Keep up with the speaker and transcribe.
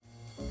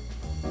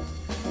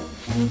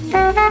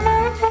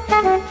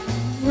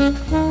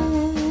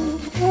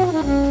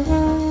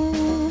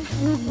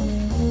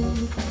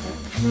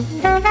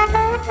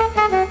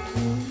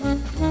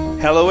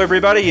Hello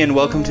everybody and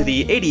welcome to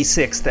the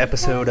 86th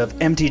episode of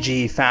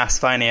MTG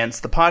Fast Finance,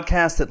 the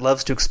podcast that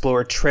loves to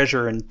explore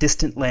treasure in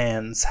distant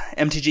lands.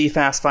 MTG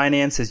Fast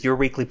Finance is your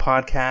weekly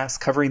podcast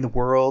covering the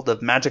world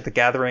of Magic the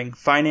Gathering,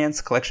 finance,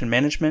 collection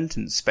management,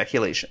 and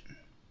speculation.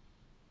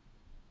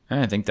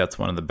 I think that's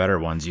one of the better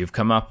ones you've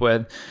come up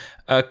with.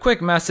 A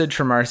quick message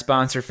from our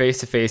sponsor,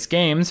 Face-to-Face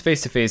Games.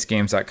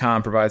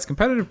 Face2FaceGames.com provides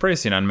competitive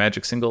pricing on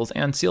Magic singles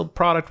and sealed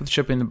product with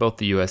shipping to both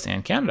the US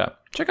and Canada.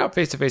 Check out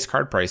Face-to-Face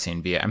card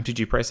pricing via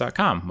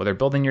mtgprice.com, whether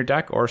building your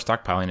deck or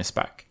stockpiling a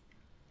spec.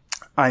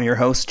 I'm your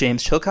host,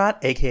 James Chilcott,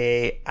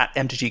 aka at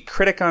MTG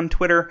Critic on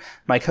Twitter.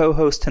 My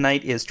co-host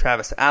tonight is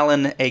Travis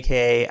Allen,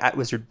 aka at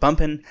Wizard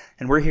Bumpin',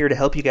 and we're here to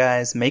help you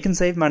guys make and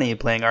save money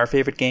playing our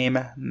favorite game,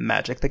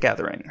 Magic the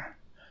Gathering.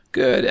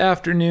 Good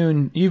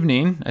afternoon,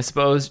 evening, I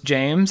suppose,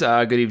 James.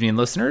 Good evening,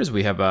 listeners.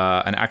 We have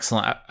an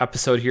excellent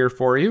episode here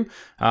for you.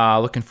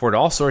 Looking forward to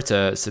all sorts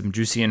of some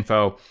juicy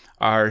info.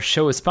 Our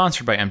show is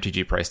sponsored by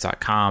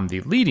MTGprice.com, the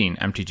leading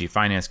MTG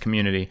finance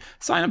community.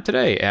 Sign up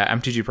today at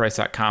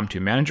MTGprice.com to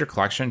manage your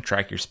collection,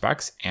 track your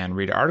specs, and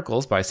read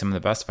articles by some of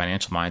the best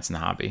financial minds in the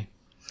hobby.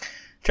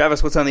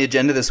 Travis, what's on the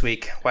agenda this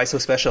week? Why so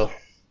special?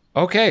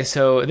 Okay,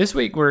 so this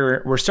week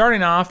we're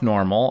starting off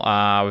normal.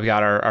 We've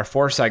got our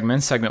four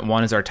segments. Segment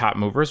 1 is our top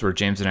movers, where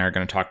James and I are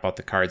going to talk about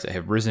the cards that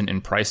have risen in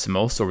price the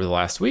most over the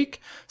last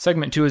week.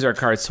 Segment 2 is our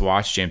cards to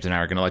watch. James and I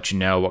are going to let you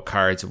know what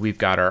cards we've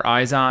got our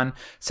eyes on.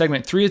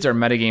 Segment 3 is our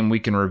metagame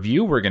week in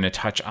review. We're going to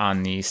touch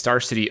on the Star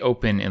City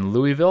Open in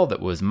Louisville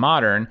that was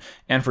modern.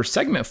 And for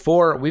segment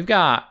 4, we've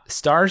got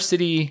Star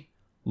City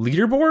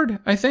leaderboard,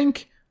 I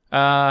think.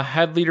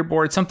 Head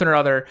leaderboard, something or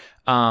other.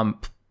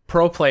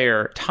 Pro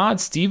player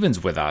Todd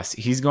Stevens with us.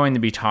 He's going to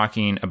be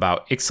talking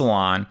about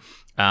Ixalan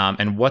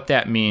and what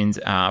that means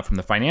from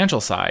the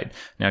financial side.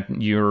 Now,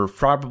 you're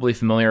probably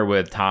familiar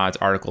with Todd's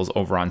articles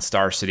over on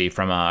Star City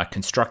from a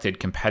constructed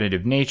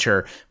competitive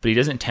nature, but he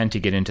doesn't tend to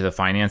get into the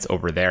finance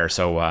over there.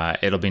 So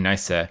it'll be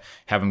nice to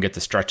have him get to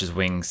stretch his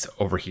wings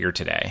over here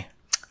today.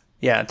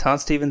 Yeah, Todd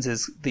Stevens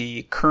is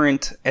the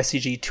current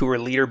SCG Tour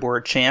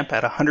leaderboard champ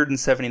at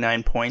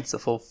 179 points, a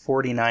full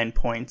 49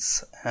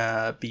 points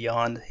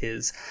beyond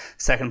his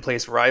second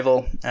place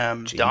rival,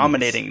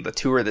 dominating the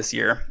tour this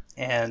year.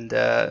 And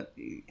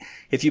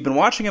if you've been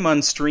watching him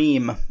on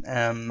stream,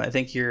 I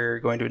think you're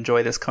going to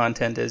enjoy this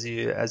content as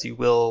you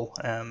will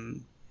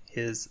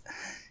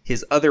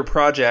his other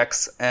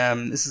projects.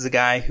 This is a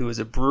guy who is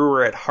a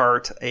brewer at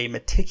heart, a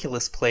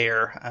meticulous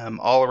player,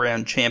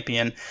 all-around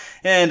champion,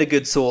 and a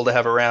good soul to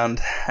have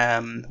around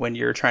when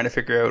you're trying to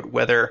figure out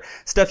whether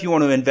stuff you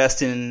want to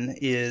invest in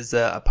is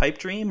a pipe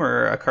dream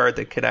or a card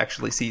that could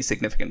actually see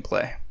significant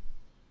play.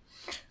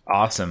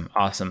 Awesome.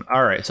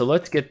 All right, so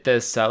let's get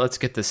this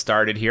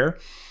started here.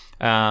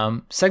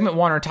 Segment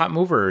 1, our top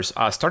movers.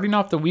 Starting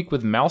off the week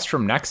with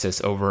Maelstrom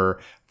Nexus over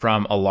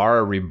from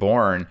Alara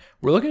Reborn.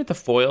 We're looking at the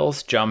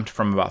foils jumped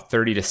from about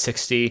 30 to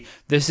 60.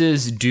 This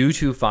is due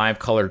to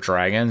 5-color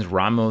dragons,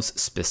 Ramos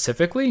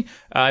specifically.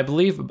 I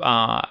believe,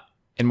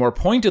 and more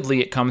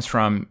pointedly, it comes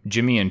from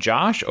Jimmy and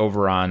Josh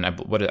over on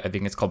what I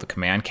think it's called the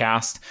Command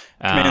Cast.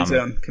 Command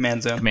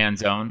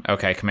Zone.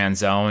 Okay, Command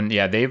Zone.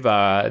 Yeah, they've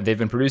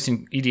been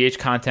producing EDH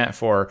content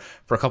for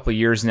a couple of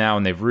years now,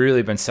 and they've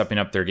really been stepping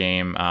up their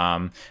game.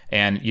 And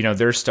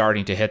they're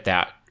starting to hit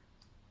that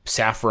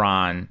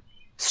Saffron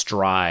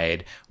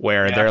stride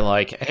where they're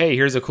like, hey,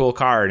 here's a cool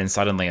card, and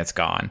suddenly it's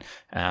gone.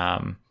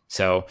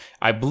 So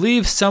I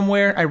believe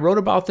somewhere I wrote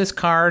about this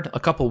card a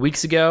couple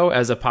weeks ago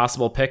as a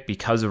possible pick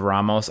because of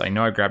Ramos. I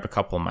know I grabbed a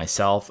couple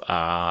myself.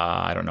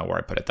 I don't know where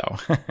I put it though.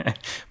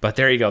 But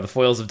there you go. The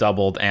foils have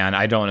doubled, and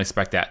I don't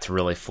expect that to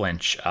really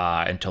flinch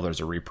until there's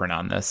a reprint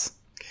on this.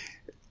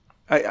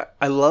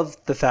 I love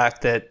the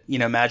fact that,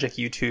 Magic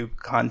YouTube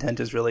content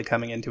is really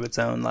coming into its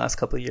own last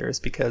couple of years,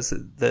 because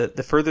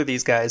the further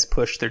these guys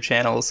push their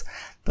channels,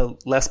 the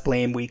less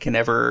blame we can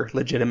ever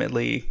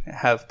legitimately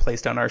have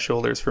placed on our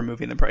shoulders for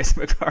moving the price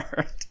of a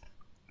card.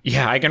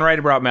 Yeah, I can write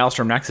about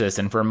Maelstrom Nexus,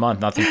 and for a month,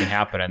 nothing can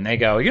happen. And they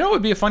go, it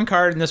would be a fun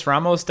card in this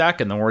Ramos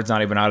deck, and the word's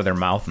not even out of their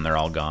mouth, and they're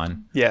all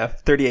gone. Yeah,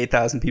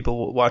 38,000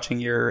 people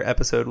watching your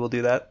episode will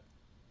do that.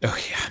 Oh,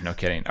 yeah, no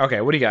kidding. Okay,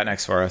 what do you got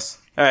next for us?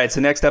 All right,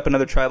 so next up,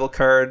 another tribal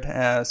card,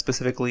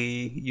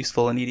 specifically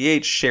useful in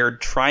EDH,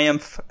 Shared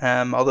Triumph.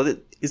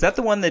 Is that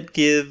the one that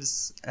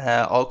gives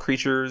all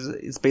creatures,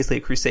 it's basically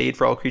a crusade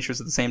for all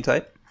creatures of the same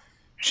type?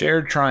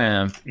 Shared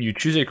Triumph. You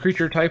choose a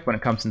creature type when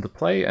it comes into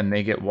play, and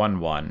they get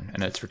 1/1,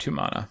 and it's for 2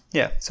 mana.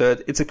 Yeah, so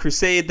it's a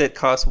crusade that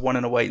costs 1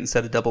 and a white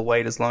instead of double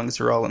white, as long as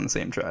you're all in the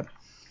same tribe.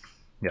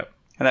 Yep.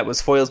 And that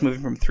was foils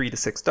moving from $3 to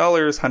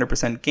 $6,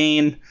 100%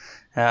 gain.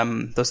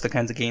 Those are the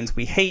kinds of gains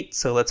we hate,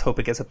 so let's hope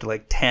it gets up to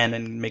like 10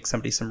 and make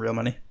somebody some real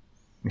money.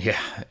 Yeah,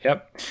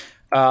 yep.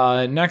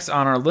 Next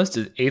on our list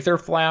is Aether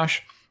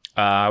Flash.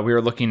 We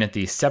were looking at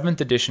the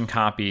 7th edition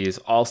copies,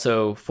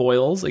 also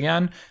foils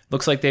again.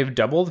 Looks like they've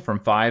doubled from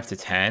 5 to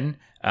 10.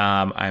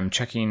 I'm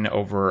checking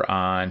over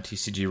on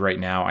TCG right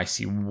now. I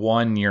see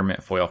one near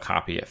mint foil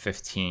copy at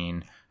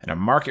 15 and a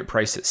market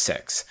price at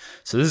 6.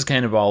 So this is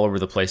kind of all over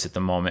the place at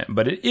the moment,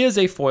 but it is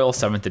a foil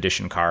 7th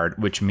edition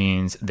card, which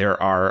means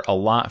there are a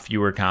lot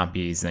fewer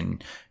copies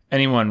than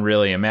anyone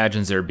really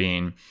imagines there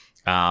being.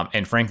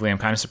 And frankly, I'm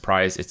kind of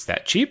surprised it's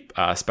that cheap,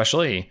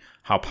 especially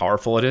how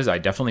powerful it is. I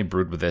definitely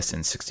brewed with this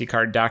in 60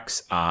 card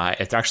decks.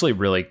 It's actually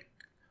really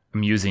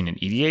amusing in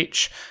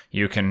EDH.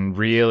 You can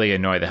really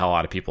annoy the hell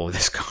out of people with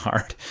this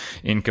card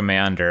in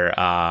Commander.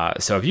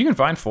 So if you can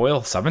find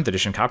foil 7th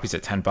edition copies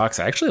at $10,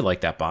 I actually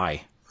like that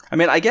buy. I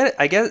mean, I get it.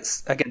 I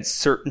guess against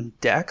certain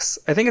decks,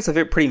 I think it's a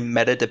very pretty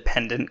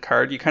meta-dependent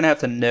card. You kind of have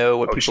to know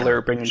what people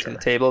are bringing to the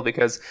table,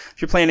 because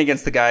if you're playing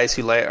against the guys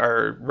who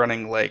are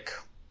running like,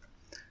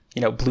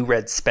 you know,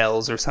 blue-red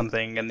spells or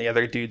something, and the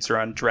other dudes are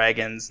on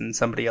dragons and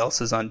somebody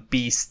else is on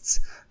beasts,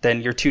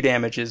 then your 2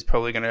 damage is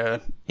probably going to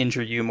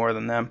injure you more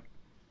than them.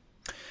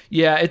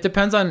 Yeah, it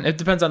depends on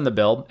the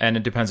build, and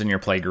it depends on your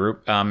play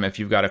group. If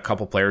you've got a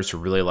couple players who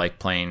really like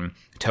playing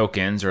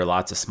tokens or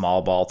lots of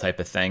small ball type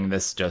of thing,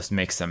 this just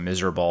makes them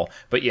miserable.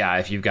 But yeah,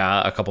 if you've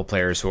got a couple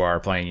players who are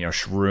playing, you know,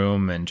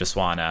 Shroom and just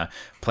want to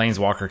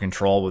Planeswalker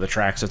control with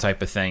Atraxa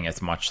type of thing,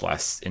 it's much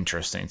less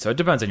interesting. So it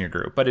depends on your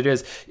group, but it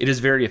is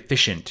very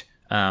efficient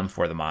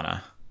for the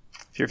mana.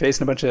 If you're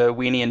facing a bunch of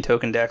weenie and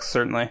token decks,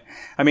 certainly.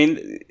 I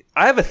mean,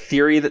 I have a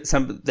theory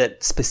that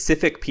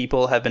specific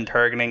people have been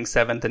targeting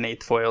 7th and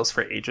 8th foils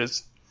for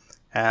ages.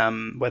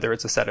 Whether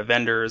it's a set of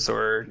vendors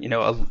or,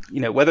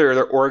 whether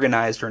they're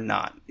organized or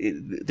not.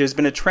 There's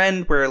been a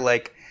trend where,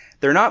 like,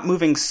 they're not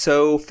moving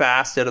so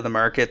fast out of the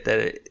market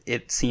that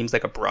it seems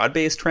like a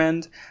broad-based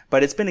trend,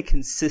 but it's been a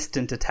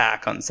consistent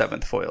attack on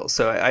 7th foils.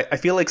 So I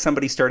feel like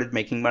somebody started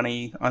making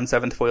money on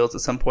 7th foils at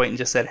some point and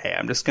just said, hey,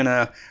 I'm just going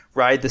to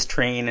ride this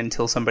train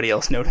until somebody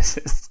else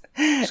notices.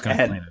 Just going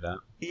to clean it up.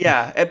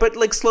 Yeah, but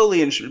like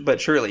slowly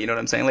but surely, you know what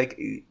I'm saying? Like,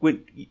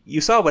 when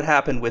you saw what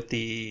happened with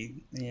the,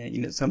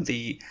 some of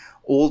the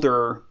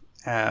older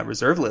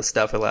reserve list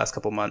stuff for the last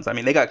couple of months. I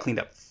mean, they got cleaned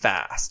up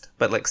fast,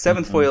 but like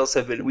 7th foils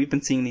we've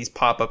been seeing these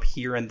pop up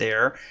here and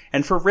there,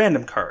 and for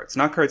random cards,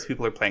 not cards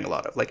people are playing a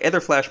lot of. Like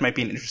Aetherflash might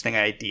be an interesting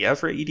idea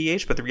for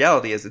EDH, but the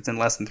reality is it's in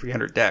less than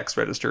 300 decks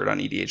registered on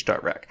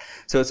EDH.rec.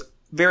 So it's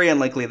very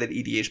unlikely that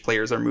EDH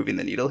players are moving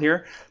the needle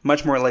here.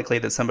 Much more likely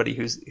that somebody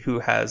who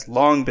has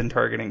long been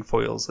targeting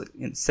foils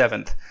in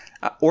 7th,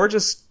 or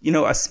just,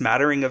 a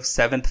smattering of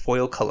 7th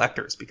foil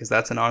collectors, because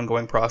that's an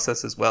ongoing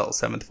process as well.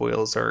 7th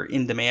foils are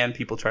in demand.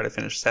 People try to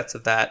finish sets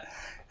of that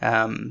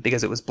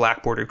because it was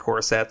black bordered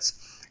core sets,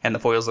 and the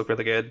foils look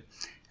really good.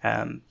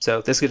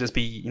 So this could just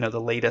be, the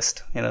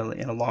latest in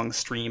a long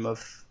stream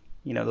of,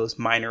 those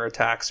minor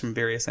attacks from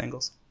various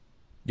angles.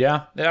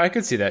 Yeah, I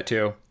could see that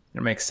too.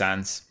 It makes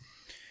sense.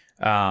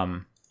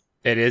 It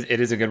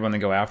is a good one to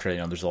go after.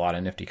 There's a lot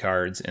of nifty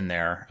cards in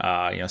there.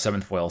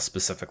 7th foil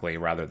specifically,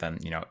 rather than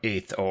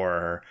 8th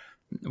or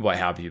what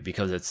have you,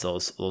 because it's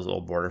those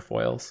old border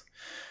foils.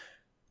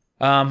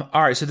 All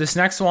right, so this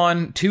next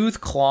one,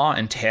 Tooth, Claw,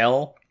 and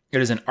Tail.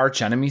 It is an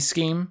archenemy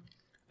scheme.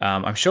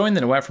 I'm showing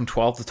that it went from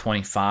 12 to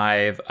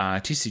 25.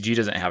 TCG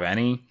doesn't have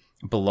any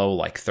below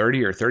like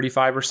 30 or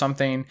 35 or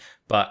something,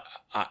 but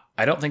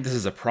I don't think this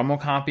is a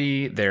promo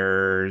copy.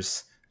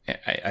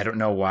 I don't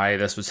know why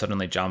this would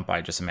suddenly jump.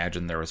 I just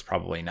imagine there was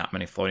probably not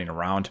many floating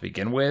around to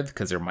begin with,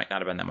 because there might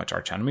not have been that much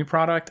archenemy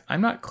product.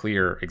 I'm not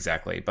clear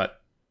exactly,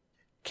 but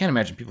can't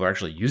imagine people are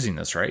actually using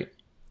this, right?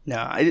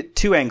 No,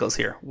 2 angles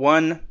here.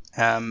 One,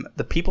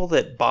 the people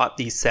that bought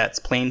these sets,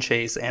 Plane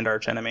Chase and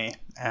Archenemy,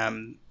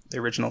 the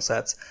original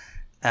sets,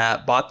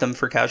 bought them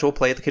for casual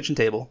play at the kitchen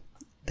table.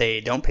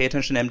 They don't pay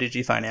attention to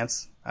MDG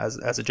finance as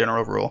a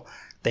general rule.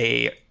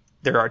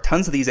 There are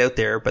tons of these out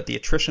there, but the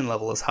attrition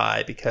level is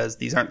high because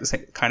these aren't the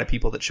same kind of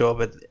people that show up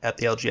at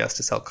the LGS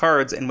to sell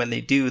cards. And when they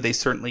do, they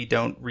certainly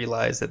don't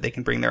realize that they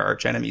can bring their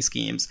archenemy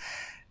schemes.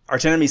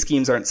 Archenemy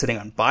schemes aren't sitting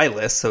on buy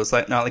lists, so it's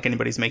not like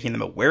anybody's making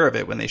them aware of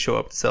it when they show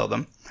up to sell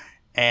them.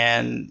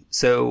 And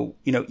so,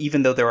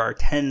 even though there are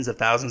tens of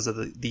thousands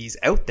of these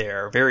out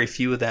there, very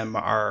few of them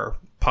are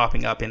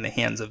popping up in the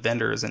hands of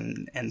vendors,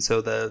 and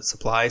so the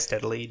supply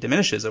steadily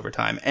diminishes over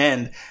time.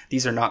 And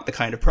these are not the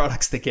kind of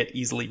products that get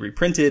easily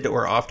reprinted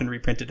or often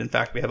reprinted. In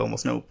fact, we have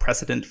almost no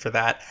precedent for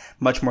that.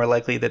 Much more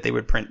likely that they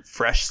would print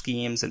fresh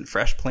schemes and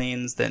fresh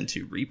planes than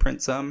to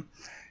reprint some,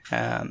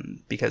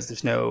 because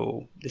there's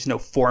no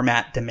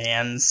format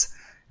demands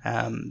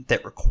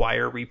that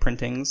require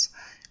reprintings.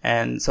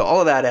 And so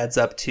all of that adds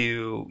up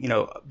to,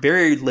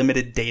 very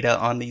limited data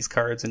on these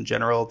cards in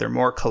general. They're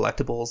more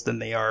collectibles than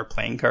they are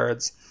playing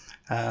cards.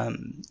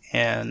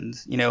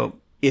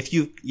 If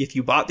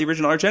you bought the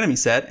original Archenemy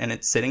set and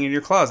it's sitting in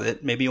your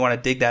closet, maybe you want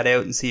to dig that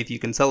out and see if you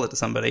can sell it to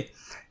somebody,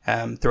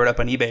 throw it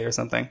up on eBay or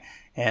something,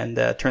 and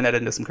turn that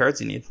into some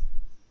cards you need.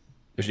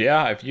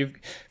 Yeah, if you've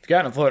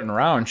got it floating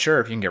around,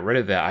 sure, if you can get rid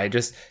of that.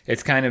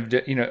 It's kind of,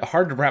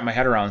 hard to wrap my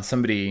head around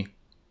somebody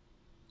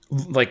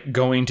like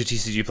going to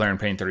TCG Player and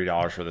paying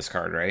 $30 for this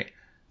card, right?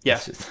 Yeah.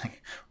 It's just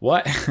like,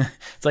 what?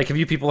 It's like, have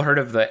you people heard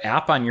of the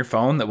app on your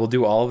phone that will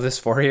do all of this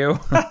for you?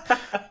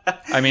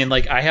 I mean,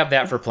 like, I have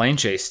that for Plane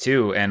Chase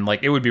too, and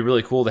like, it would be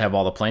really cool to have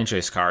all the Plane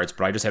Chase cards,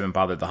 but I just haven't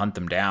bothered to hunt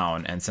them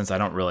down. And since I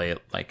don't really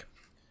like,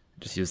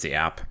 just use the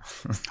app.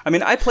 I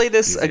mean, I play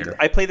this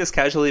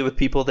casually with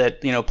people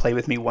that, you know, play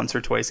with me once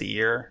or twice a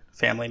year,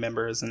 family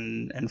members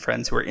and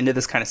friends who are into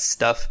this kind of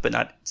stuff, but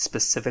not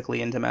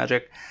specifically into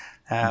Magic.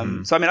 So,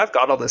 I mean, I've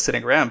got all this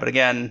sitting around, but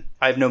again,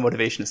 I have no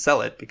motivation to sell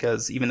it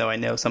because even though I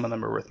know some of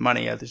them are worth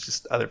money, there's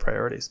just other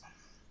priorities.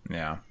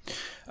 Yeah.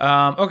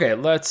 Okay,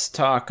 let's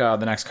talk the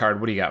next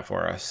card. What do you got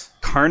for us?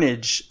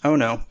 Carnage. Oh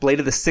no. Blade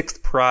of the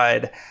Sixth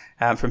Pride.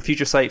 From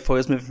Future Sight,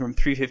 foils moving from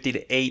 350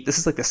 to 8. This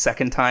is like the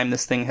second time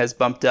this thing has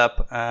bumped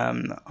up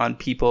on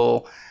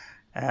people,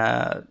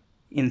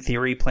 in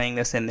theory, playing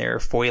this in their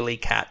foily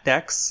cat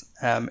decks.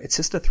 It's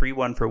just a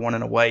 3-1 for 1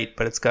 and a white,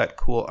 but it's got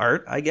cool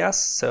art, I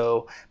guess.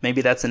 So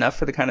maybe that's enough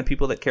for the kind of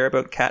people that care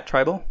about cat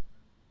tribal.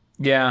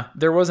 Yeah,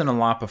 there wasn't a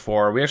lot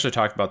before. We actually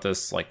talked about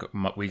this like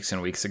weeks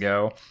and weeks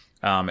ago.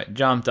 It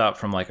jumped up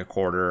from like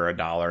 $0.25 or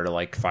 $1 to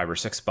like $5 or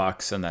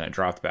 $6, and then it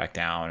dropped back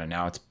down, and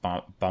now it's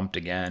bumped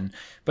again.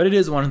 But it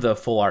is one of the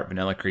full art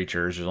vanilla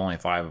creatures. There's only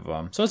 5 of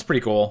them, so it's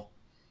pretty cool.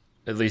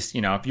 At least,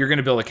 you know, if you're going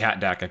to build a cat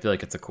deck, I feel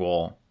like it's a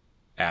cool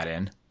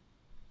add-in.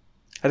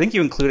 I think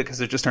you include it because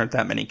there just aren't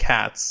that many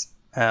cats,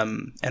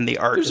 and the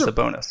art is a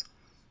bonus.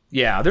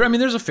 Yeah,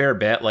 there's a fair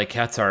bit. Like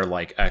cats are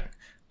like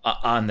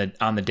on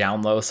the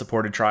down low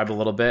supported tribe a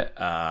little bit,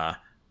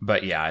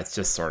 but yeah, it's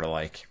just sort of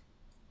like.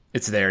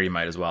 It's there, you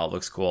might as well. It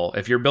looks cool.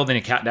 If you're building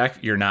a cat deck,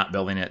 you're not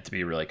building it to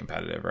be really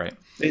competitive, right?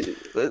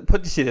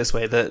 Put it to you this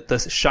way,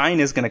 the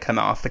shine is going to come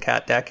off the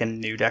cat deck and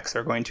new decks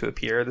are going to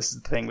appear. This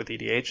is the thing with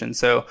EDH. And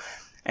so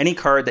any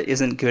card that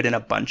isn't good in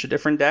a bunch of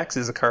different decks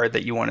is a card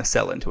that you want to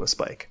sell into a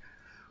spike.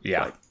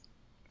 Yeah.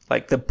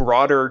 Like the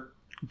broader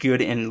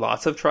good in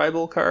lots of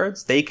tribal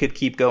cards, they could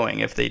keep going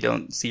if they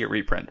don't see a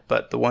reprint.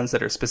 But the ones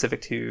that are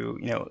specific to,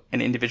 you know,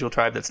 an individual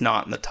tribe that's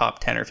not in the top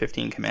 10 or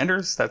 15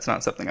 commanders, that's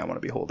not something I want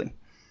to be holding.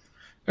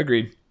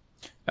 Agreed.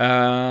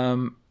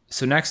 So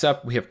next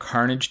up, we have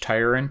Carnage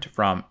Tyrant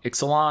from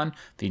Ixalan.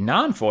 The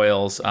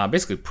non-foils,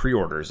 basically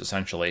pre-orders,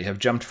 essentially, have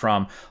jumped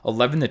from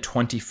 11 to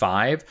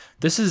 25.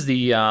 This is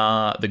the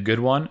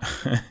good one.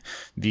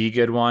 The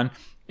good one.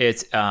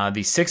 It's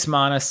the 6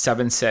 mana,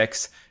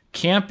 7/6.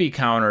 Can't be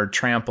countered,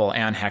 trample,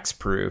 and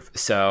hexproof.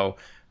 So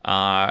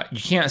you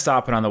can't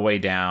stop it on the way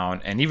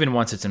down. And even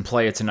once it's in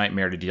play, it's a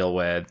nightmare to deal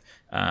with.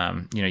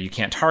 You know, you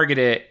can't target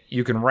it.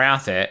 You can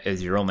Wrath it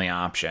as your only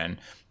option.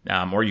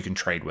 Or you can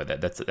trade with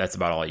it. That's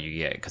about all you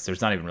get because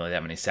there's not even really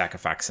that many sack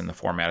effects in the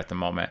format at the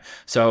moment.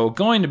 So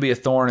going to be a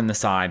thorn in the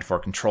side for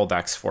control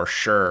decks for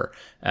sure.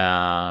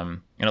 And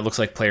it looks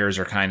like players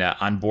are kind of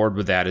on board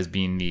with that as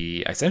being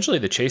essentially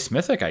the chase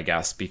mythic, I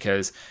guess,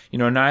 because you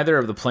know none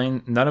of the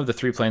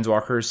 3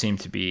 planeswalkers seem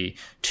to be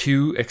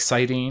too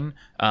exciting,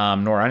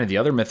 nor any of the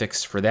other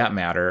mythics for that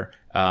matter.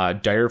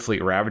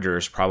 Direfleet Ravager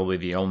is probably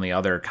the only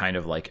other kind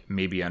of like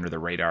maybe under the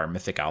radar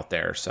mythic out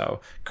there.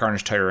 So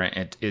Carnage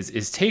Tyrant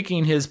is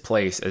taking his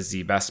place as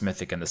the best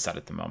mythic in the set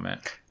at the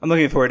moment. I'm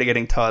looking forward to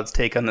getting Todd's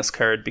take on this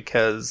card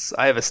because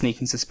I have a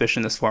sneaking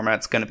suspicion this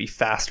format's going to be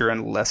faster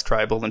and less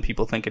tribal than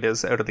people think it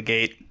is out of the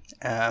gate.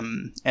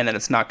 And then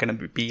it's not going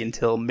to be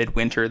until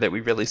midwinter that we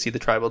really see the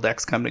tribal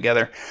decks come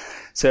together.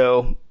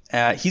 So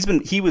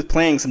he was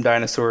playing some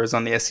dinosaurs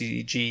on the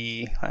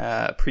SCG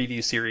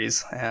preview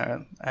series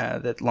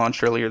that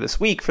launched earlier this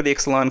week for the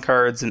Ixalan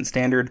cards in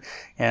Standard,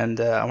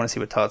 and I want to see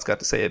what Todd's got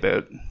to say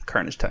about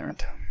Carnage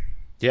Tyrant.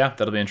 Yeah,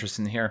 that'll be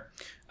interesting to hear.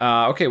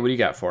 Okay, what do you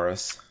got for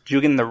us?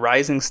 Jugan the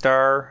Rising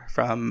Star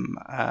from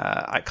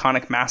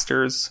Iconic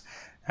Masters,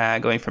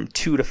 going from $2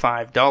 to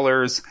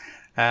 $5.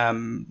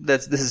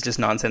 This is just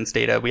nonsense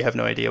data. We have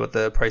no idea what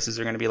the prices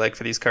are going to be like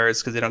for these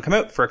cards because they don't come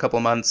out for a couple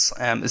of months.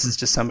 This is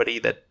just somebody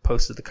that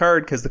posted the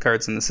card because the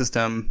card's in the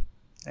system,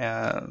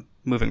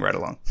 moving right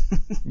along.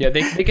 Yeah,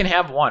 they can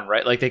have one,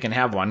 right? Like they can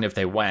have one if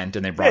they went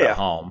and they brought it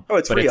home. Oh,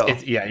 it's real.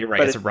 Yeah, you're right.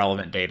 But it's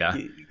irrelevant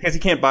data. Because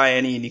you can't buy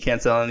any and you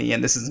can't sell any,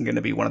 and this isn't going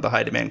to be one of the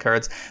high demand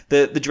cards.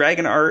 The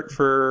dragon art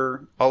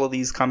for all of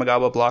these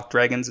Kamigawa block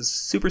dragons is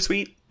super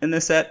sweet in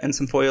this set, and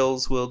some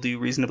foils will do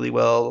reasonably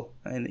well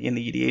in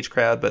the EDH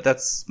crowd, but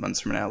that's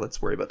months from now.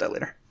 Let's worry about that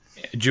later.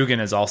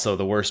 Jugan is also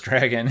the worst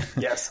dragon.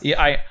 Yes.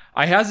 Yeah,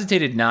 I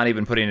hesitated not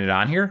even putting it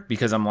on here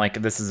because I'm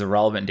like, this is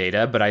irrelevant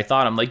data, but I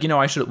thought, I'm like, you know,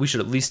 we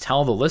should at least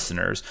tell the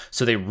listeners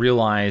so they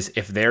realize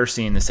if they're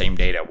seeing the same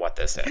data, what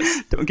this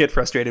is. Don't get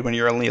frustrated when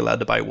you're only allowed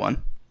to buy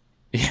one.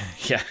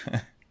 Yeah.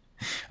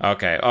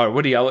 Okay. All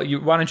right,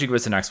 why don't you give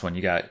us the next one?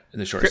 You got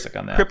the short stick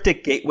on that.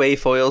 Cryptic Gateway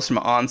foils from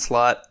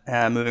Onslaught,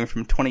 moving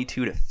from $22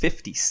 to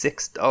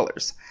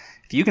 $56.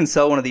 If you can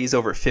sell one of these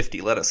over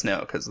 50, let us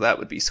know, because that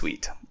would be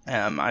sweet.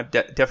 I've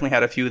definitely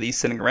had a few of these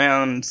sitting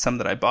around, some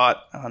that I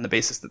bought on the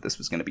basis that this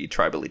was going to be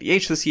Tribal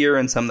EDH this year,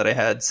 and some that I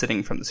had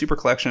sitting from the Super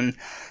Collection.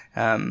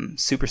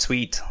 Super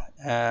sweet.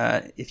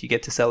 If you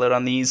get to sell it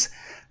on these,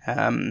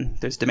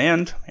 there's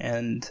demand,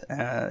 and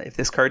if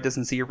this card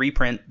doesn't see a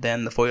reprint,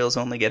 then the foils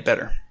only get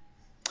better.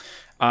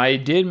 I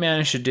did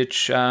manage to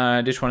ditch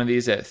one of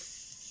these at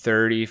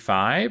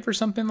 35 or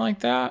something like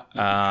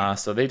that.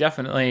 So they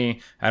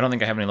definitely, I don't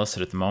think I have any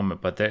listed at the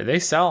moment, but they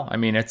sell. I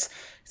mean, it's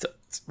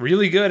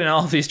really good in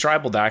all of these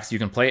tribal decks. You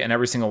can play it in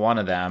every single one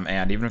of them,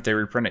 and even if they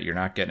reprint it, you're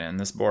not getting it in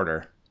this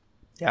border.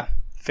 Yeah,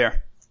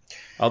 fair.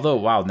 Although,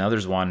 wow, now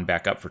there's one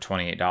back up for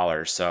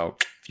 $28. So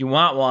if you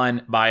want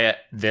one, buy it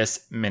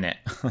this minute.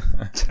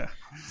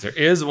 There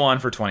is one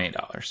for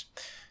 $28.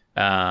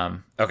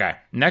 Okay,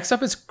 next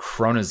up is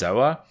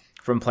Chronozoa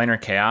from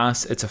Planar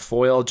Chaos. It's a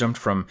foil, jumped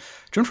from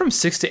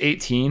 6 to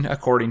 18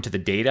 according to the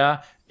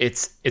data.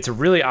 It's a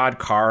really odd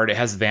card. It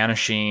has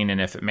vanishing, and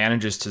if it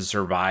manages to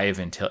survive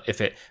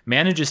if it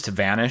manages to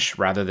vanish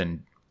rather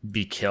than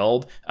be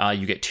killed,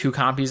 you get 2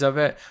 copies of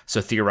it.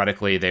 So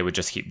theoretically, they would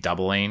just keep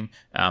doubling.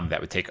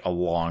 That would take a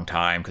long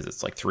time because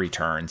it's like 3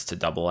 turns to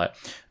double it.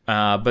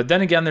 But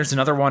then again, there's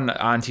another one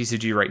on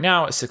TCG right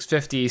now at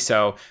 650.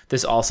 So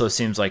this also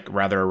seems like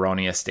rather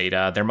erroneous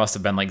data. There must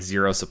have been like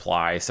 0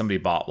 supply. Somebody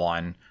bought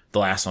one. The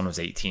last one was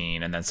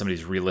 18, and then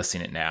somebody's relisting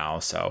it now.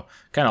 So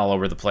kind of all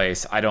over the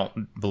place. I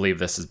don't believe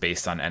this is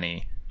based on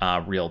any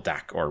real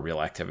deck or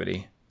real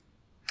activity.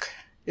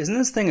 Isn't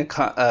this thing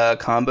a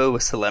combo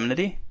with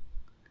Solemnity?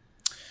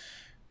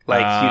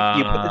 Like,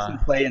 you put this in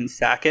play and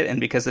sack it, and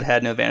because it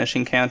had no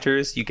vanishing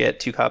counters, you get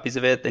 2 copies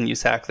of it, then you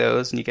sack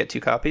those, and you get 2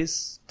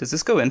 copies. Does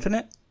this go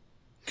infinite?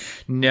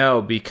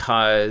 No,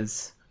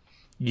 because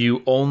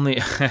you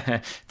only...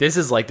 This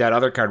is like that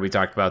other card we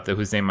talked about,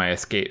 whose name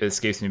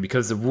escapes me,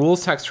 because the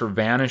rules text for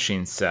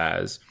Vanishing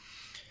says,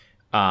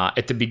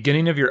 at the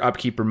beginning of your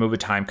upkeep, remove a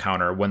time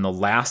counter. When the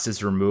last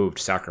is removed,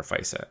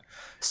 sacrifice it.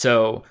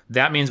 So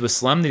that means with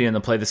Solemnity in the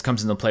play, this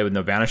comes into play with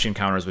no vanishing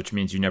counters, which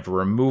means you never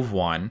remove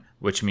one,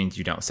 which means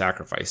you don't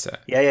sacrifice it.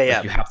 Yeah.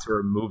 Like you have to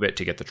remove it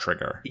to get the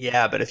trigger.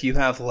 Yeah, but if you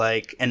have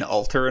like an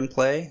altar in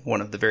play,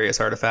 one of the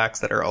various artifacts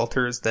that are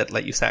altars that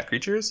let you sack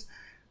creatures,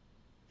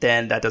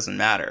 then that doesn't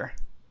matter.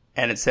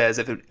 And it says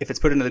if it's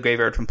put into the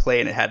graveyard from play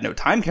and it had no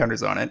time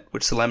counters on it,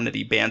 which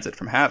Solemnity bans it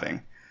from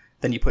having,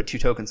 then you put 2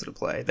 tokens into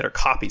play that are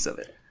copies of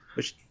it,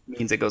 which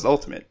means it goes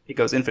ultimate. It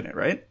goes infinite,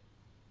 right?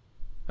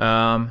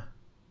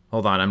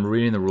 Hold on, I'm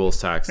reading the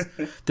rules text.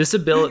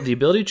 The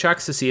ability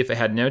checks to see if it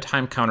had no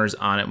time counters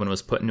on it when it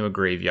was put into a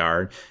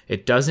graveyard.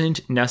 It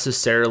doesn't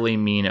necessarily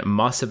mean it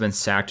must have been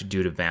sacked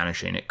due to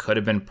vanishing. It could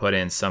have been put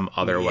in some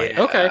other way.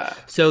 Okay,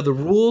 so the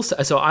rules.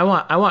 So I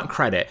want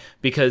credit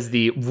because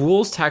the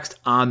rules text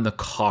on the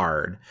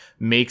card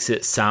makes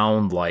it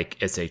sound like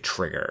it's a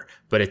trigger,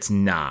 but it's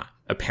not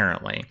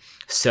apparently.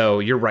 So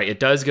you're right. It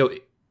does go.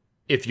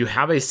 If you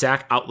have a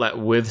sack outlet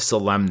with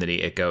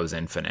Solemnity, it goes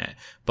infinite,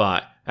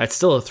 but that's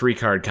still a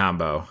 3-card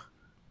combo.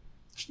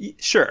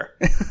 Sure.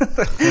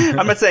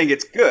 I'm not saying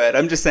it's good.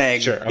 I'm just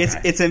saying sure, okay.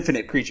 It's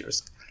infinite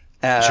creatures.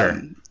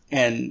 Sure.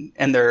 And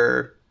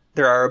there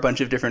are a bunch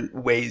of different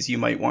ways you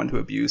might want to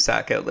abuse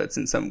sack outlets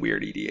in some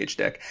weird EDH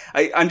deck.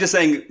 I'm just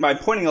saying, I'm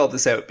pointing all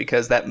this out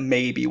because that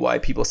may be why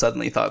people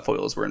suddenly thought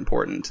foils were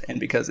important, and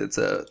because it's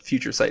a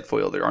future sight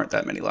foil, there aren't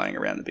that many lying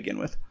around to begin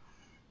with.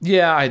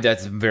 Yeah,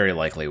 that's very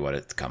likely what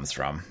it comes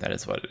from. That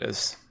is what it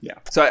is. Yeah.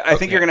 So I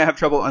think you're going to have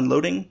trouble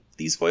unloading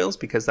these foils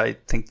because I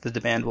think the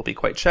demand will be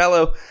quite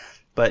shallow.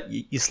 But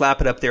you slap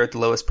it up there at the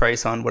lowest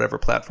price on whatever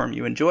platform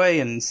you enjoy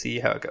and see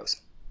how it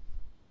goes.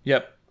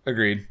 Yep.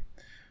 Agreed.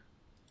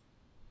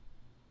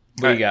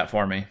 What do you got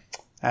for me?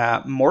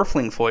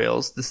 Morphling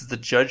foils. This is the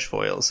Judge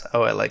foils.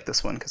 Oh, I like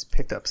this one because I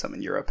picked up some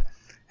in Europe.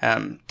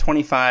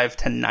 25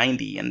 to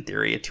 90 in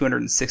theory, a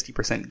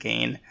 260%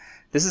 gain.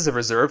 This is a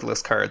reserve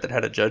list card that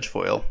had a Judge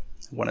foil,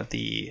 one of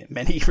the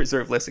many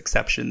reserve list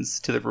exceptions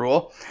to the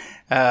rule.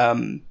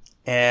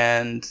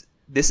 And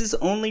this is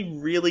only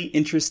really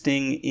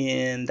interesting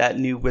in that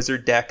new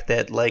wizard deck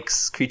that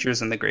likes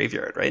creatures in the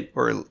graveyard, right?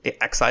 Or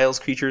exiles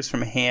creatures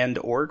from hand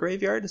or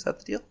graveyard. Is that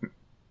the deal?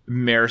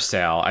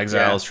 Marersale,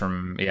 exiles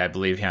from, I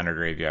believe, hand or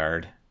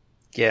graveyard.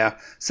 Yeah.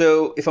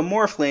 So if a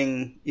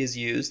Morphling is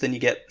used, then you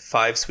get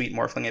 5 sweet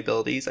Morphling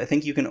abilities. I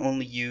think you can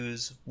only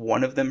use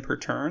one of them per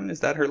turn. Is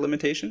that her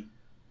limitation?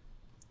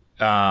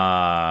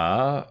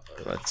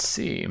 Let's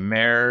see.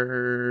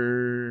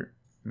 Marersale?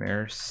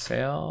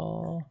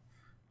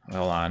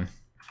 Hold on.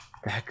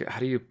 How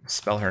do you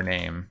spell her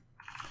name?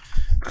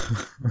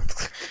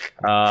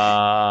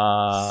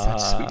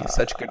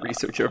 Such good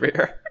research over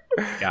here.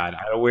 God,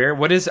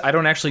 I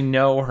don't actually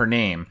know her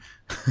name.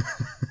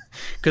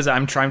 Because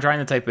I'm trying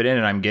to type it in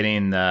and I'm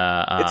getting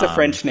the... it's a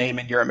French name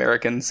and you're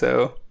American,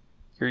 so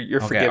you're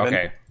forgiven.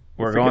 Okay,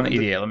 we're going to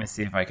EDA. Let me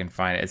see if I can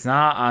find it. It's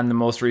not on the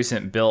most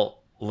recent built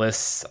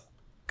lists.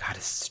 God,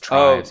 it's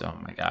tribes. Oh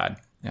my God.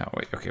 No,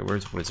 wait. Okay,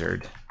 where's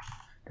Wizard?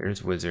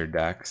 There's Wizard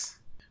decks.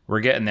 We're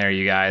getting there,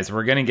 you guys.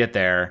 We're going to get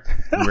there.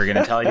 And we're going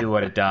to tell you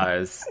what it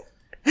does.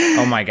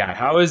 Oh my God.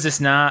 How is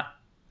this not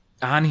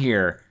on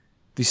here?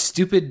 These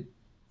stupid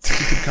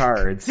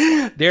cards.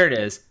 There it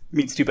is. You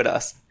mean stupid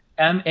us.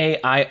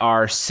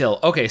 Mair Sil.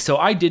 Okay, so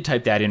I did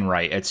type that in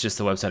right. It's just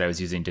the website I was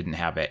using didn't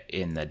have it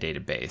in the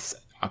database.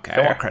 Okay,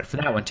 I want credit for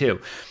that one too.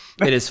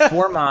 It is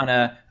 4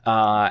 mana,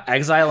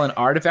 exile an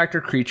artifact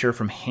or creature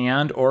from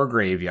hand or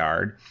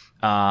graveyard.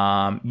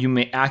 You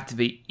may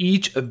activate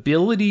each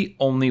ability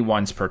only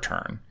once per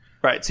turn.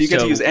 Right, so you get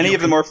to use any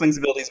of the Morphling's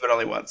abilities, but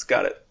only once.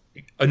 Got it.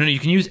 Oh, no, you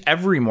can use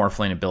every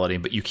Morphling ability,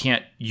 but you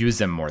can't use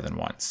them more than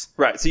once.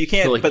 Right, so you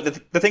can't, so but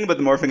the thing about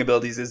the Morphling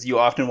abilities is you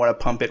often want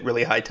to pump it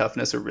really high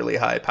toughness or really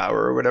high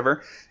power or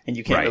whatever, and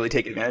you can't really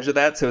take advantage of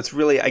that. So it's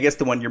really, I guess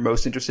the one you're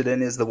most interested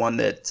in is the one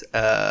that...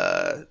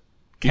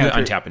 you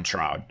untap and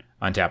Shroud.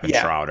 Untap and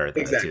Shroud are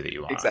the two that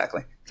you want.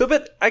 Exactly. So,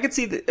 but I could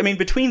see that, I mean,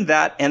 between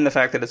that and the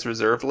fact that it's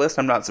reserved list,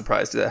 I'm not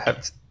surprised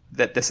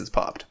that this has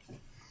popped.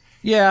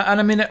 Yeah, and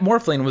I mean,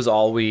 Morphling was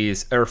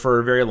always, or for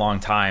a very long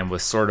time,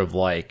 was sort of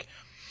like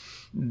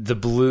the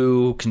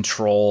blue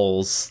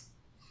controls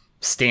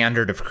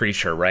standard of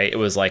creature, right? It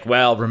was like,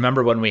 well,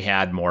 remember when we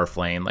had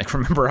Morphling? Like,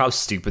 remember how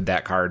stupid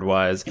that card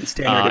was? In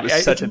standard, it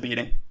was such a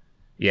beating.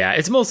 Yeah,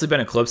 it's mostly been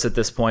eclipsed at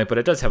this point, but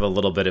it does have a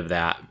little bit of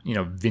that,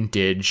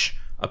 vintage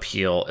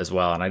appeal as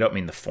well. And I don't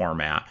mean the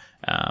format.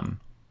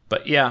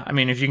 But yeah, I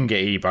mean, if you can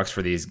get $80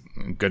 for these,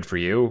 good for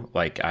you.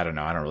 Like, I don't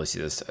know. I don't really see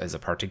this as a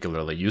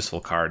particularly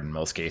useful card in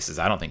most cases.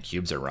 I don't think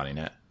cubes are running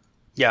it.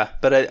 Yeah,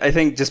 but I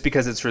think just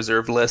because it's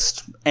reserved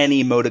list,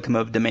 any modicum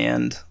of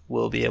demand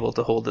will be able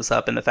to hold this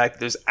up. And the fact that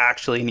there's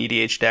actually an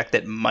EDH deck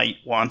that might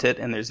want it,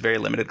 and there's very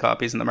limited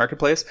copies in the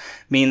marketplace,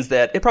 means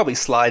that it probably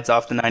slides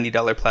off the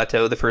 $90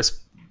 plateau the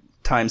first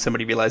time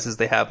somebody realizes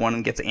they have one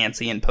and gets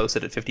antsy and posts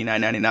it at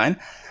 $59.99.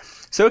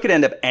 So it could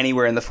end up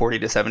anywhere in the $40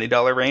 to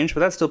 $70 range, but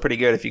that's still pretty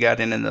good if you got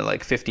in the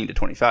like $15 to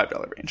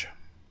 $25 range.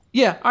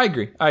 Yeah, I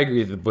agree. I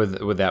agree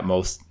with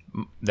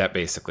that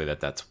basically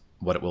that's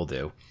what it will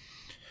do.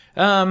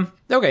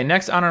 Okay,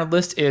 next on our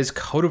list is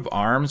Coat of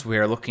Arms. We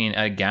are looking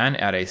again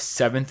at a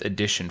 7th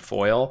edition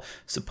foil,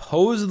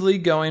 supposedly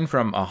going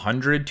from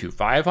 100 to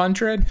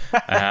 500.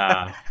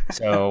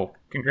 So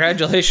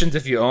congratulations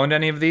if you owned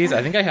any of these.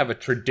 I think I have a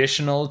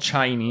traditional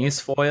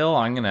Chinese foil.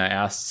 I'm going to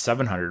ask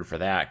 700 for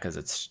that because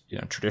it's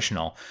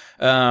traditional.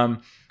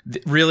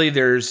 Really,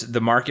 there's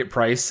the market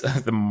price.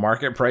 The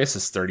market price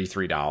is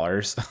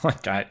 $33.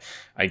 Like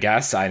I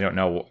guess I don't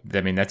know.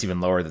 I mean, that's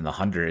even lower than the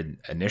 100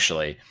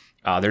 initially.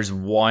 There's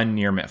one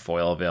near mint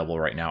foil available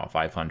right now at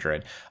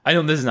 500. I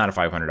know this is not a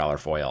 $500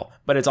 foil,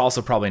 but it's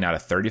also probably not a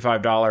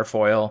 $35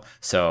 foil.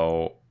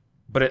 So,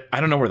 but I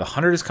don't know where the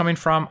 100 is coming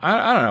from.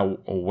 I don't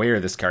know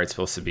where this card's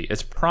supposed to be.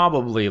 It's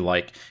probably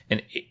like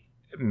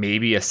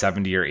maybe a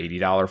 $70 or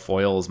 $80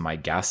 foil is my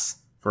guess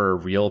for a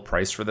real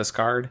price for this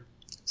card.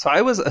 So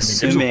I was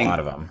assuming there's a lot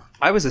of them.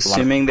 I was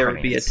assuming there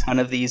would be a ton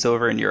of these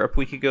over in Europe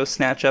we could go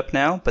snatch up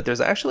now, but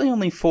there's actually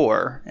only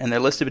 4, and they're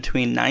listed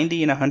between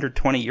 90 and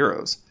 120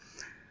 euros.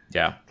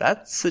 Yeah.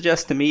 That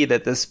suggests to me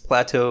that this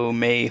plateau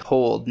may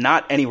hold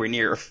not anywhere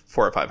near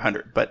 400 or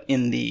 500, but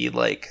in the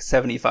like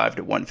 75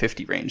 to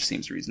 150 range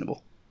seems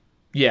reasonable.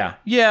 Yeah.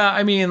 Yeah.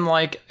 I mean,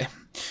 like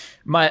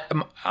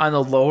on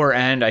the lower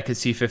end, I could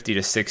see 50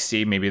 to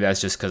 60. Maybe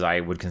that's just because I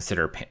would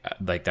consider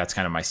like that's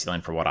kind of my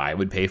ceiling for what I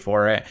would pay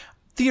for it.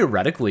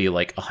 Theoretically,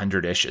 like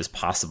 100-ish is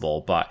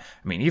possible, but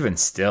I mean, even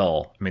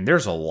still, I mean,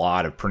 there's a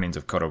lot of printings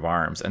of Coat of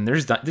Arms, and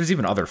there's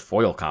even other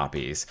foil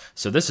copies.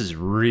 So this is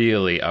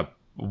really a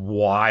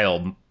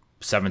wild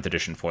 7th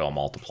edition foil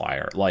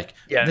multiplier. Like,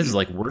 this is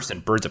like worse than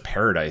Birds of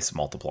Paradise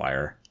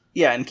multiplier.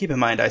 Yeah, and keep in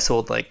mind, I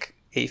sold like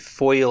a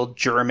foil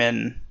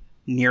German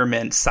near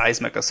mint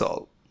Seismic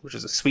Assault, which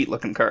is a sweet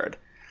looking card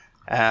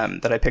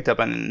that I picked up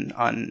on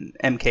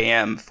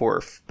MKM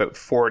for about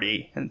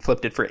 40 and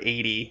flipped it for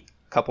 80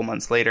 a couple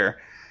months later,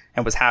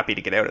 and was happy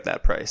to get out at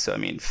that price. So I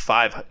mean,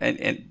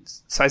 and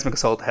Seismic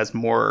Assault has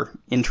more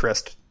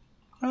interest.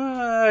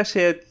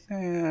 Actually,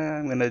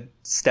 I'm going to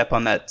step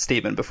on that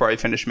statement before I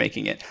finish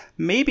making it.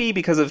 Maybe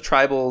because of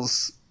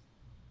Tribal's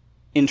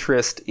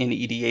interest in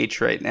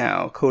EDH right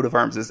now, Coat of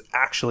Arms is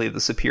actually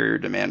the superior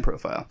demand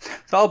profile.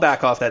 So I'll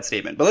back off that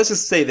statement. But let's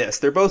just say this.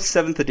 They're both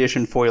 7th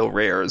edition foil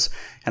rares,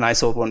 and I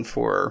sold one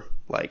for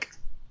like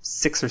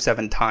 6 or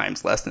 7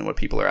 times less than what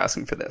people are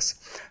asking for this.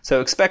 So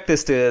expect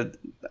this to...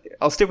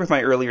 I'll stick with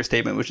my earlier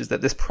statement, which is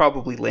that this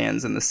probably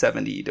lands in the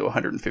 $70 to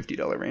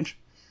 $150 range.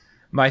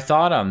 My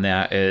thought on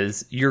that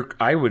is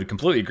I would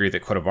completely agree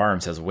that Coat of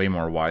Arms has way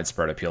more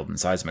widespread appeal than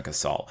Seismic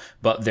Assault,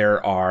 but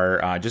there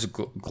are, just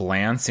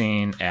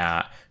glancing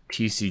at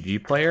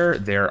TCG Player,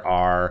 there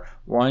are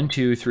 1,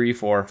 2, 3,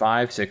 4,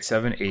 5, 6,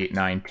 7, 8,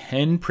 9,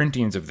 10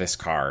 printings of this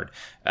card.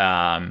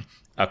 At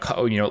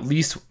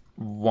least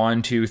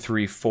 1, 2,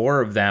 3,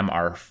 4 of them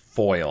are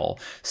foil.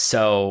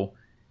 So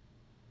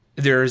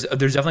there's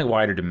definitely a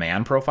wider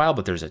demand profile,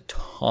 but there's a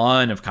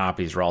ton of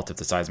copies relative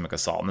to Seismic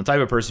Assault. And the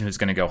type of person who's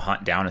going to go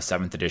hunt down a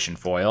 7th edition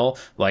foil,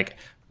 like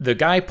the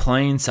guy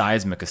playing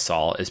Seismic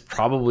Assault is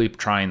probably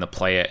trying to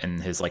play it in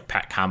his like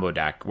pack combo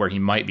deck where he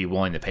might be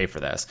willing to pay for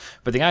this.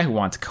 But the guy who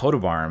wants Coat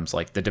of Arms,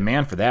 like the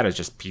demand for that is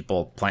just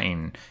people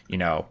playing,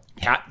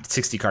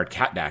 60 card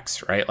cat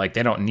decks, right? Like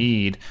they don't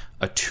need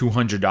a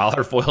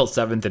 $200 foil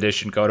 7th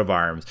edition Coat of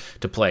Arms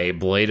to play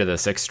Blade of the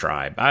Sixth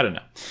Tribe. I don't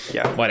know.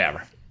 Yeah.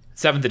 Whatever.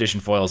 7th edition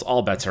foils,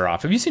 all bets are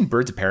off. Have you seen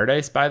Birds of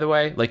Paradise, by the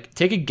way? Like,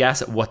 take a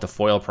guess at what the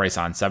foil price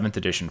on 7th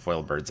edition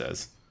foil birds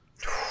is.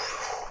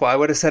 Well, I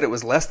would have said it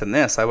was less than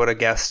this. I would have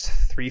guessed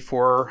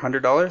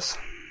 $300-400.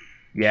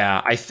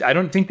 Yeah, I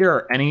don't think there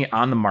are any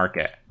on the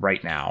market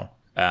right now.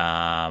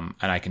 And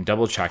I can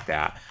double check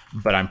that,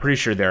 but I'm pretty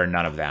sure there are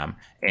none of them.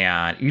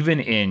 And even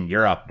in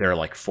Europe, they're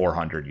like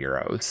 400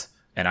 euros.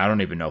 And I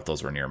don't even know if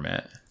those were near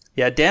mint.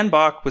 Yeah, Dan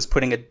Bach was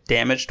putting a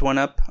damaged one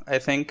up, I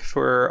think,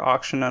 for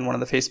auction on one of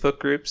the Facebook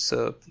groups.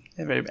 So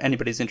if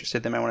anybody's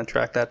interested, they might want to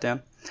track that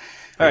down.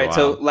 All right,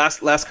 so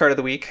last card of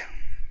the week.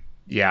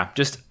 Yeah,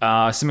 just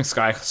Simic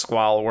Sky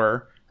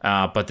Squalor.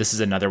 But this is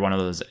another one of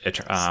those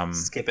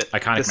skip it.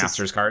 Iconic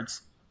Masters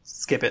cards.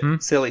 Skip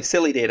it.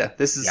 Silly data.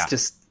 This is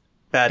just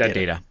bad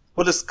data.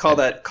 We'll just call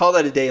that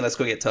a day and let's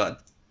go get Todd.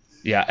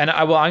 Yeah, and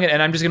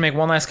I'm just gonna make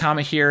one last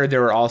comment here. There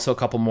were also a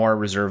couple more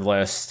reserve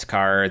list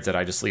cards that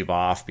I just leave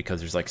off because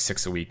there's like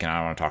 6 a week, and I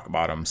don't want to talk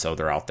about them, so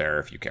they're out there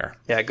if you care.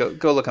 Yeah,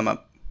 go look them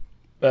up.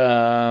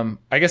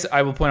 I guess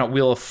I will point out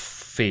Wheel of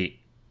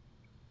Fate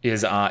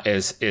is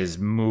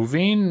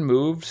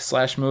moved,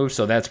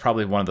 so that's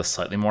probably one of the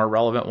slightly more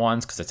relevant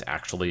ones because it's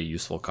actually a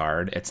useful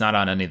card. It's not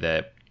on any of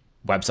the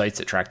websites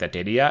that track that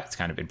data yet. It's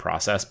kind of in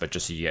process, but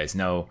just so you guys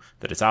know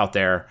that it's out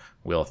there,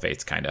 Wheel of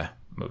Fate's kind of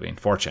moving.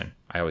 Fortune.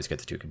 I always get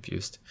the two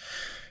confused.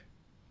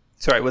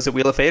 Sorry, was it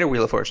Wheel of Fate or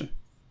Wheel of Fortune?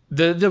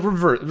 The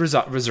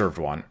reserved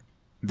one.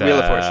 Wheel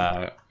of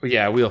Fortune.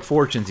 Yeah, Wheel of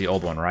Fortune's the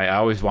old one, right? I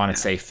always want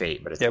to say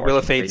Fate, but it's Wheel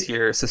of Fate's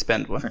your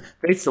suspend one.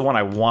 Fate's the one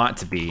I want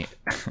to be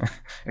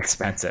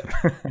expensive.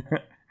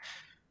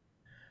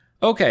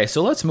 Okay,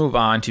 so let's move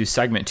on to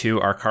segment 2,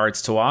 our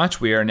cards to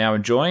watch. We are now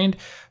joined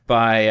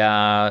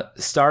by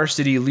Star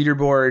City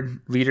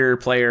leaderboard leader,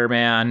 player,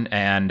 man,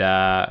 and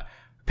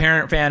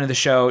parent fan of the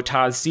show,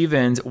 Todd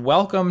Stevens.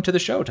 Welcome to the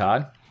show,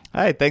 Todd.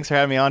 Hi, thanks for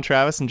having me on,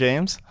 Travis and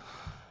James.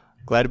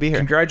 Glad to be here.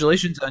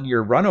 Congratulations on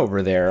your run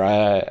over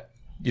there.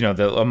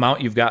 The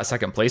amount you've got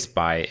second place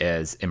by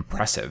is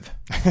impressive.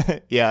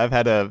 Yeah, I've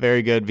had a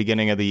very good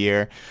beginning of the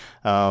year,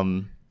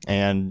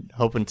 and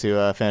hoping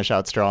to finish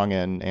out strong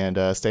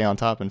and stay on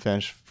top and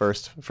finish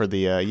first for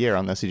the year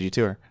on the SCG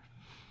Tour.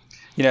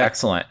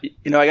 Excellent.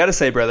 I got to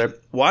say, brother,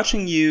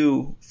 watching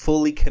you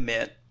fully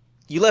commit,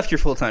 you left your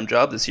full-time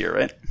job this year,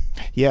 right?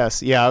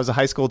 Yes. Yeah, I was a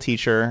high school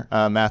teacher,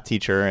 math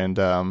teacher, and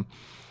at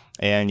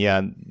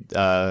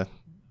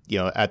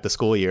the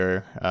school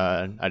year,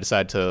 I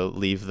decided to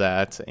leave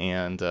that,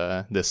 and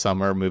this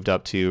summer moved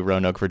up to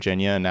Roanoke,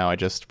 Virginia, and now I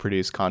just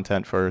produce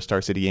content for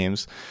Star City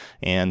Games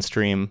and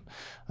stream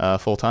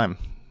full-time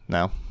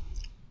now.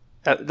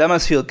 That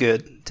must feel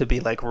good to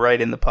be like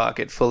right in the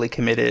pocket, fully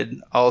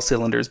committed, all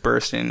cylinders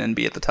bursting, and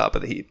be at the top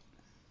of the heap.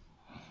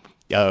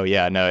 Oh,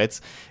 yeah, no,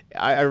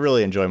 I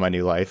really enjoy my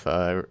new life.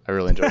 I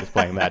really enjoy just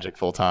playing Magic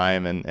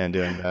full-time and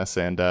doing this,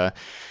 and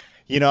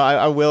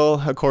I will,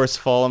 of course,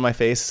 fall on my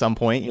face at some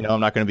point. I'm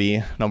not going to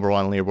be number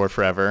one on the leaderboard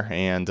forever.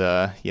 And,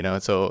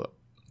 so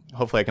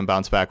hopefully I can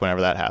bounce back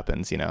whenever that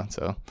happens,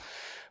 so.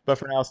 But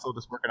for now, still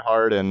just working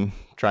hard and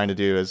trying to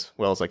do as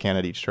well as I can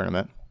at each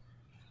tournament.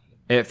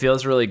 It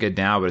feels really good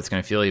now, but it's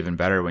going to feel even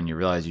better when you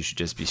realize you should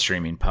just be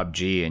streaming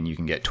PUBG and you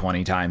can get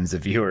 20 times the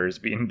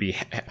viewers and be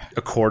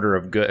a quarter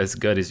of as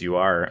good as you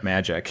are at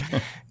Magic.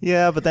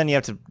 Yeah, but then you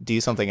have to do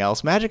something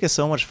else. Magic is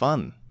so much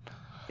fun.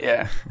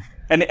 Yeah.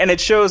 And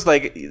it shows,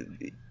 like,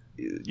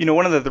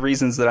 one of the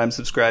reasons that I'm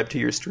subscribed to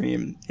your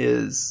stream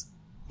is,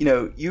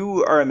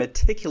 you are a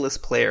meticulous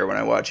player when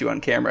I watch you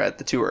on camera at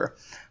the tour.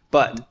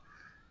 But,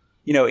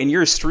 in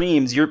your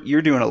streams,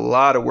 you're doing a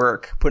lot of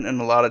work, putting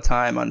in a lot of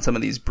time on some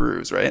of these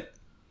brews, right?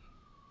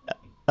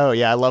 Oh,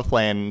 yeah, I love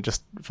playing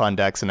just fun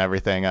decks and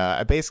everything.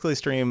 I basically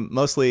stream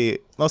mostly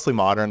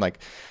modern, like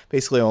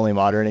basically only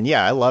modern. And,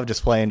 yeah, I love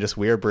just playing just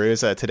weird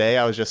brews. Today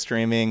I was just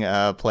streaming,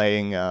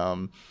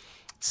 playing...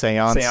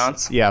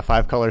 Seance. Yeah,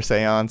 5-color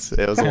Seance.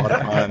 It was a lot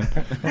of fun.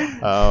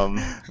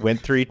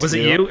 Went 3-2. Was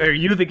it you? Are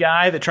you the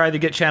guy that tried to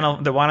get channel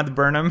that wanted to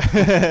burn him?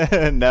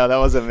 No, that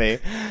wasn't me.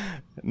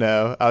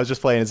 No, I was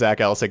just playing a Zach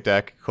Elsick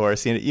deck, of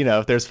course.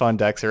 If there's fun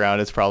decks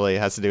around, it probably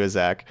has to do with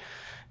Zach.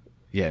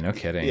 Yeah, no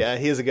kidding. Yeah,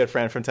 he is a good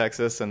friend from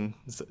Texas, and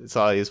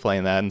saw he was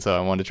playing that, and so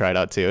I wanted to try it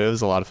out too. It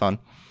was a lot of fun.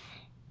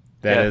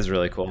 That is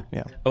really cool.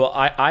 Yeah. Well,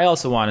 I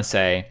also want to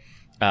say,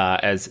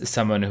 as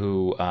someone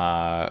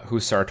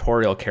whose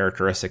sartorial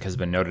characteristic has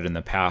been noted in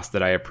the past,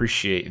 that I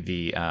appreciate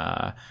the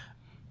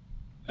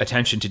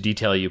attention to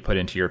detail you put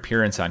into your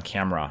appearance on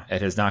camera.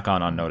 It has not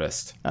gone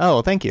unnoticed. Oh,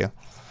 well, thank you.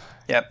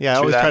 Yep, yeah, I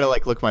always try to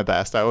look my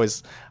best. I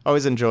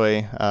always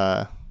enjoy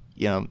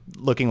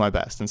looking my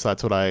best, and so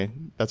that's what I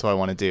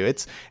want to do.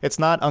 It's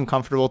not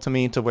uncomfortable to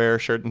me to wear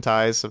shirt and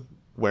ties. I've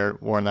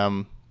worn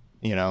them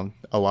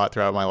a lot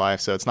throughout my life,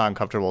 so it's not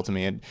uncomfortable to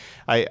me.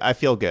 I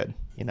feel good.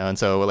 And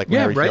so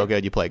whenever you feel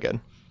good, you play good.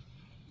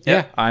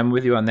 Yeah, I'm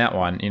with you on that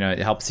one. It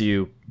helps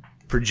you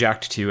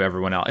project to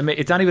everyone else. I mean,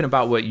 it's not even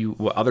about what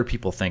other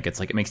people think. It's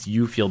like it makes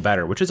you feel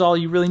better, which is all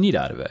you really need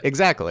out of it.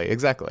 Exactly.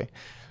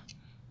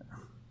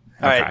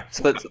 All right,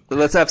 so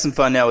let's have some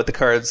fun now with the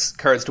cards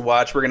to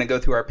watch. We're going to go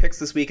through our picks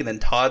this week, and then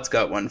Todd's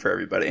got one for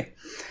everybody.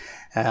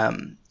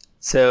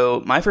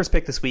 So my first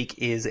pick this week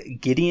is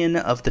Gideon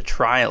of the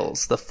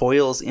Trials. The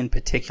foils in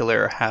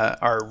particular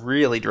are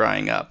really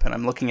drying up, and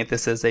I'm looking at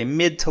this as a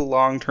mid to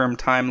long-term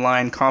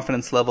timeline,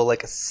 confidence level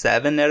like a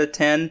 7 out of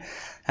 10,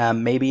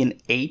 maybe an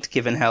 8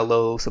 given how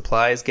low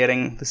supply is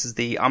getting. This is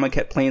the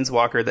Amonkhet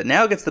Planeswalker that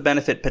now gets the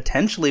benefit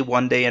potentially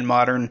one day in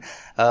Modern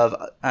of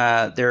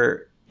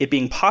it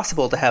being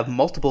possible to have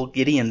multiple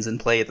Gideons in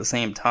play at the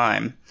same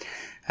time.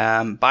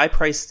 Buy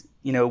price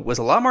was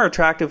a lot more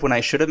attractive when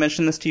I should have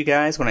mentioned this to you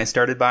guys when I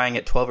started buying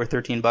at $12 or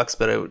 $13,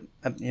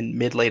 but in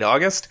mid-late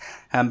August.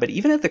 But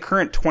even at the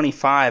current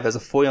 25 as a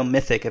foil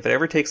mythic, if it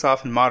ever takes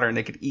off in Modern,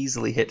 it could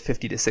easily hit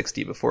 50 to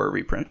 60 before a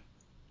reprint.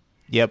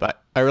 Yep,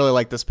 I really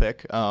like this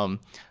pick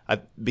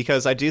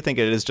because I do think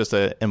it is just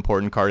an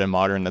important card in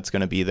Modern that's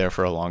going to be there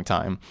for a long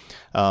time.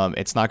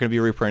 It's not going to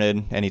be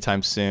reprinted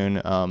anytime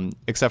soon,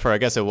 except for I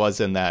guess it was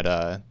in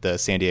that the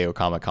San Diego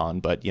Comic-Con,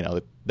 but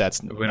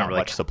that's not really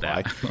much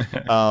supply.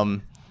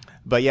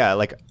 But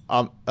yeah,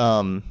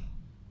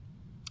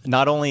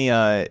 not only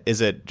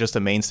is it just a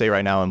mainstay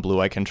right now in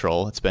blue-white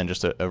control, it's been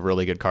just a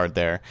really good card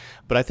there,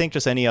 but I think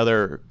just any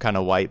other kind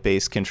of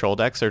white-based control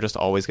decks are just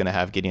always going to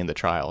have Gideon the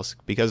Trials,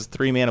 because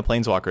 3-mana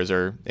Planeswalkers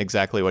are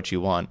exactly what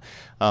you want.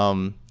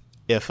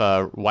 If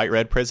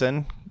White-Red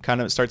Prison kind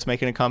of starts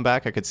making a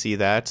comeback, I could see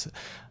that.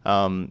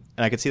 And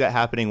I could see that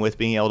happening with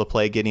being able to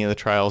play Gideon the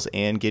Trials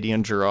and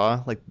Gideon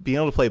Draw. Like, being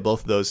able to play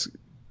both of those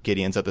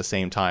Gideons at the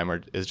same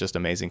time is just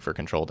amazing for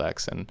control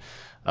decks, and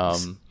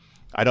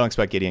I don't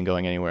expect Gideon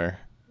going anywhere.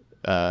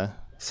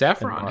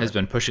 Saffron has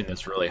been pushing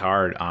this really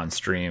hard on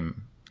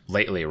stream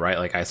lately, right?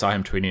 Like, I saw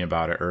him tweeting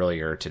about it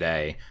earlier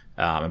today,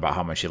 about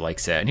how much he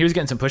likes it, and he was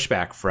getting some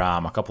pushback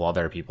from a couple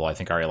other people. I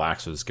think Ari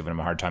Lax was giving him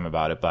a hard time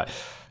about it, but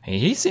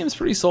he seems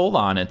pretty sold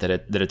on it,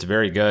 that it's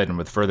very good, and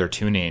with further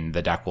tuning,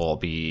 the deck will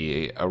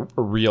be a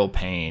real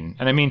pain.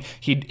 And I mean,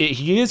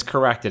 he is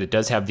correct that it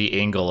does have the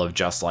angle of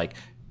just like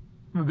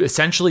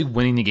essentially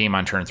winning the game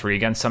on turn 3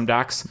 against some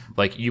decks.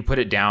 Like, you put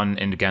it down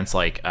and against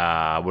I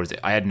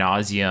Ad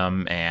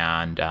Nauseam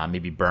and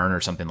maybe Burn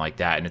or something like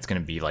that, and it's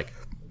going to be like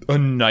a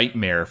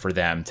nightmare for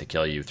them to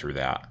kill you through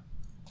that.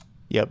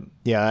 Yep.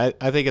 Yeah,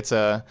 I think it's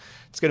going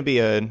to be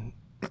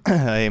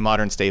a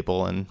Modern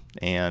staple, and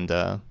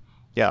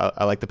yeah,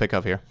 I like the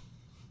pickup here.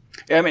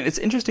 Yeah, I mean, it's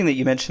interesting that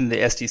you mentioned the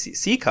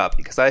SDCC copy,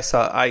 because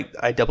I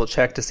double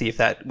checked to see if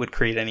that would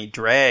create any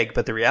drag,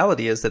 but the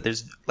reality is that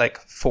there's like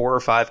 4 or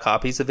 5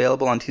 copies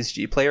available on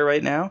TCG Player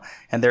right now,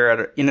 and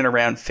they're in and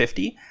around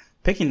 50.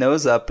 Picking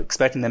those up,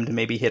 expecting them to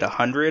maybe hit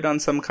 100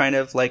 on some kind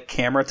of like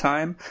camera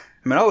time.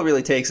 I mean, all it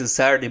really takes is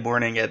Saturday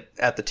morning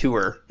at the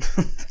tour,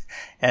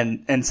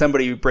 and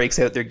somebody breaks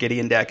out their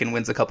Gideon deck and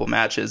wins a couple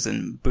matches,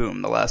 and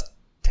boom, the last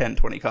 10,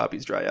 20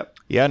 copies dry up.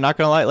 Yeah, not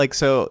gonna lie.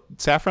 So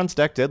Saffron's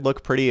deck did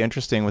look pretty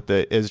interesting with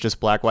is just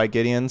black-white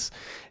Gideons.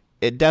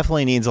 It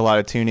definitely needs a lot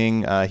of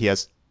tuning. He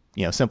has,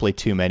 simply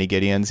too many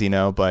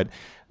Gideons, but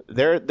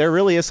there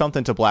really is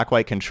something to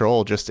black-white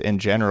control just in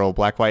general.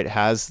 Black-white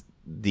has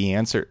the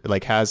answer,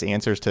 has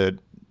answers to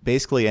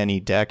basically any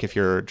deck if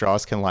your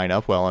draws can line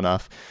up well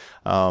enough.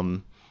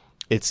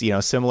 It's,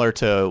 similar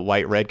to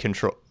white-red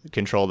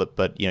control that,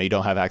 but, you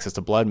don't have access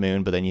to Blood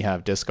Moon, but then you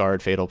have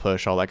discard, Fatal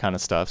Push, all that kind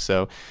of stuff.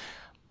 So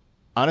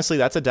honestly,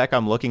 that's a deck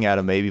I'm looking at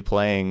and maybe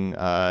playing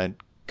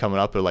coming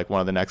up at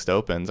one of the next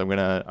opens. I'm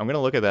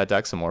gonna look at that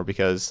deck some more,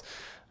 because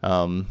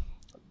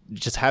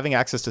just having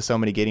access to so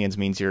many Gideons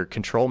means your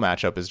control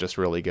matchup is just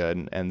really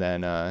good. And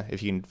then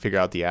if you can figure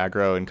out the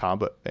aggro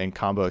and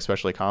combo,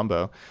 especially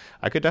combo,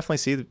 I could definitely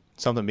see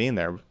something being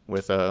there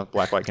with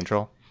black-white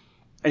control.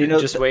 And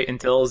just wait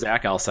until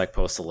Zach Alsek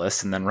posts a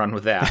list and then run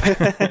with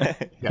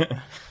that.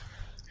 Yeah.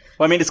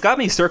 Well, I mean, it's got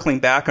me circling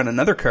back on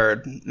another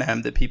card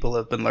that people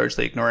have been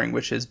largely ignoring,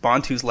 which is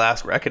Bontu's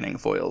Last Reckoning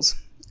foils.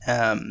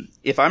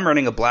 If I'm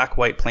running a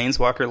black-white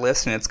Planeswalker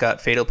list and it's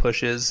got Fatal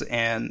Pushes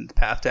and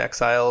Path to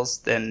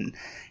Exiles, and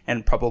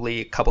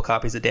probably a couple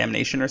copies of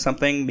Damnation or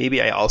something,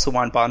 maybe I also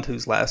want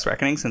Bontu's Last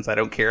Reckoning, since I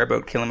don't care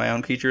about killing my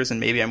own creatures, and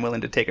maybe I'm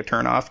willing to take a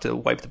turn off to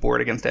wipe the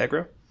board against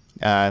aggro.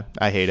 I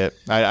hate it.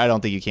 I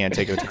don't think you can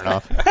take a turn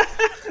off.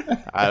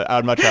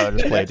 I'd much rather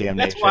just play Damnation.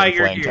 That's why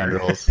you're playing here.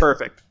 Tendrils.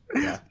 Perfect.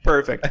 Yeah.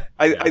 Perfect.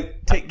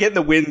 Getting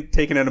the wind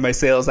taken out of my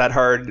sails that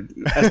hard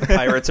as the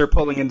pirates are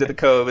pulling into the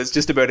cove is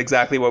just about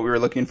exactly what we were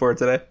looking for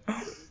today.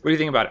 What do you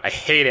think about it? I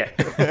hate it.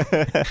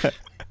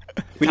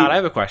 Todd, I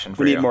have a question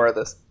for you. We need more of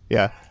this.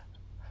 Yeah.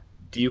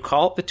 Do you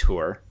call it the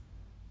tour?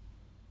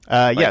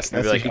 Yes.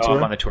 Maybe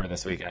I'm on the tour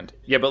this weekend.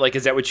 Yeah, but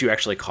is that what you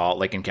actually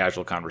call it, in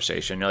casual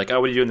conversation? You're like,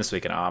 oh, what are you doing this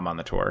weekend? Oh, I'm on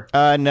the tour.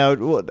 No,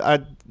 well,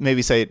 I'd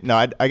maybe say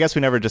no. I guess I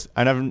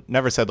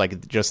never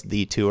said just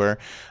the tour.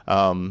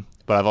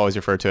 But I've always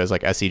referred to it as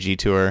SCG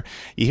tour.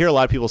 You hear a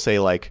lot of people say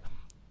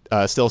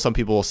still some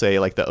people will say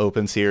the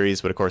Open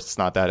Series, but of course it's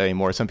not that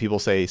anymore. Some people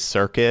say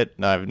Circuit.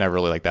 No, I've never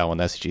really liked that one,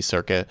 the SCG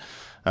Circuit.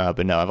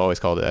 But no, I've always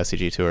called it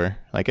SCG tour.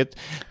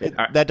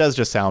 That does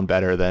just sound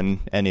better than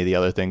any of the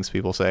other things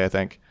people say, I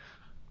think.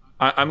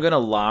 I'm going to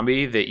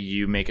lobby that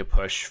you make a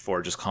push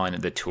for just calling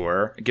it the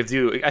tour. It gives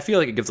you, I feel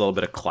like it gives a little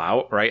bit of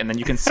clout, right? And then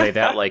you can say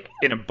that like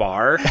in a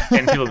bar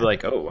and people will be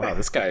like, oh, wow,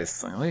 this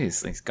guy's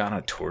he's gone on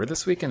a tour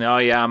this weekend. Oh,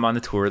 yeah, I'm on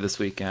the tour this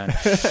weekend.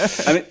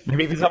 I mean,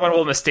 maybe someone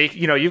will mistake,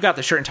 you've got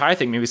the shirt and tie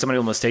thing. Maybe somebody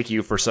will mistake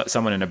you for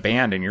someone in a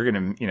band and you're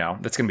going to,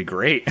 that's going to be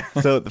great.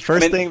 So the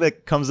first thing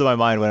that comes to my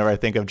mind whenever I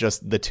think of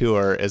just the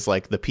tour is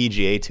like the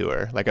PGA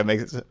tour. Like it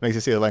makes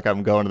it seem like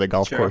I'm going to the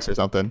golf course or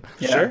something.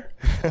 Yeah. Sure.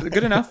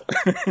 Good enough.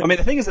 I mean,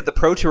 the thing is that the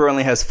Pro Tour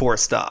only has 4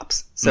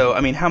 stops. So, I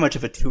mean, how much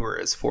of a tour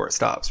is 4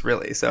 stops,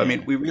 really? So, I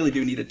mean, we really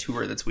do need a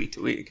tour that's week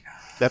to week.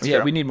 That's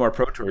true. We need more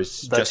Pro Tours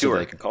so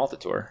they can call it the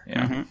tour.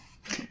 Yeah.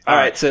 Mm-hmm. All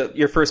right. So,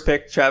 your first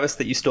pick, Travis,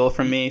 that you stole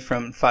from me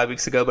from 5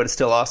 weeks ago, but it's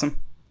still awesome.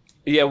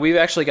 Yeah, we've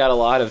actually got a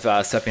lot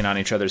of stepping on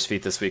each other's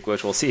feet this week,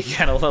 which we'll see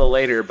again a little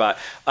later. But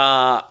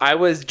I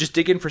was just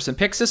digging for some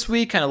picks this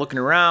week, kind of looking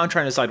around,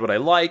 trying to decide what I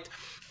liked.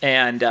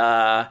 And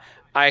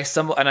I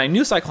stumbled, and I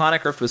knew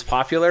Cyclonic Rift was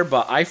popular,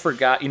 but I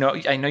forgot,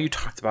 I know you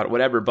talked about it,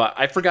 whatever, but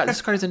I forgot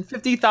this card is in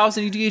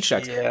 50,000 EDH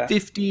decks. Yeah.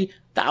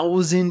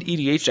 50,000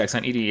 EDH decks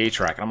on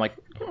EDH Rack. And I'm like,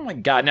 oh my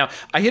God. Now,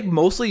 I had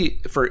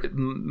mostly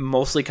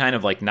kind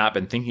of like not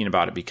been thinking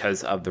about it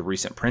because of the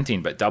recent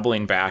printing, but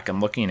doubling back and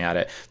looking at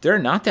it, there are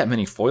not that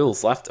many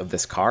foils left of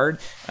this card.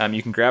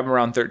 You can grab them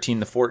around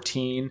 13 to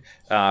 14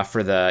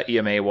 for the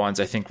EMA ones.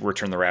 I think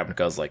Return the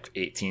Ravnica is like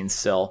 18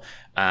 still.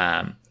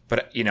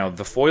 But,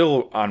 the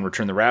foil on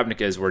Return the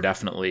Ravnicas were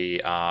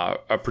definitely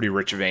a pretty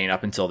rich vein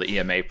up until the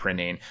EMA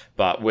printing.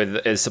 But with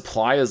as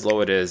supply as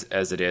low as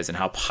it is and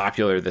how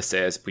popular this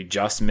is, we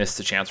just missed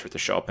the chance for it to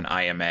show up in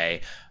IMA.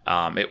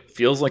 It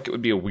feels like it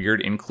would be a weird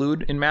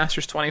include in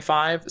Masters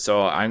 25.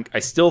 So I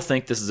still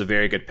think this is a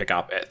very good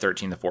pickup at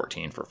 13 to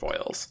 14 for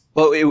foils.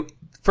 Well,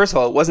 first of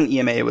all, it wasn't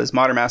EMA. It was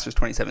Modern Masters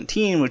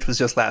 2017, which was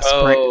just last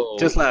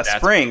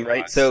spring,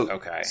 right? So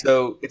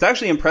it's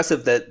actually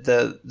impressive that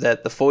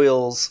the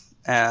foils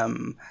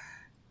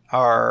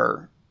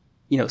are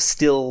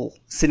still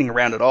sitting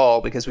around at all,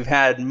 because we've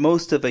had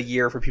most of a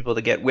year for people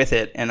to get with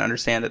it and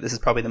understand that this is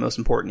probably the most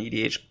important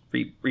EDH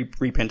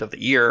reprint of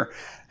the year,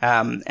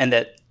 and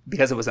that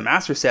because it was a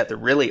master set, there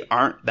really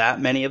aren't that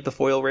many of the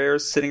foil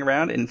rares sitting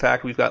around. In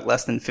fact, we've got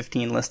less than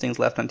 15 listings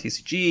left on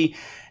TCG,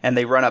 and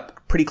they run up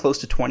pretty close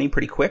to 20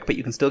 pretty quick, but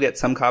you can still get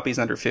some copies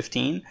under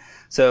 15.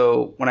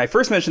 So when I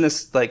first mentioned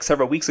this like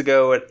several weeks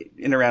ago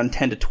in around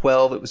 10 to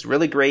 12, it was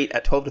really great.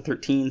 At 12 to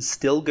 13,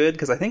 still good,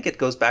 because I think it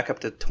goes back up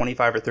to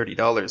 $25 or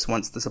 $30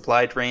 once the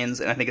supply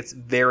drains, and I think it's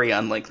very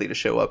unlikely to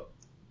show up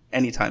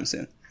anytime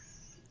soon.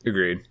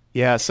 Agreed.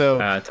 Yeah, so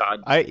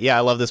Todd. I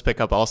love this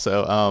pickup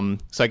also.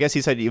 So I guess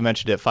you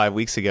mentioned it 5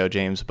 weeks ago,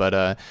 James,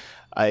 but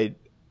I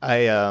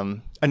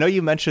know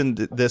you mentioned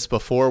this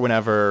before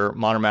whenever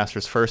Modern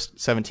Masters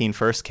 17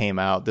 first came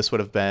out. This would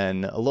have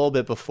been a little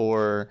bit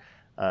before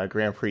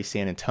Grand Prix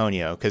San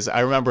Antonio, because I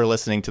remember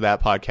listening to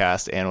that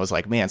podcast and was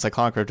like, man,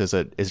 Cyclonic Rift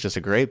is just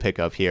a great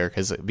pickup here,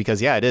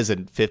 because it is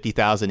in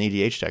 50,000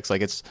 EDH decks.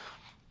 Like it's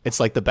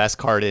like the best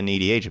card in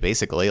EDH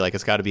basically. Like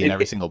it's got to be in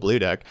every single blue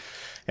deck.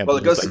 And well,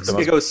 it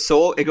goes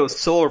Soul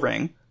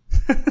Ring.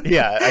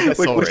 Yeah, I guess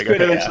Soul which Ring,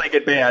 could eventually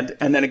get banned,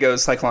 and then it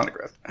goes Cyclonic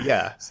Rift.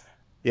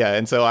 Yeah,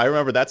 and so I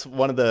remember that's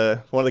one of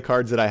the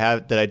cards that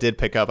I did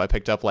pick up. I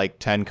picked up like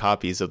 10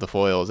 copies of the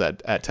foils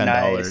at $10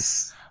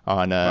 nice.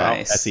 On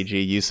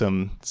SCG. Use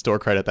some store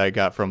credit that I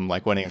got from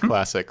like winning a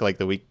classic like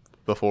the week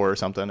before or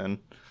something, and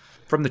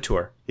from the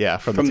tour. Yeah,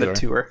 from the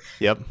tour.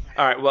 Yep.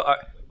 All right. Well.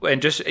 And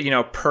just,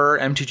 per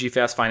MTG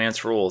Fast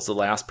Finance rules, the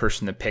last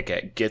person to pick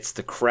it gets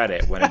the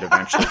credit when it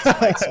eventually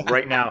spikes.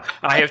 Right now,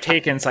 I have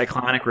taken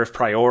Cyclonic Rift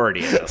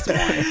priority at this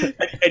point.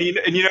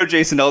 and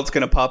Jason Elt's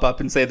going to pop up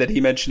and say that he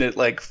mentioned it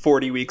like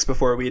 40 weeks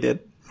before we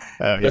did.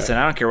 Oh, yeah. Listen,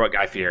 I don't care what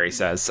Guy Fieri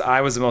says.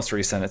 I was the most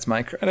recent. It's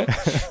my credit.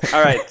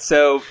 All right.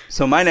 So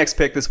my next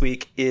pick this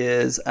week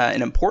is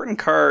an important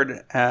card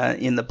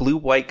in the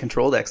blue-white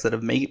control decks that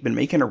have been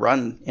making a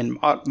run in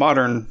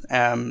Modern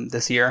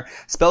this year.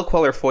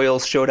 Spellqueller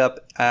foils showed up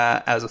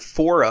as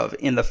 4 of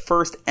in the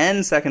first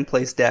and second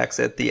place decks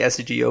at the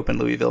SCG Open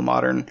Louisville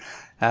Modern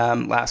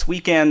last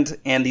weekend,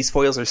 and these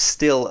foils are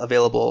still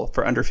available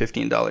for under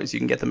 $15. You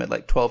can get them at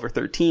like 12 or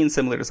 13,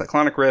 similar to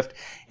Cyclonic Rift,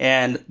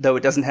 and though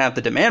it doesn't have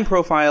the demand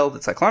profile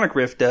that Cyclonic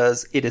Rift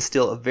does, it is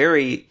still a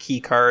very key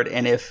card,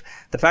 and if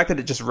the fact that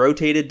it just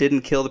rotated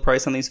didn't kill the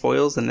price on these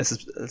foils, then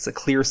it's a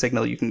clear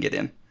signal you can get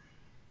in.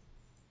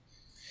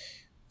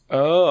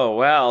 Oh,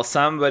 well,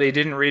 somebody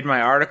didn't read my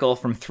article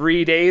from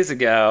 3 days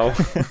ago.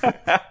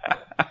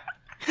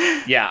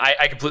 Yeah,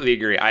 I completely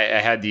agree. I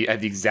had the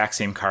exact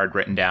same card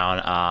written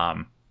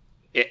down.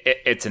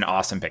 It's an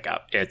awesome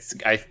pickup.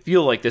 I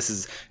feel like this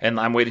is, and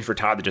I'm waiting for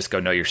Todd to just go,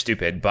 no, you're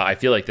stupid. But I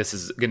feel like this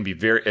is going to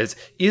be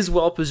is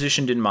well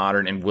positioned in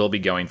Modern and will be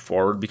going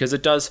forward, because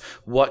it does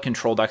what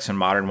control decks in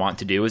Modern want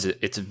to do.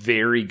 It's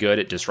very good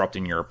at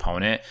disrupting your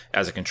opponent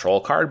as a control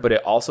card, but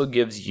it also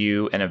gives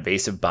you an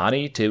evasive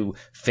body to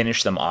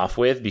finish them off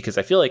with, because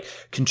I feel like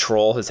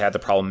control has had the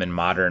problem in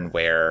Modern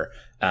where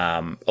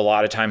A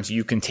lot of times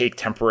you can take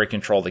temporary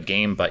control of the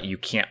game, but you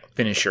can't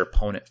finish your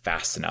opponent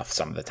fast enough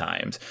some of the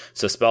times.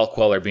 So Spell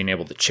Queller being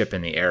able to chip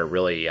in the air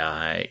really,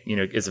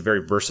 is a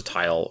very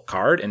versatile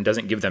card and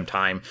doesn't give them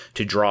time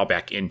to draw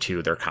back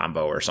into their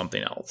combo or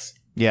something else.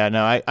 Yeah,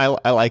 no,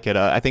 I like it.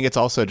 I think it's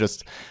also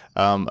just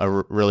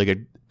a really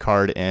good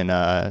card in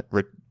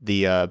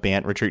the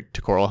Bant Retreat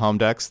to Coral Helm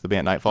decks, the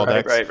Bant Nightfall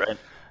decks. Right.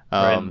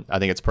 I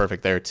think it's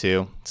perfect there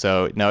too.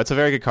 So no, it's a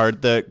very good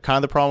card. The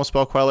problem with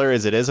Spell Queller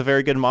is it is a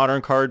very good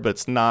modern card, but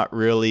it's not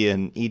really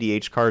an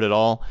EDH card at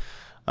all.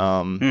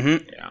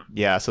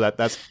 Yeah. So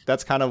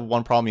that's kind of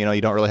one problem.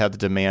 You don't really have the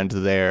demand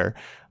there,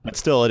 but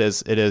still, it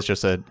is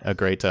just a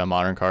great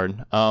modern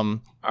card.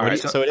 All right,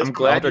 so I'm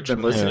glad you've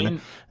been listening.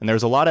 And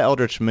there's a lot of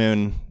Eldritch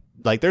Moon.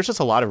 Like, there's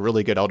just a lot of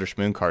really good Eldritch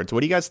Moon cards.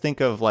 What do you guys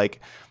think of like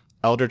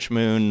Eldritch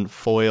Moon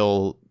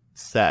foil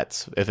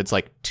sets? If it's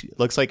like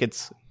looks like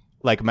it's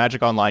like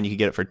Magic Online, you could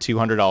get it for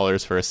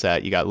 $200 for a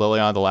set. You got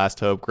Liliana the Last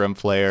Hope,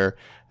 Grimflayer,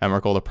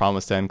 Emrakul the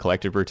Promised End,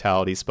 Collective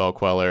Brutality, Spell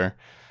Queller,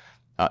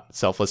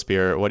 Selfless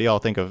Spirit. What do y'all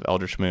think of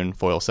Eldritch Moon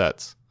foil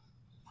sets?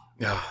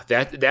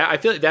 That I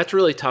feel like that's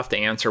really tough to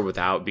answer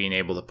without being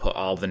able to put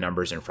all the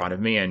numbers in front of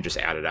me and just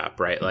add it up,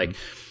 right? Mm-hmm.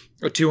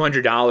 Like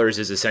 $200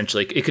 is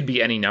essentially, it could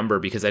be any number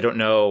because I don't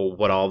know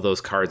what all of those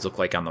cards look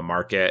like on the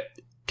market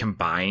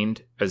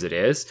combined as it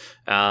is.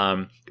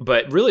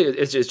 But really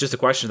it's just a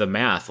question of the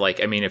math.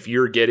 Like, I mean, if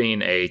you're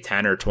getting a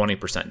 10 or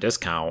 20%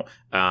 discount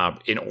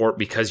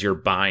because you're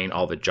buying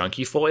all the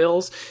junky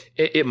foils,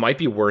 it might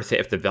be worth it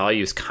if the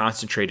value is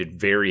concentrated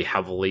very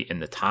heavily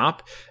in the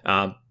top.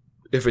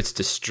 If it's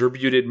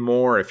distributed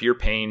more, if you're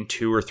paying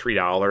 $2 or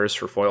 $3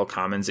 for foil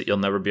commons that you'll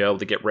never be able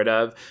to get rid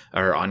of,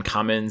 or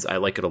uncommons, I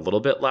like it a little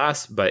bit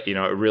less. But, it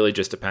really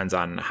just depends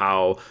on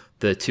how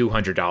the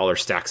 $200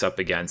 stacks up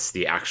against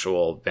the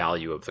actual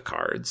value of the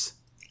cards.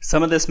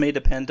 Some of this may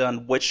depend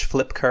on which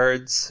flip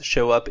cards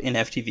show up in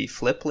FTV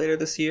Flip later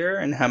this year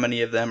and how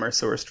many of them are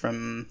sourced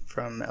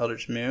from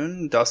Eldritch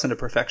Moon. Dawson to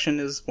Perfection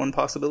is one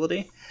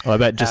possibility. Oh, I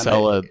bet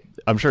Gisela,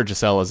 I'm sure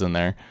Gisela's in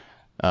there.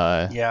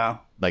 Yeah.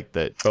 Like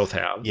the both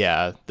have.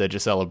 Yeah, the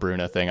Gisela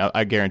Bruna thing.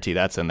 I guarantee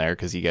that's in there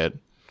because you get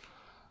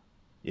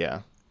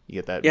that.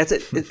 Yeah,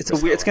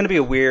 it's going to be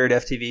a weird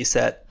FTV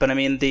set, but I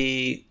mean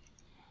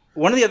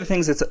one of the other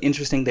things that's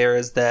interesting there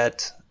is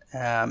that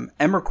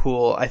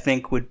Emrakul, I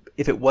think, would,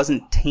 if it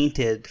wasn't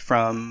tainted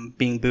from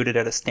being booted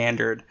at a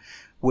standard,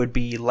 would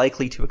be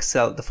likely to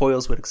excel. The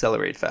foils would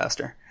accelerate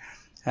faster.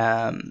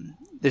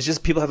 There's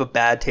just people have a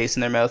bad taste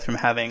in their mouth from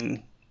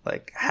having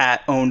like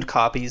owned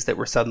copies that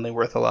were suddenly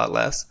worth a lot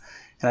less.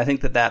 And I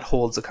think that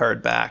holds a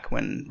card back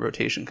when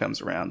rotation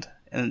comes around.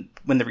 And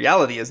when the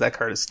reality is that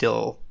card is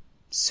still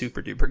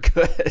super duper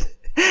good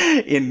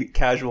in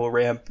casual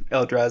ramp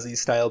Eldrazi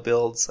style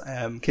builds.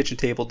 Kitchen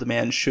table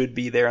demand should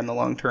be there in the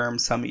long term.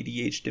 Some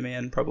EDH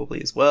demand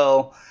probably as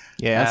well.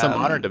 Yeah, and some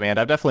modern demand.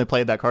 I've definitely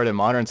played that card in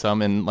modern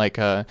some in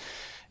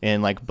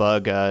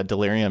bug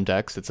Delirium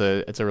decks. It's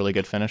a really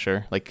good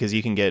finisher. Like, because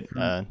you can get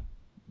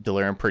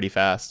Delirium pretty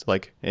fast,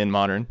 like in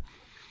modern.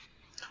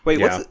 Wait,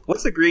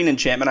 what's the green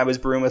enchantment I was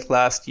brewing with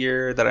last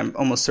year that I'm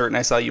almost certain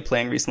I saw you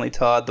playing recently,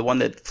 Todd? The one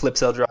that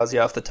flips Eldrazi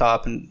off the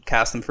top and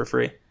casts them for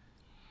free.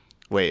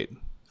 Wait,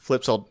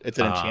 it's an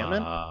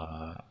enchantment?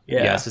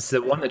 Yeah. Yes, it's the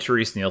one that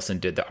Therese Nielsen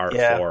did the art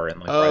for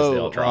and Rise of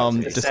the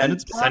Eldrazi.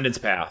 Descendant's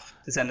Path.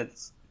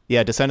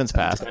 Yeah, Descendant's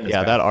Path.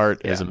 That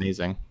art is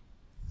amazing.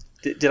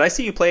 Did I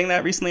see you playing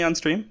that recently on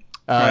stream?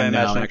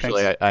 No,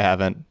 actually, I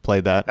haven't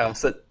played that. Oh,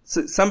 so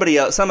somebody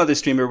else, some other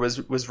streamer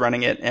was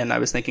running it, and I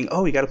was thinking,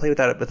 oh, you got to play with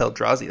that with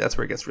Eldrazi. That's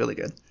where it gets really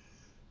good.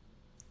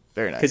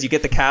 Very nice. Because you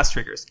get the cast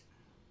triggers.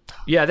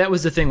 Yeah, that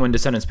was the thing when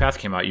Descendant's Path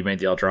came out. You made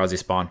the Eldrazi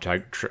spawn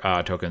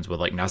tokens with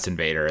like Nest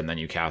Invader, and then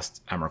you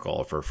cast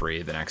Emrakul for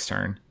free the next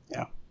turn.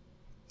 Yeah.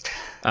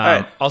 All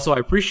right. Also, I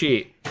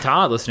appreciate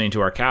Todd listening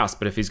to our cast,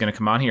 but if he's going to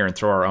come on here and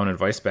throw our own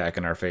advice back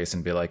in our face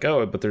and be like,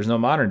 oh, but there's no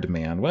modern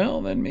demand,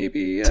 well, then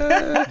maybe...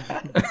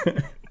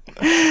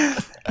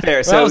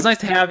 Fair. So it was nice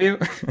to have you.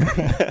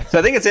 So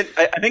I think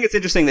it's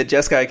interesting that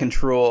Jeskai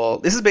Control.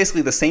 This is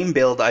basically the same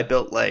build I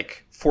built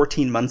like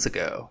 14 months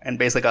ago, and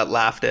basically got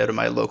laughed out of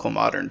my local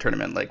modern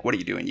tournament. Like, what are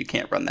you doing? You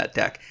can't run that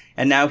deck.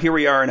 And now here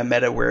we are in a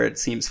meta where it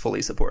seems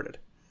fully supported.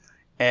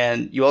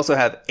 And you also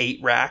have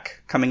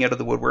 8-rack coming out of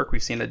the woodwork.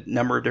 We've seen a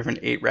number of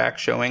different 8-rack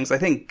showings. I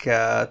think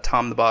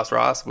Tom the Boss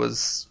Ross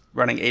was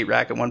running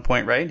 8-rack at one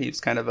point, right? He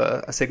was kind of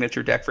a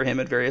signature deck for him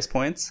at various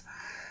points.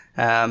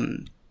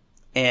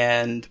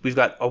 And we've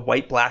got a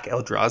white-black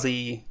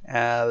Eldrazi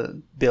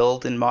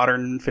build in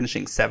Modern,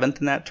 finishing 7th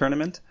in that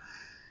tournament.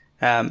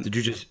 Did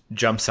you just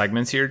jump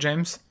segments here,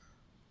 James?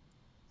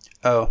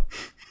 Oh,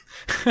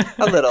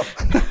 a little.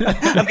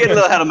 I'm getting a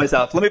little ahead of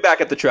myself. Let me back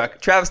up the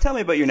truck. Travis, tell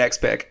me about your next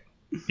pick.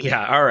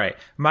 Yeah, all right.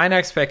 My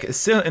next pick is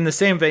still in the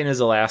same vein as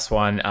the last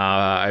one.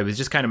 I was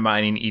just kind of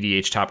mining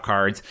EDH top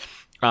cards.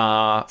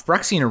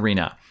 Phyrexian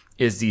Arena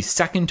is the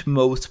second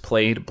most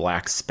played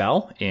black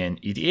spell in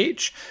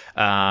EDH.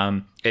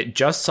 It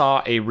just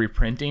saw a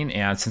reprinting,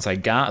 and since I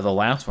got the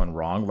last one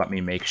wrong, let me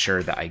make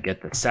sure that I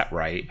get the set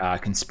right.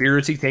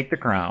 Conspiracy Take the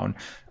Crown,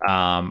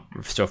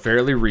 so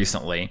fairly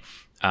recently.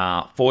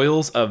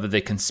 Foils of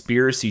the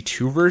Conspiracy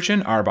 2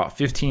 version are about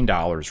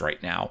 $15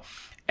 right now.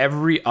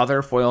 Every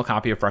other foil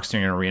copy of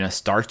Phyrexian Arena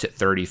starts at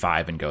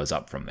 $35 and goes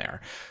up from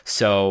there.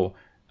 So,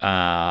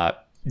 I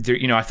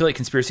feel like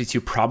Conspiracy 2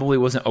 probably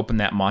wasn't open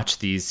that much.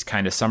 These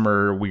kind of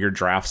summer weird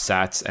draft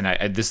sets,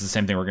 and this is the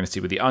same thing we're going to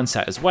see with the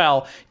unset as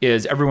well,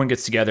 is everyone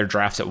gets together,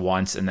 drafts at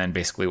once, and then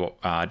basically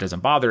doesn't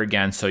bother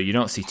again. So you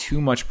don't see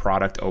too much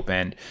product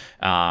opened.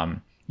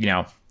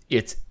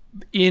 It's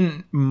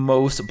in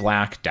most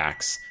black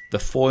decks, the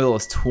foil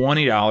is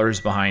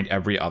 $20 behind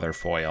every other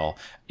foil.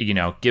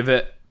 Give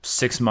it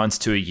 6 months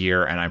to a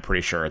year, and I'm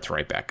pretty sure it's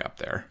right back up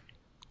there.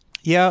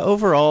 Yeah,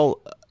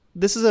 overall,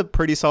 this is a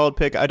pretty solid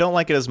pick. I don't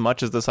like it as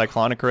much as the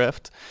Cyclonic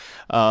Rift.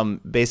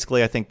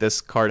 Basically, I think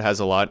this card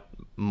has a lot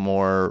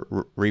more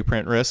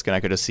reprint risk, and I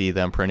could just see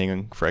them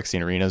printing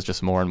Phyrexian Arenas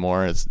just more and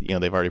more. As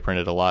they've already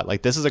printed a lot.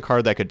 Like, this is a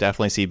card that I could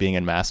definitely see being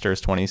in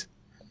Masters 20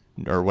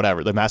 or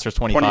whatever, the Masters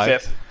 25.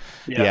 25th.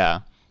 Yeah.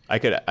 I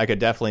could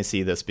definitely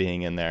see this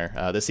being in there.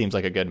 This seems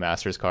like a good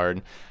Masters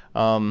card.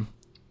 That's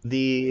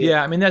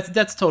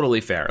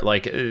totally fair.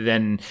 Like,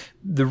 then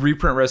the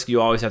reprint risk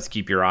you always have to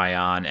keep your eye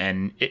on,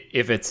 and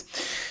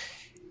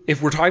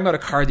if we're talking about a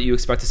card that you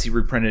expect to see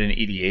reprinted in an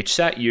EDH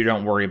set, you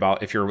don't worry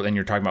about. If you're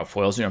talking about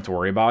foils, you don't have to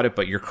worry about it.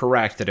 But you're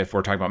correct that if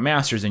we're talking about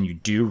Masters, then you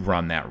do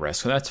run that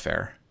risk. So that's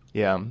fair.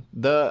 Yeah,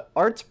 the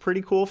art's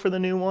pretty cool for the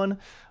new one.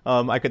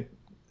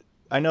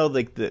 I know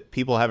like the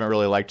people haven't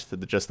really liked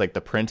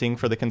the printing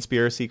for the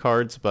Conspiracy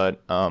cards,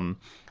 but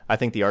I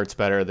think the art's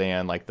better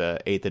than like the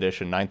 8th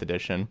edition, 9th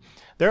edition.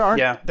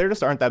 There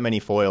just aren't that many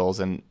foils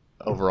and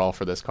overall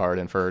for this card,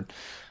 and for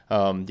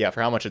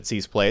how much it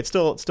sees play, it's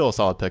still a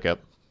solid pickup.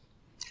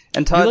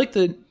 And Todd,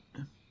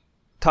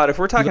 if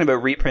we're talking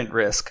about reprint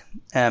risk,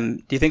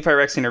 do you think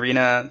Phyrexian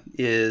Arena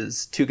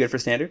is too good for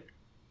Standard?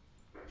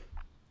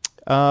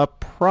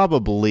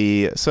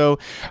 Probably. So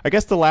I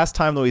guess the last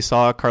time that we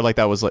saw a card like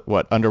that was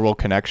Underworld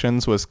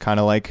Connections was kind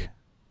of like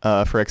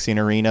Phyrexian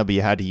Arena, but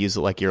you had to use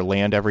it like your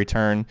land every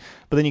turn.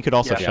 But then you could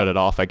also shut it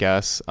off, I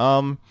guess.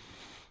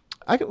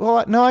 I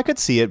could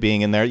see it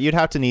being in there. You'd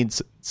have to need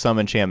some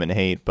enchantment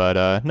hate,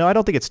 but no, I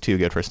don't think it's too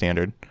good for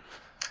Standard.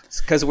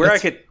 Because where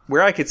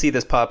I could see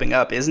this popping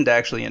up isn't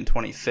actually in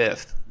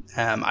 25th.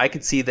 I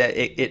could see that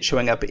it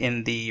showing up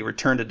in the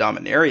Return to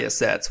Dominaria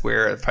sets,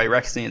 where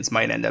Phyrexians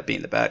might end up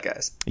being the bad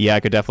guys. Yeah, I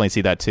could definitely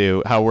see that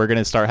too. How we're going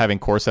to start having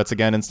core sets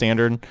again in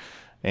Standard,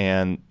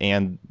 and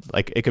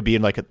like it could be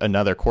in like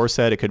another core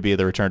set. It could be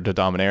the Return to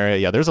Dominaria.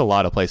 Yeah, there's a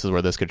lot of places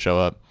where this could show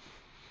up.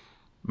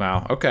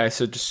 Wow. Okay,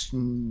 so just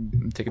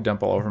take a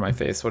dump all over my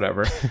face,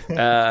 whatever.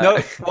 No,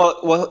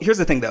 well, here's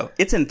the thing though.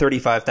 It's in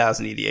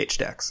 35,000 EDH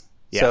decks.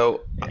 Yeah.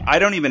 So I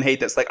don't even hate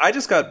this. Like, I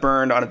just got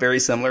burned on a very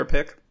similar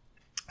pick.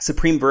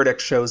 Supreme Verdict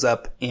shows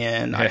up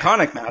in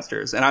Iconic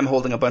Masters, and I'm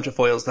holding a bunch of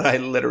foils that I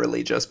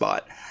literally just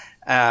bought.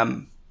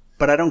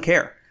 But I don't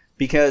care,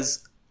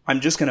 because I'm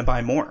just going to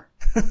buy more.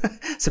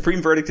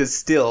 Supreme Verdict is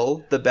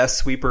still the best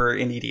sweeper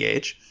in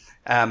EDH.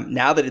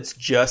 Now that it's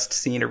just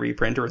seen a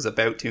reprint, or is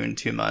about to in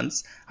 2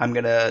 months,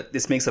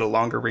 this makes it a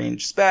longer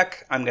range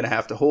spec. I'm going to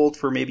have to hold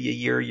for maybe a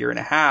year and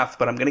a half,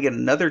 but I'm going to get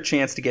another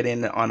chance to get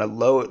in on a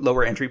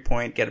lower entry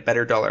point, get a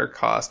better dollar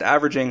cost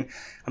averaging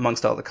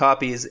amongst all the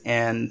copies.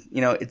 And,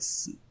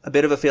 it's a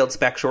bit of a failed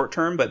spec short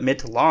term, but mid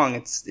to long,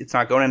 it's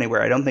not going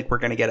anywhere. I don't think we're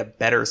going to get a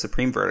better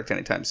Supreme Verdict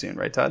anytime soon.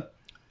 Right, Todd?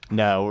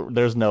 No,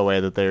 there's no way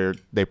that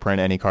they print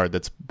any card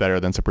that's better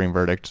than Supreme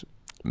Verdict,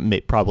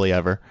 probably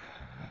ever.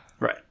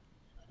 Right.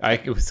 I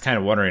was kind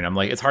of wondering. I'm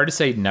like, it's hard to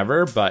say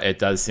never, but it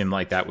does seem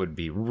like that would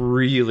be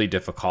really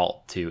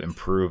difficult to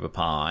improve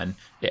upon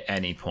at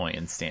any point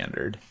in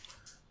Standard.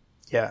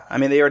 Yeah, I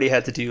mean, they already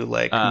had to do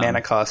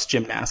mana cost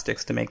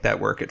gymnastics to make that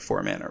work at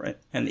 4 mana, right?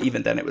 And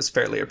even then, it was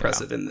fairly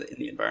oppressive in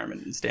the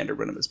environment in Standard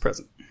when it was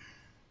present.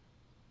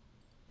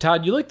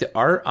 Todd, you like the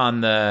art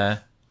on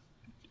the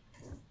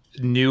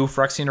new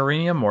Phyrexian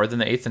Arena more than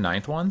the 8th and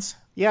 9th ones?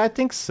 Yeah, I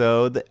think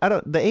so. The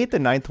 8th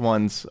and 9th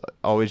ones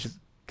always just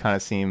kind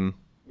of seem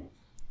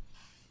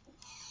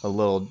a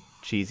little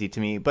cheesy to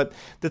me, but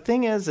the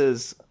thing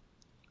is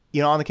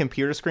on the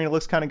computer screen it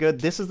looks kind of good.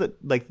 This is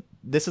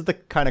the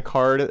kind of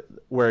card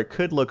where it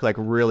could look like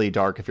really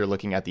dark if you're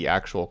looking at the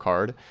actual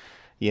card.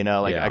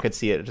 I could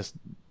see it just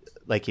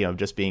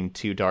just being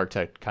too dark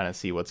to kind of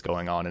see what's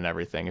going on and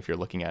everything if you're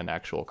looking at an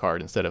actual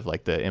card instead of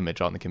like the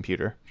image on the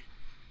computer.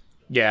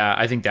 Yeah,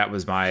 I think that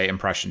was my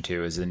impression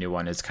too, is the new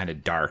one is kind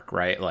of dark,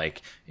 right?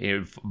 Like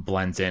it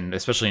blends in,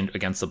 especially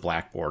against the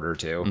black border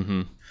too.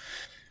 Mm-hmm.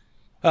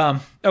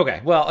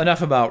 Okay, well,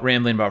 enough about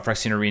rambling about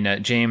Phyrexian Arena.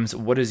 James,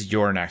 what is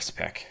your next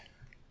pick?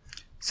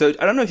 So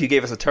I don't know if you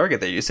gave us a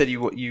target there. You said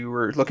you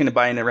were looking to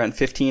buy in around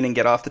 15 and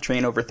get off the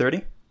train over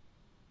 30?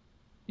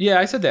 Yeah,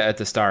 I said that at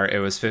the start. It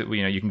was,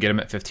 you can get them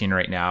at 15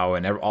 right now,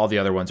 and all the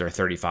other ones are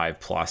 35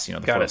 plus.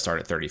 The foils start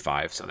at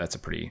 35, so that's a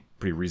pretty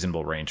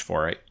reasonable range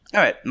for it.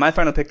 All right, my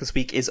final pick this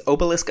week is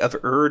Obelisk of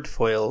Erd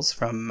foils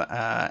from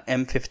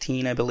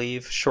M15, I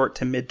believe, short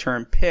to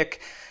midterm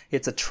pick.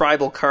 It's a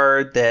tribal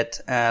card that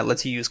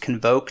lets you use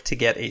Convoke to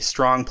get a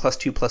strong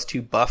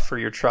 +2/+2 buff for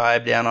your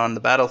tribe down on the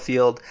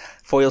battlefield.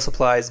 Foil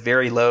supply is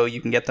very low. You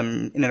can get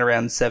them in and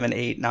around $7,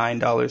 $8,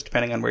 $9,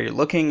 depending on where you're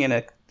looking, and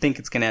I think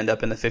it's going to end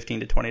up in the $15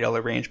 to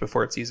 $20 range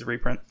before it's used a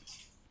reprint.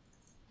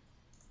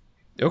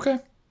 Okay.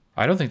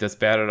 I don't think that's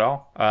bad at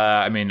all.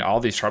 All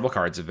these tribal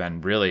cards have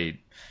been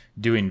really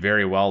doing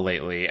very well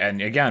lately.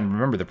 And again,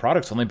 remember, the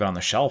product's only been on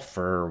the shelf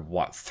for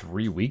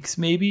 3 weeks,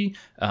 maybe,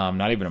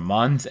 not even a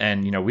month.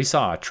 And, we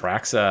saw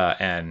Traxa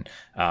and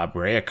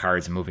Brea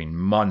cards moving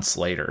months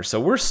later. So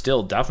we're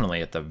still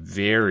definitely at the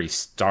very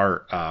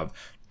start of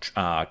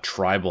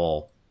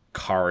tribal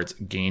cards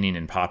gaining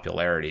in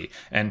popularity.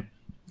 And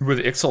with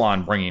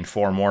Ixalan bringing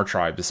 4 more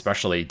tribes,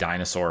 especially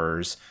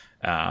dinosaurs,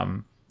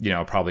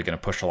 probably going to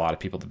push a lot of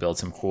people to build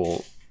some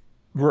cool.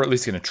 We're at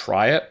least going to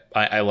try it.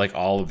 I like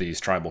all of these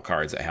tribal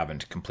cards that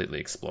haven't completely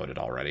exploded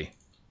already.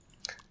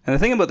 And the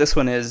thing about this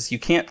one is you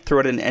can't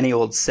throw it in any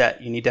old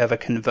set. You need to have a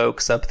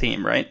Convoke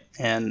sub-theme, right?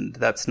 And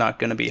that's not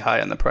going to be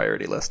high on the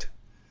priority list.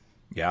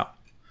 Yeah.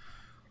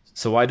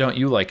 So why don't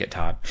you like it,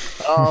 Todd?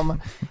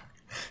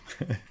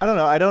 I don't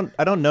know. I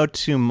don't know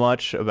too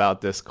much about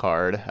this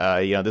card.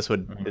 This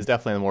is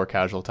definitely the more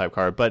casual type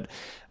card. But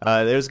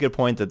there's a good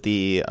point that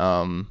the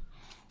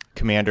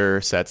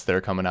commander sets that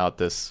are coming out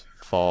this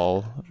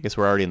fall. I guess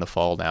we're already in the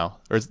fall now.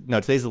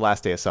 Today's the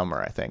last day of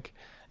summer, I think.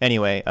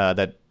 Anyway,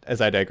 that as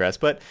I digress.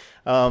 But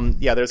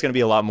there's going to be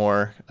a lot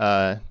more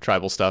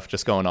tribal stuff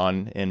just going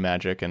on in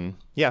Magic, and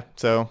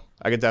so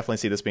I could definitely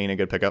see this being a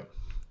good pickup.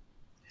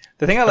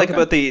 The thing I like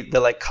about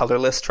the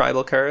colorless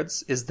tribal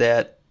cards is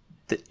that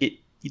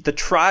the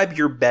tribe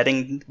you're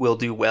betting will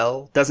do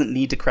well doesn't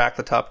need to crack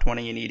the top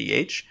 20 in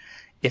EDH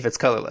if it's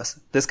colorless.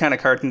 This kind of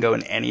card can go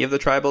in any of the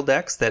tribal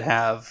decks that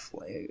have...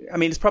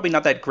 it's probably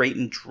not that great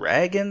in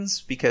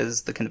Dragons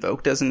because the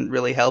Convoke doesn't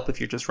really help if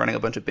you're just running a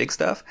bunch of big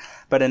stuff.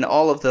 But in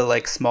all of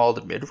the small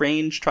to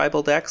mid-range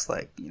tribal decks,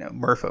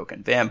 Merfolk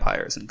and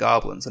Vampires and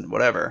Goblins and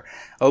whatever,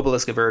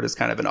 Obelisk of Erd is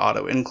kind of an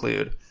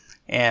auto-include.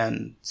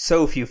 And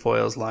so few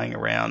foils lying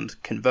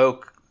around.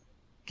 Convoke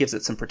gives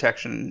it some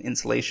protection,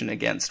 insulation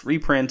against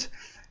reprint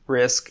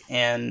risk,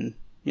 and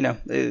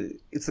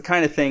it's the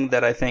kind of thing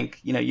that I think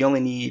you only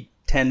need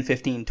 10,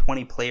 15,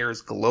 20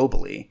 players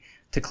globally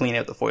to clean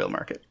out the foil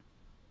market.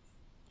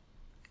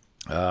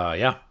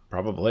 Yeah,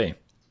 probably.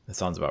 That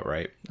sounds about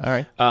right. All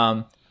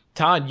right.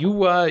 Todd, you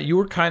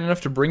were kind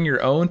enough to bring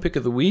your own pick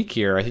of the week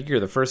here. I think you're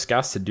the first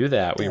guest to do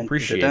that. We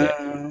appreciate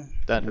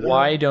it.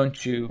 Why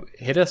don't you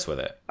hit us with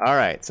it? All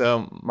right.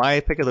 So my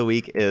pick of the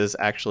week is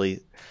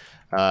actually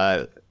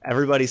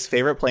everybody's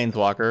favorite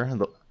planeswalker,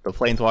 the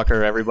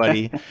planeswalker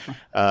everybody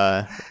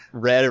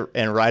read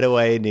and right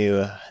away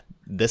knew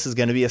this is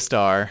going to be a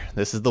star.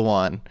 This is the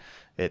one.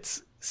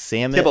 It's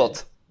Samut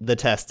Tibalt, the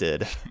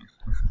Tested.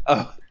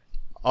 Oh.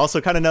 Also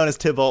kind of known as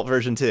Tibalt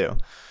version 2.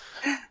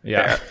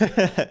 Yeah.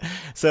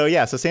 So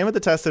Samut the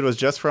Tested was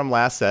just from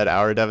last set,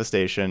 Hour of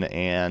Devastation,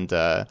 and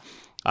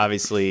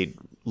obviously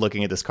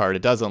looking at this card,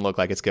 it doesn't look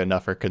like it's good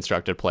enough for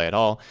constructed play at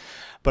all.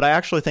 But I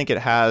actually think it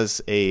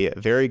has a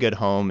very good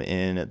home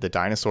in the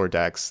dinosaur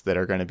decks that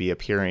are going to be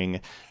appearing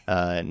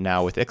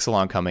now with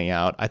Ixalan coming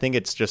out. I think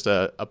it's just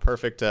a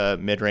perfect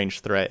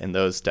mid-range threat in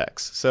those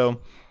decks. So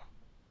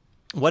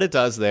what it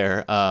does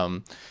there,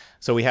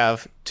 so we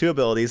have 2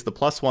 abilities. The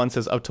 +1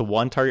 says up to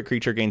 1 target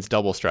creature gains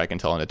double strike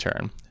until end of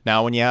turn.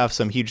 Now, when you have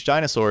some huge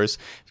dinosaurs,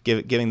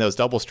 giving those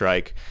double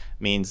strike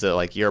means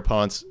that your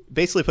opponents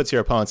basically puts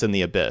your opponents in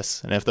the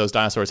abyss. And if those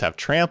dinosaurs have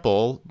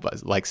trample,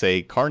 like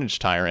say Carnage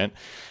Tyrant,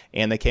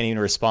 and they can't even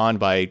respond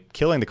by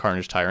killing the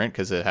Carnage Tyrant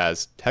because it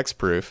has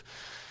hexproof,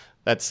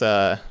 that's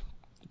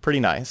pretty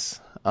nice.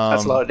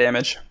 That's a lot of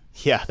damage.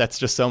 Yeah, that's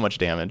just so much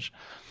damage.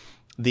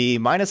 The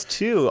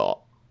 -2,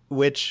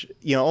 which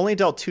only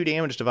dealt 2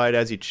 damage divided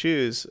as you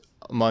choose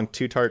among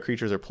 2 target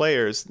creatures or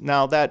players.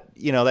 Now that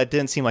that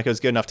didn't seem like it was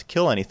good enough to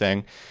kill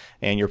anything,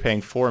 and you're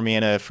paying 4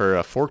 mana for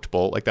a Forked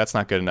Bolt, that's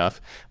not good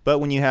enough. But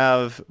when you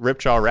have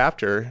Ripjaw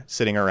Raptor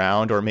sitting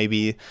around, or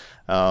maybe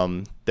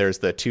there's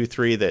the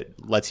 2/3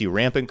 that lets you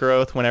Rampant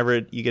Growth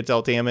whenever you get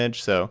dealt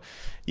damage, so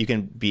you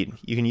can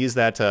use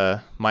that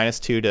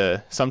 -2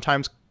 to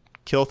sometimes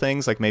kill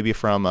things, like maybe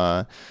from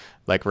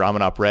like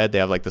Ramunap Red, they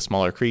have the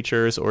smaller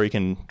creatures, or you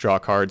can draw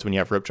cards when you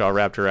have Ripjaw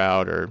Raptor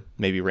out, or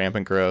maybe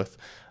Rampant Growth.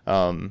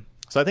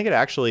 So I think it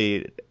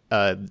actually,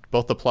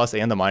 both the plus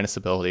and the minus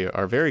ability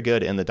are very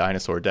good in the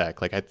dinosaur deck.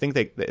 I think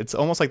it's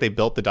almost like they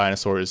built the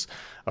dinosaurs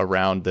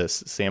around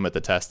this Samut the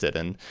Tested.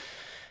 And,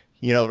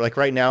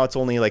 right now it's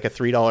only a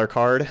 $3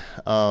 card.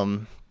 I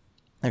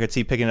could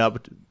see picking it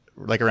up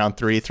around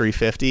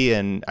 $350,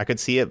 and I could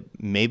see it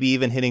maybe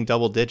even hitting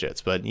double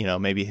digits, but,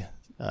 maybe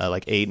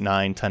 $8,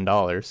 $9,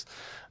 $10.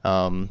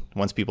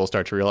 Once people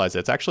start to realize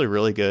it's actually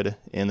really good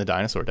in the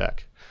dinosaur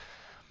deck.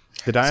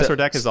 The dinosaur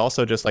deck is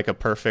also just a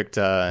perfect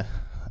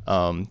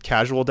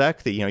casual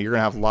deck that, you're going to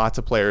have lots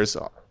of players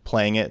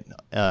playing it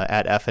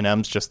at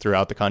FNMs just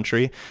throughout the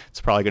country.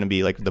 It's probably going to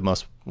be like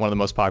one of the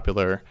most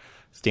popular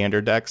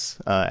standard decks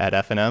at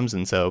FNMs,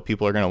 and so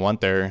people are going to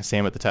want their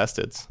Sam at the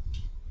Testeds.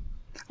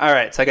 All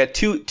right, so I got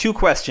two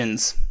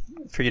questions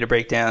for you to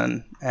break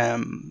down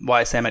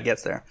why Samet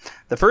gets there.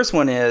 The first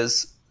one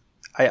is,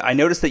 I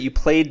noticed that you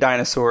played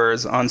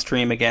Dinosaurs on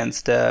stream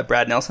against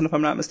Brad Nelson, if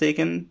I'm not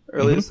mistaken,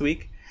 earlier this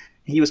week.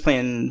 He was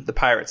playing the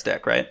Pirates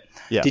deck, right?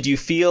 Yeah. Did you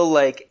feel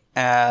like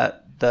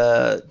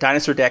the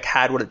Dinosaur deck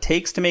had what it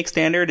takes to make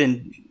standard?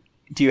 And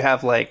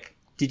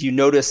did you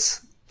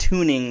notice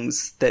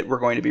tunings that were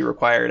going to be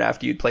required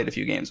after you'd played a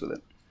few games with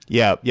it?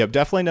 Yeah,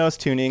 definitely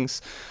noticed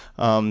tunings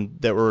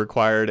that were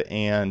required,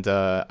 and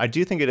I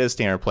do think it is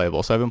standard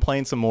playable. So I've been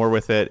playing some more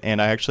with it,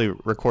 and I actually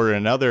recorded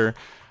another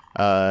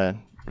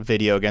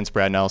video against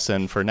Brad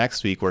Nelson for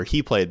next week where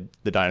he played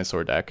the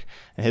Dinosaur deck,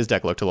 and his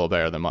deck looked a little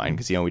better than mine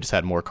because we just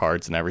had more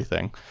cards and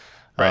everything.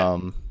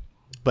 Right.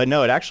 But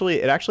no, it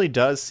actually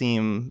does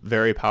seem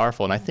very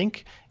powerful, and I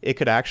think it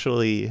could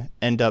actually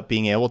end up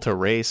being able to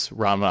race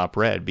Ramunap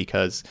Red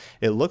because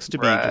it looks to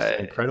be just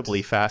an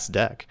incredibly fast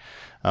deck,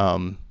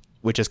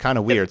 which is kind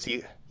of weird. So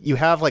you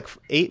have like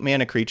 8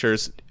 mana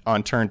creatures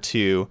on turn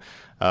 2,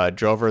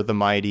 Drover the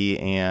Mighty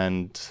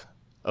and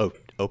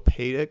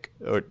Otepic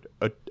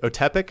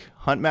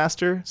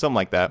Huntmaster, something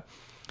like that.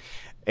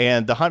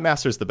 And the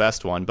Huntmaster is the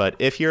best one, but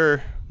if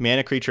your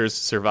mana creatures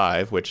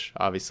survive, which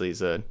obviously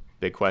is a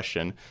big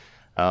question,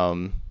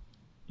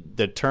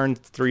 the turn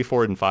 3,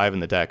 4, and 5 in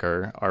the deck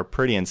are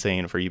pretty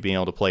insane for you being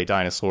able to play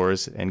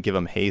Dinosaurs and give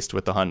them haste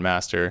with the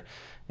Huntmaster,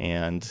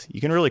 and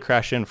you can really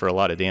crash in for a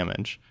lot of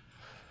damage.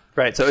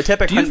 Right, so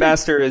Otepic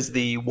Huntmaster is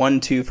the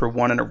 1/2 for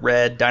 1 and a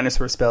red.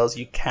 Dinosaur spells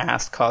you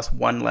cast cost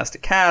 1 less to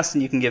cast,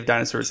 and you can give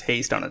Dinosaurs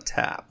haste on a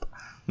tap.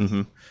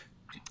 Mm-hmm.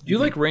 Do you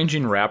like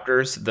Ranging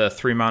Raptors, the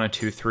 3 mana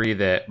 2/3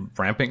 that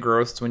rampant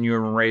growths when you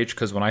enrage?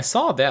 Because when I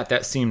saw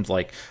that seemed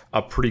like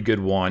a pretty good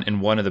one and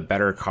one of the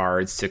better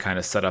cards to kind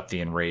of set up the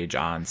enrage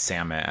on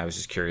Samet. I was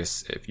just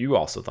curious if you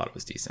also thought it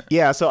was decent.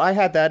 Yeah, so I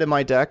had that in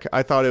my deck.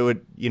 I thought it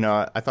would,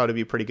 I thought it'd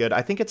be pretty good.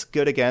 I think it's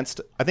good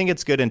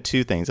in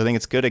 2 things. I think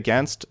it's good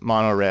against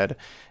mono red,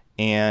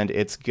 and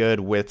it's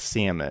good with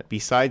Samet.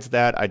 Besides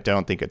that, I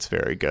don't think it's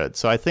very good.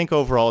 So I think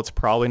overall it's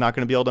probably not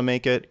going to be able to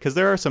make it because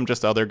there are some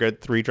just other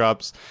good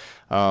 3-drops.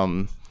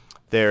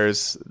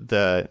 There's one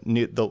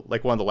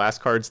of the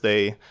last cards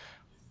they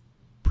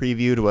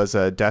previewed was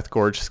a Death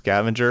Gorge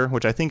Scavenger,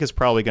 which I think is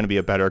probably going to be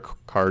a better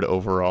card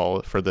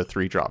overall for the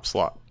 3-drop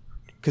slot.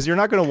 Because you're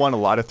not going to want a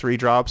lot of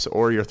 3-drops,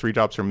 or your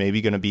 3-drops are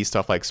maybe going to be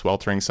stuff like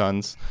Sweltering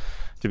Suns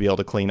to be able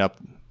to clean up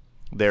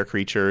their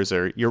creatures,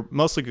 or you're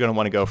mostly going to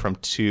want to go from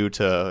 2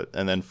 to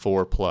and then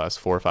 4+,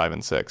 4, 5,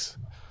 and 6.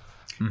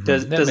 Mm-hmm.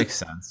 That makes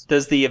sense.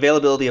 Does the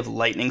availability of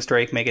Lightning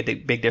Strike make a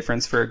big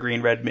difference for a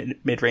green-red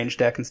mid-range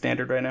deck in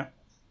Standard right now?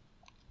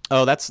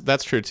 Oh,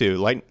 that's true too.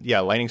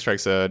 Lightning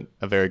Strike's a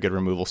very good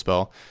removal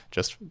spell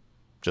just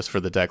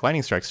for the deck.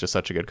 Lightning Strike's just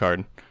such a good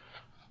card.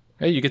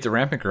 Hey, you get the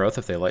rampant growth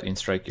if they Lightning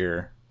Strike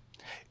your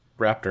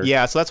Raptor.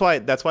 Yeah, so that's why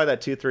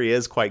that 2/3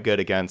 is quite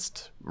good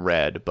against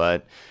red,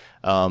 but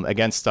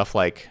against stuff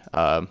like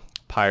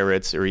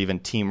Pirates or even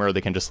Teamer,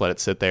 they can just let it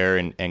sit there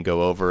and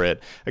go over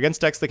it.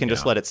 Against decks that can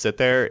just let it sit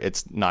there,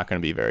 it's not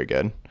going to be very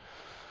good.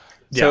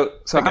 So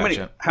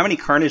how many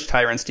Carnage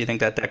Tyrants do you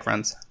think that deck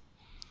runs?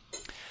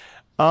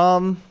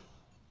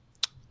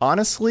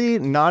 Honestly,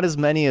 not as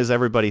many as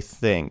everybody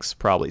thinks,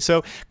 probably.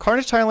 So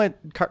Carnage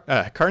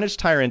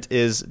Tyrant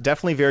is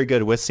definitely very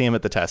good with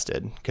Samet the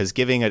Tested, because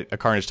giving a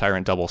Carnage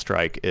Tyrant double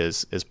strike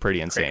is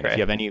pretty insane. Great.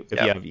 If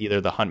you have either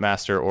the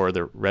Huntmaster or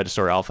the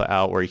Regisaur Alpha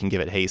out, where you can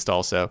give it haste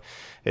also,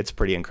 it's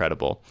pretty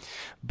incredible.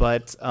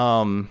 But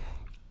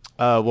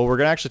what we're going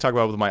to actually talk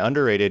about with my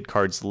underrated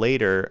cards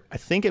later, I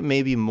think it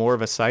may be more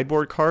of a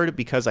sideboard card,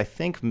 because I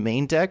think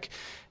main deck,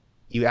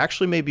 you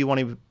actually may be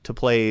wanting to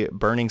play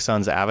Burning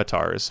Sun's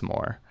Avatars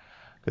more,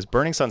 because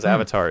Burning Sun's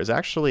Avatar is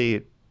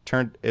actually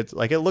it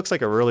looks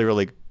like a really,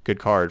 really good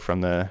card from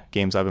the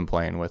games I've been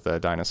playing with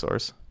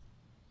Dinosaurs.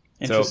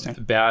 So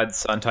bad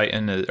Sun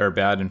Titan or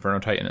bad Inferno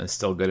Titan is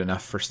still good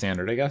enough for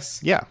Standard, I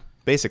guess. Yeah,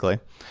 basically,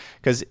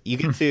 because you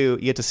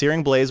get to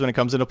Searing Blaze when it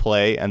comes into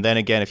play, and then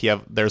again,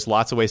 there's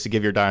lots of ways to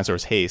give your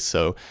Dinosaurs haste,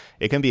 so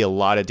it can be a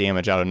lot of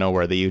damage out of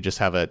nowhere that you just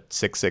have a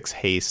 6/6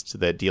 haste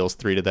that deals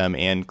 3 to them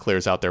and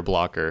clears out their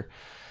blocker,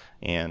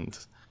 and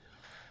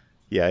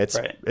yeah,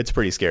 it's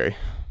pretty scary.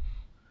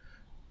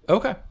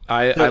 Okay,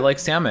 I like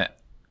Samet.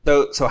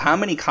 So how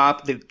many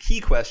the key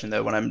question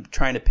though, when I'm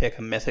trying to pick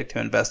a mythic to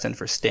invest in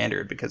for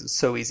Standard, because it's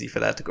so easy for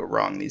that to go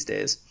wrong these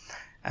days,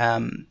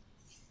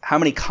 how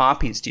many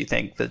copies do you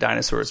think the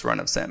Dinosaurs run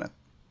of Samet?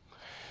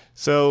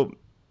 So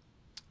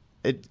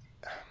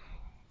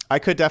I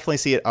could definitely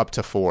see it up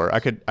to 4.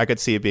 I could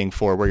see it being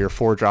 4, where your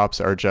 4-drops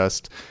are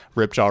just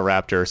Ripjaw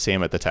Raptor,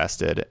 Samet the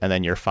Tested, and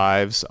then your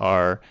 5s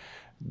are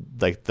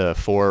like the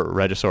 4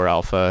 Regisaur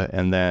Alpha,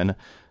 and then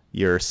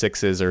your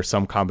 6s are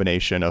some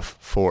combination of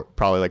 4,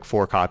 probably like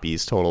 4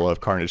 copies total of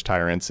Carnage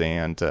Tyrants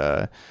and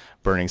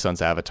Burning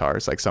Sun's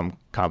avatars, like some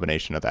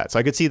combination of that. So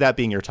I could see that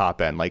being your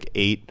top end, like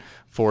 8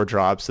 4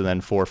 drops, and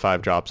then 4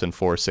 5 drops, and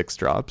 4 6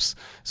 drops.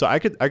 So I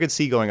could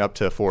see going up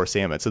to 4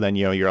 Samet. So then,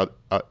 you know, your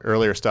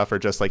earlier stuff are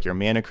just like your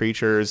mana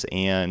creatures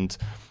and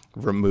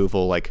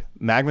removal. Like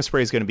Magma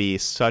Spray is going to be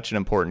such an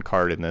important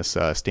card in this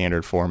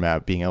standard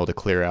format, being able to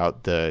clear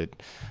out the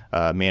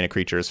mana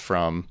creatures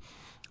from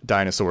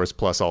dinosaurs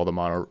plus all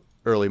the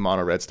early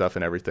mono red stuff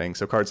and everything.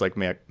 So cards like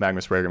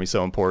Magma Spray are going to be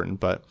so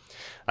important. But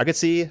I could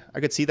see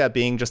that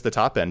being just the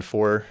top end,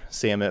 4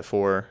 Samet,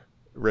 4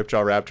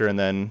 Ripjaw Raptor, and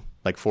then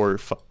like 4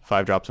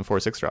 5 drops and 4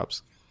 6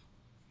 drops.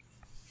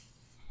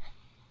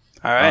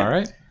 All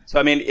right. So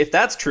I mean, if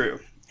that's true,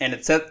 and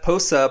it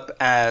posts up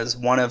as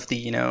one of the,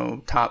 you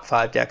know, top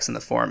 5 decks in the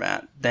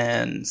format,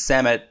 then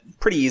Samet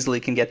pretty easily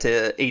can get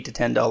to $8 to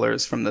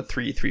 $10 from the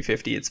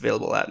 $3.50 it's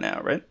available at now,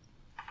 right?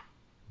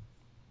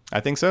 I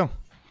think so.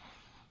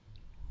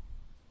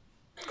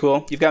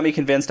 Cool. You've got me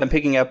convinced. I'm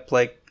picking up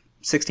like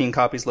 16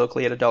 copies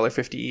locally at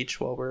 $1.50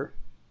 each while we're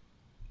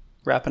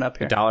wrapping up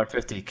here.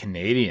 $1.50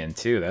 Canadian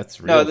too.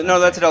 That's real. No,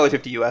 that's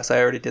 $1.50 US. I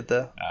already did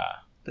the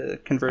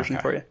conversion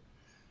for you.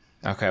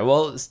 Okay.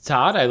 Well,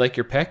 Todd, I like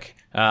your pick.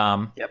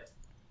 Yep.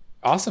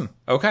 Awesome.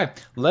 Okay,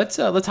 let's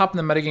hop in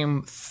the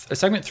metagame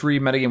segment 3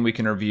 metagame week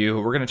in review.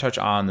 We're going to touch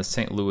on the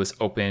St. Louis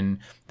Open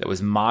that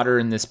was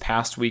modern this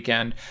past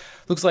weekend.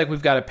 Looks like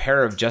we've got a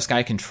pair of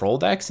Jeskai control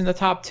decks in the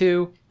top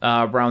 2.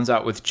 Rounds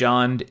out with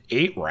Jund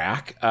 8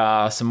 rack,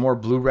 some more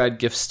blue red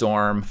Gift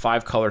Storm,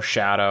 5 color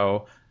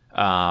Shadow,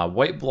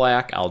 white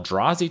black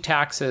Eldrazi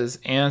taxes,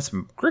 and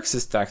some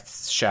Grixis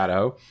decks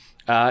Shadow.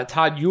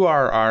 Todd, you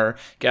are our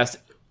guest.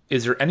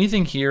 Is there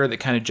anything here that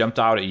kind of jumped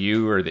out at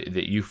you or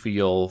that you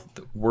feel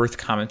worth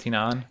commenting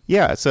on?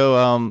 Yeah,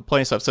 so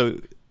plenty of stuff. So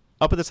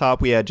up at the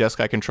top, we had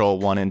Jeskai Control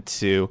 1 and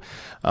 2.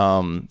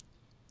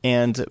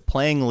 And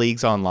playing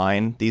leagues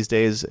online these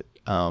days,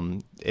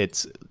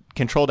 it's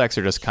control decks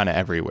are just kind of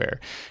everywhere.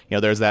 You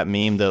know, there's that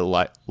meme that a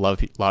lot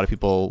of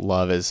people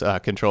love is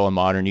control in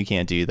Modern. You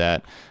can't do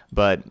that.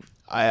 But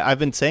I've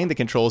been saying the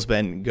control's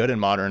been good in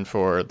Modern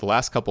for the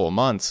last couple of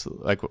months,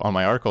 like on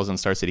my articles in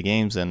Star City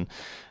Games, and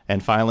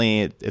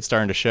finally it's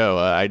starting to show.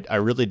 I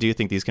really do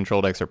think these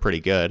control decks are pretty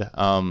good.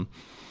 One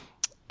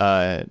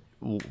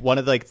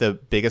of like the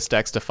biggest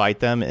decks to fight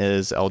them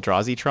is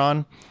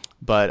Eldrazi-tron,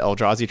 but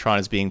Eldrazi-tron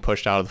is being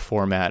pushed out of the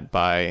format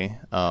by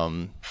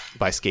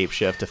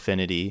Scapeshift,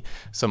 Affinity,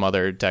 some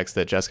other decks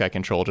that Jeskai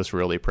Control just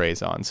really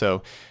preys on. So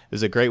it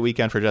was a great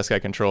weekend for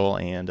Jeskai Control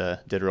and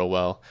did real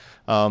well.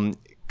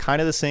 Kind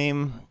of the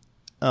same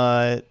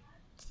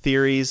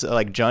theories,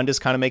 like Jund is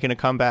kind of making a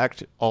comeback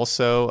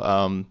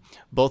also.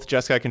 Both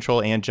Jeskai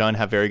Control and Jund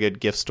have very good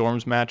Gift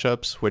Storms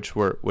matchups, which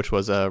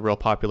was a real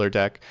popular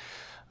deck.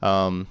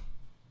 So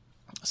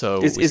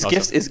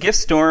is Gift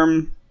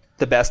Storm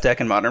the best deck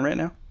in Modern right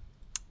now?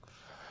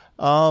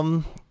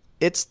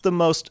 It's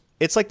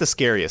like the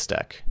scariest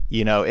deck.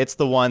 You know, it's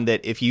the one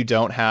that if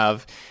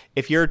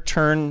your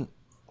turn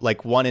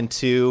like 1 and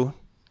 2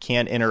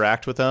 can't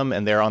interact with them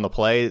and they're on the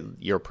play,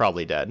 you're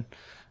probably dead.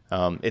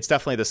 It's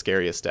definitely the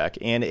scariest deck,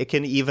 and it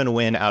can even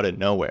win out of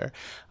nowhere.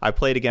 I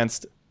played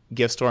against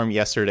Gift Storm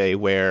yesterday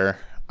where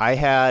I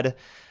had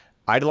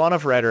Eidolon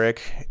of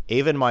Rhetoric,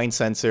 Aven Mind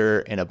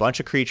Sensor, and a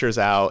bunch of creatures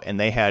out, and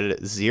they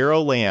had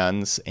 0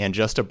 lands and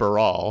just a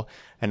Baral,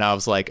 and I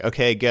was like,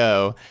 okay,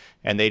 go.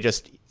 And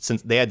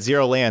since they had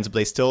 0 lands, but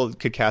they still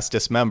could cast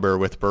Dismember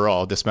with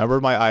Baral,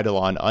 dismembered my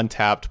Eidolon,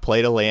 untapped,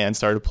 played a land,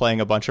 started playing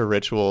a bunch of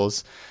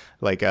rituals,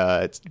 like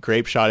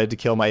Grape Shotted to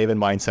kill my Aven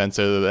Mind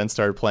Sensor, then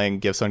started playing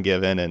Gifts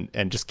Ungiven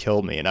and just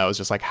killed me. And I was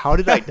just like, how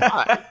did I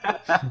die?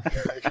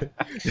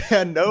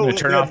 I'm going to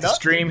turn off the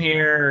stream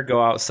here,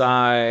 go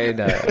outside,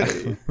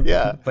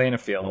 play in a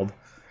field.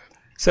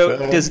 So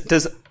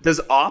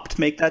does Opt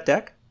make that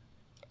deck?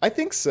 I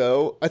think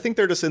so. I think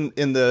they're just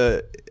in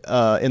the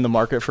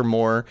market for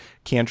more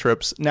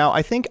cantrips. Now,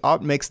 I think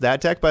Opt makes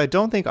that deck, but I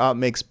don't think Opt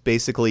makes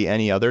basically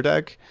any other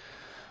deck.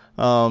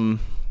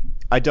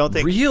 I don't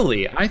think...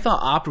 Really? I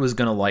thought Opt was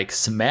going to like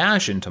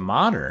smash into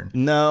Modern.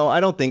 No, I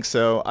don't think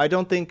so. I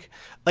think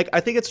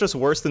it's just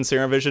worse than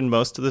Serum Vision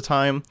most of the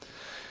time.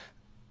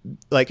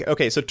 Like,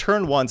 okay, so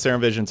turn 1, Serum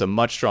Vision's a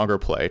much stronger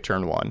play,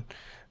 turn 1.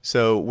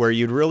 So where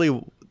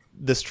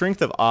the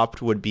strength of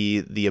Opt would be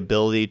the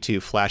ability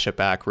to flash it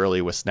back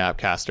really with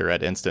Snapcaster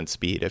at instant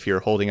speed. If you're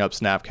holding up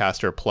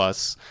Snapcaster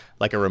plus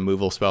like a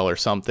removal spell or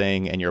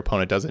something and your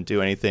opponent doesn't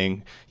do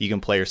anything, you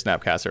can play your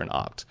Snapcaster and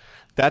Opt.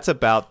 That's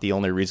about the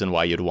only reason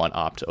why you'd want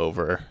Opt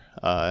over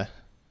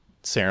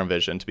Serum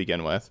Vision to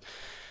begin with.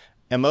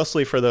 And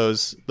mostly for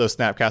those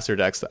Snapcaster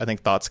decks, I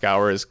think Thought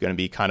Scour is going to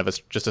be kind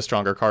of just a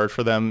stronger card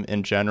for them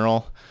in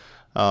general,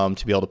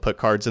 to be able to put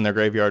cards in their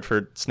graveyard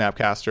for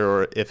Snapcaster,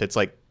 or if it's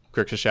like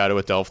Grixis Shadow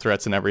with Delve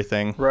Threats and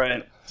everything.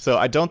 Right. So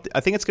I think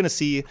it's going to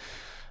see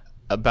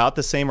about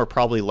the same or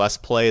probably less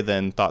play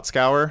than Thought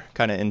Scour,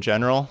 kind of in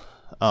general.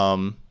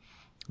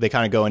 They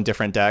kind of go in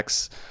different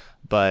decks,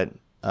 but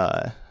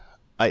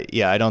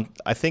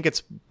I think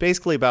it's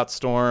basically about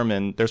Storm,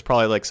 and there's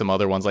probably like some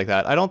other ones like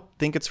that. I don't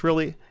think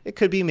it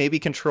could be maybe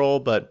Control,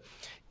 but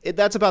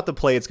that's about the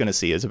play it's going to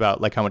see. Is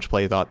about like how much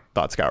play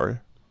Thought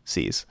Scour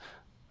sees.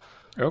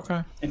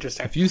 Okay.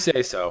 Interesting. If you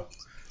say so.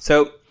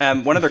 So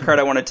one other card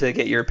I wanted to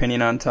get your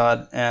opinion on,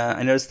 Todd.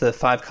 I noticed the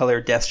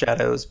 5-color Death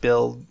Shadows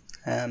build,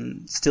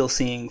 still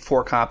seeing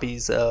 4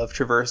 copies of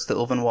Traverse the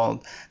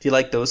Ulvenwald. Do you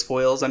like those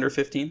foils under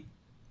 15?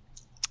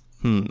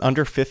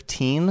 Under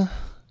 15?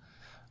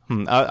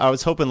 I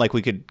was hoping like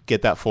we could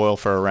get that foil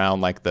for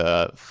around like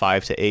the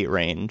 5 to 8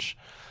 range.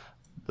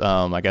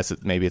 I guess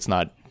maybe it's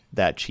not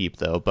that cheap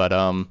though, but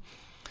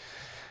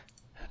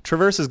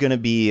Traverse is going to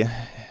be.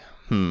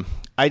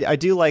 I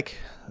do like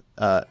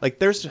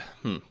there's.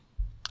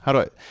 How do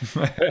I?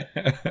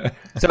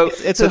 So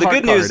it's so a the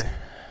hard good news.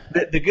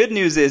 card. The good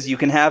news is you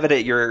can have it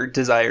at your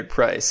desired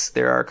price.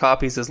 There are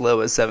copies as low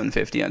as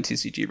 $7.50 on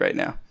TCG right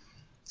now.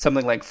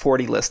 Something like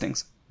 40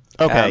 listings.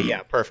 Okay,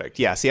 yeah, perfect.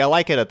 Yeah, see, I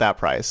like it at that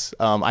price.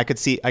 I could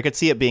see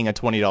it being a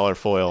 $20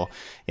 foil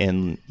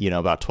in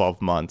about 12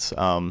 months.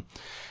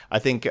 I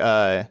think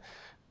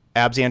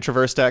Abzan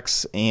Traverse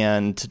decks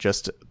and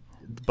just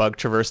Bug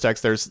Traverse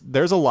decks.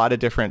 There's a lot of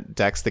different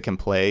decks that can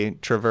play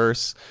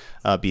Traverse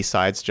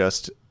besides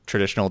just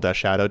traditional Death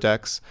Shadow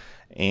decks,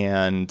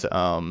 and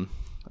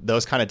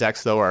those kind of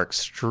decks though are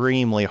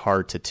extremely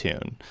hard to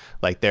tune.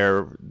 Like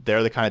they're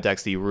the kind of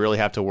decks that you really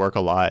have to work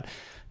a lot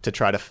to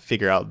try to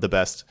figure out the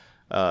best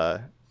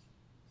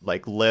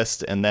like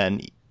list, and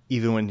then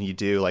even when you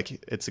do, like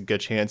it's a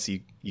good chance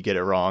you get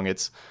it wrong.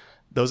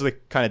 Those are the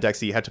kind of decks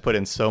that you have to put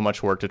in so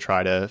much work to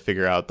try to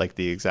figure out like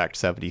the exact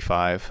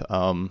 75.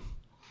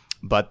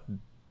 But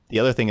the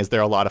other thing is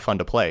they're a lot of fun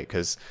to play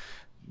because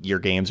your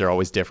games are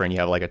always different. You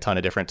have like a ton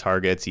of different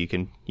targets. You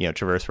can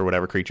traverse for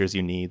whatever creatures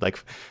you need.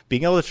 Like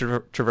being able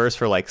to traverse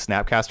for like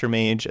Snapcaster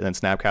Mage and then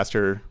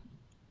Snapcaster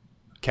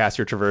cast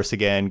your Traverse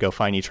again, go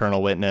find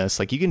Eternal Witness.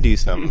 Like you can do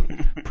some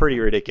pretty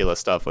ridiculous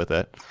stuff with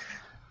it.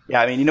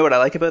 Yeah, I mean, you know what I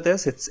like about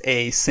this? It's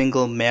a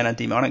single mana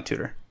Demonic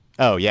Tutor.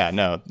 Oh yeah,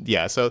 no,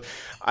 yeah. So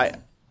I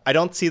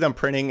don't see them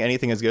printing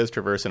anything as good as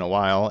Traverse in a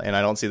while, and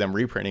I don't see them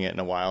reprinting it in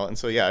a while. And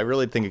so yeah, I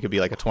really think it could be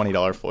like a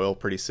 $20 foil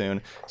pretty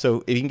soon.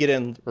 So if you can get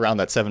in around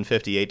that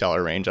 $7.50,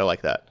 $8 range, I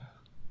like that.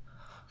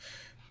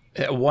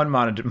 One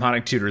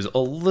Demonic Tutor is a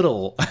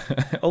little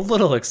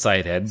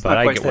excited, but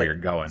I get where you're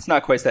going. It's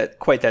not quite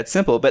that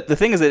simple. But the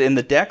thing is that in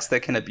the decks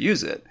that can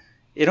abuse it,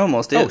 it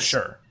almost is. Oh,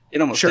 sure. It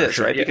almost is,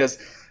 right? Yeah. Because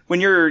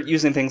when you're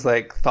using things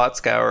like Thought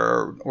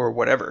Scour or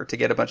whatever to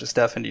get a bunch of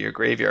stuff into your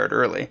graveyard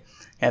early,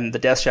 and the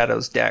Death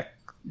Shadows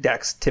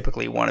decks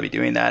typically want to be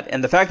doing that.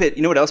 And the fact that,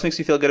 you know what else makes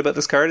me feel good about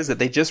this card is that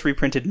they just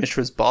reprinted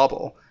Mishra's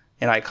Bauble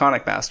in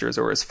Iconic Masters,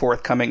 or is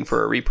forthcoming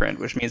for a reprint,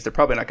 which means they're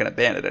probably not going to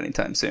ban it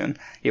anytime soon.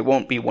 It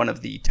won't be one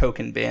of the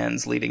token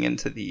bans leading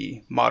into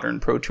the Modern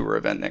Pro Tour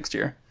event next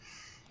year.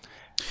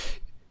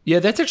 Yeah,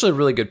 that's actually a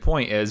really good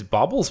point, is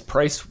Bauble's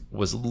price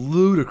was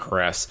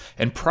ludicrous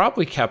and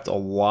probably kept a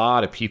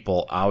lot of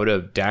people out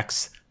of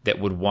decks that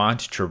would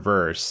want to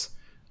Traverse,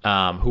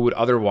 who would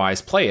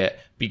otherwise play it,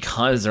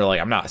 because they're like,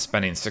 I'm not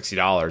spending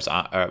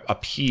 $60 a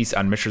piece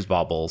on Mishra's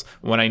Baubles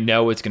when I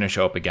know it's going to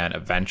show up again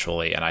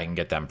eventually and I can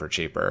get them for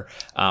cheaper.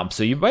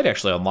 So you might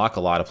actually unlock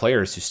a lot of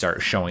players who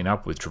start showing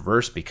up with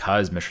Traverse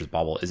because Mishra's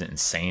Bauble isn't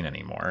insane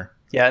anymore.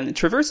 Yeah, and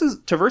Traverse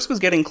was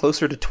getting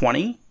closer to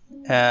 20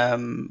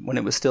 when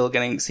it was still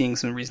seeing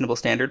some reasonable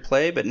standard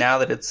play, but now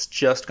that it's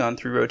just gone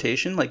through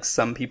rotation, like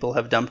some people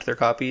have dumped their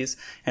copies,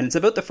 and it's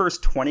about the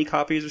first 20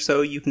 copies or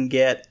so you can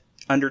get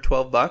under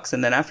 $12,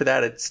 and then after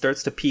that it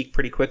starts to peak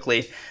pretty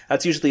quickly.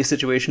 That's usually a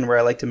situation where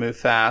I like to move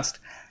fast.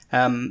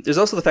 There's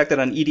also the fact that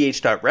on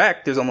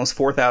EDH.rec there's almost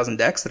 4,000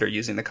 decks that are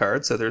using the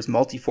card, so there's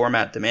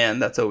multi-format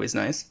demand. That's always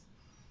nice.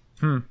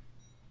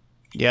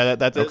 Yeah,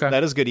 that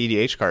is a good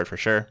EDH card for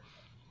sure.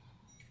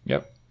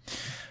 Yep.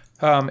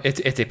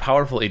 It's a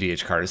powerful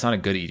EDH card. It's not a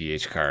good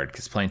EDH card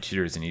because playing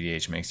tutors in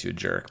EDH makes you a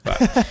jerk. But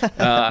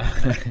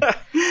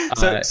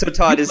so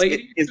Todd,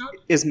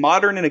 is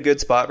Modern in a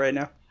good spot right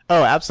now?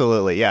 Oh,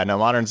 absolutely. Yeah, no,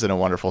 Modern's in a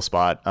wonderful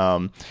spot.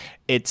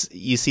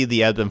 You see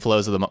the ebbs and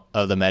flows of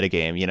the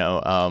metagame.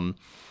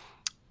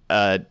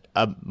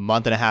 A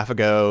month and a half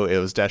ago, it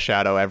was Death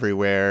Shadow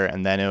everywhere,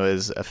 and then it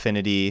was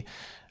Affinity,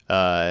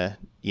 and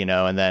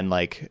then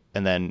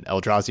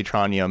Eldrazi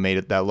Tron, made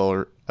it that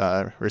little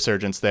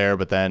resurgence there.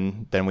 But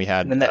then we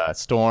had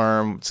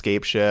Storm,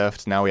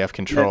 Scapeshift. Now we have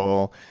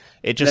Control.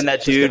 It just then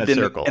that dude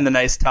in the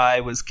nice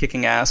tie was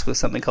kicking ass with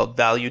something called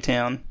Value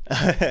Town.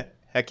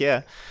 Heck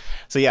yeah.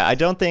 So yeah, I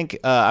don't think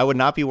I would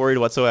not be worried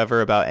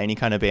whatsoever about any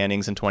kind of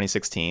bannings in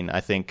 2016. I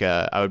think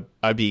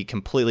I'd be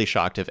completely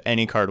shocked if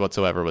any card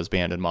whatsoever was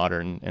banned in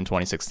Modern in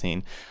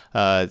 2016.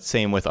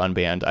 Same with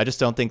unbanned. I just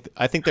don't think.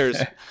 I think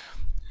there's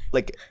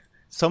like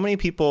so many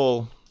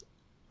people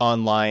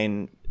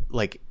online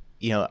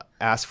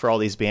ask for all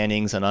these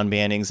bannings and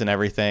unbannings and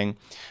everything,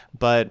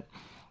 but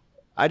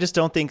I just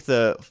don't think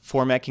the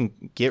format can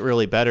get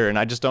really better, and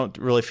I just don't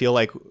really feel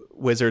like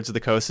Wizards of the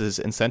Coast is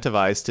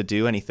incentivized to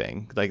do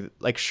anything.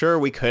 Like sure,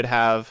 we could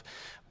have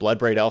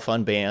Bloodbraid Elf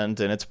unbanned,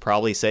 and it's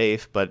probably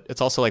safe, but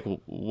it's also like,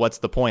 what's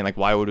the point? Like,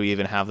 why would we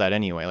even have that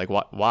anyway? Like,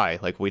 why?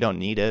 Like, we don't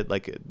need it.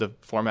 Like, the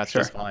format's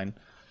just fine.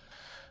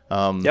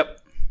 Yep.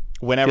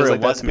 whenever Feels it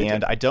like that was to me, too.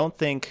 banned, I don't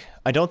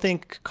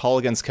think Call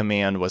Against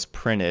Command was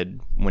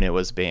printed when it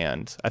was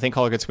banned. I think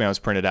Call Against Command was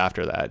printed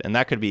after that, and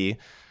that could be,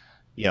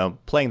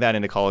 playing that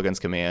into Call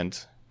Against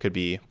Command could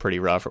be pretty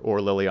rough. Or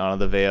Liliana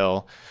the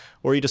Veil,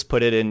 or you just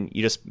put it in,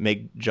 you just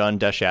make Jund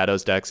Death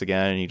Shadows decks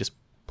again, and you just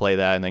play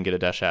that and then get a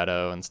Death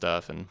Shadow and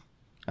stuff. And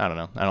I don't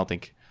know.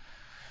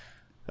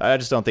 I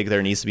just don't think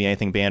there needs to be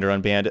anything banned or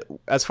unbanned.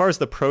 As far as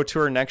the Pro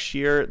Tour next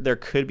year, there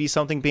could be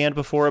something banned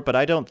before it, but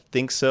I don't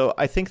think so.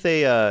 I think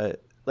they've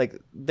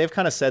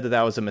kind of said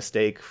that was a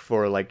mistake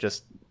for like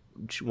just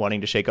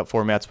wanting to shake up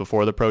formats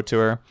before the Pro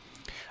Tour.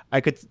 I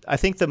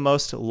think the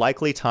most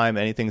likely time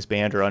anything's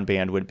banned or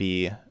unbanned would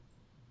be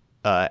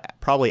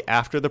probably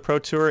after the Pro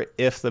Tour,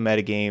 if the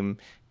metagame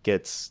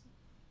gets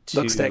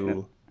Looks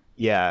stagnant.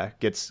 Yeah,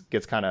 gets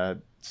kind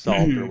of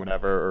solved or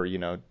whatever,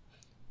 or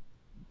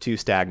too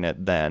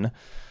stagnant. Then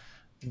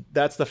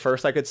that's the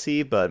first I could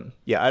see, but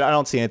yeah, I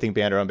don't see anything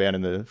banned or unbanned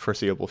in the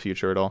foreseeable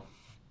future at all.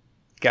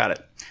 Got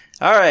it.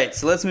 All right,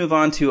 so let's move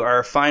on to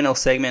our final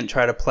segment,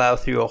 try to plow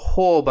through a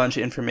whole bunch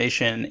of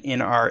information in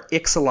our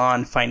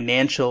Ixalan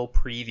financial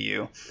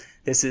preview.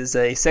 This is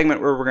a segment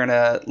where we're going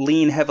to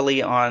lean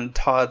heavily on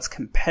Todd's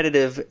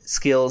competitive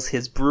skills,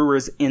 his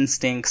brewer's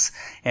instincts,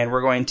 and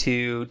we're going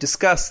to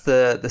discuss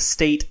the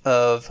state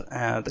of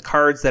the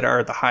cards that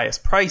are the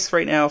highest price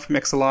right now from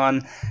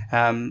Ixalan,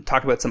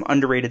 talk about some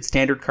underrated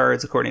standard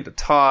cards according to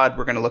Todd.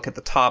 We're going to look at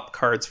the top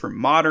cards for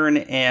Modern,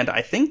 and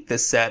I think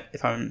this set,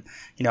 if I'm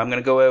going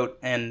to go out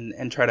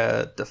and try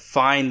to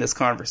define this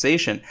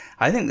conversation,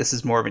 I think this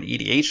is more of an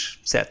EDH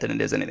set than it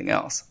is anything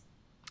else.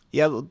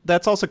 Yeah,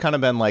 that's also kind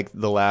of been like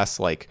the last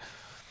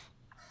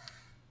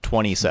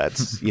 20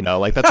 sets,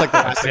 like that's like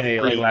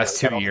the last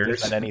 2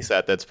 years. And any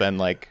set that's been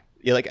like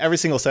every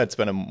single set's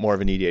been more of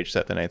an EDH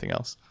set than anything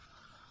else.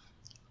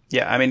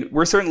 Yeah, I mean,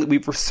 we've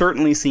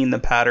certainly seen the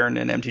pattern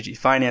in MTG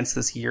Finance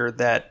this year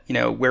that,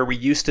 where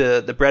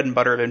the bread and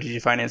butter of MTG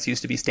Finance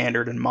used to be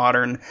standard and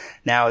modern.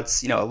 Now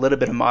it's, a little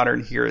bit of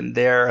modern here and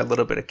there, a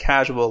little bit of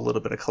casual, a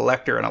little bit of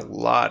collector, and a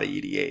lot of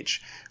EDH.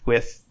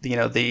 With,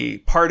 the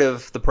part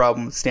of the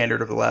problem with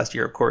standard over the last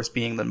year, of course,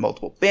 being the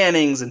multiple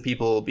bannings and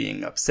people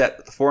being upset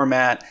with the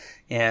format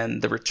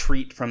and the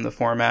retreat from the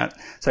format.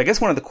 So I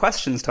guess one of the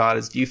questions, Todd,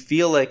 is do you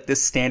feel like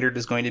this standard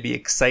is going to be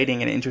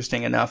exciting and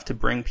interesting enough to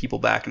bring people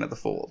back into the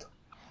fold?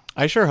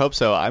 I sure hope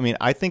so. I mean,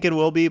 I think it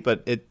will be,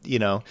 but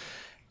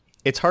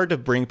it's hard to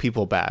bring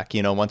people back.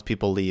 Once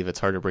people leave, it's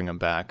hard to bring them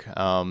back.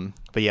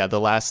 But yeah, the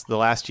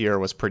last year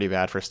was pretty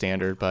bad for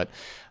standard, but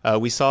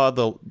we saw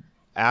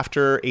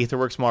after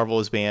Aetherworks Marvel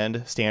was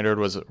banned, standard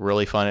was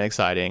really fun and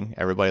exciting.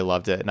 Everybody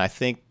loved it. And I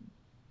think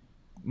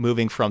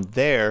moving from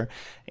there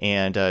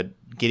and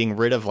getting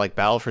rid of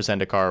Battle for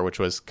Zendikar, which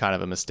was kind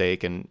of a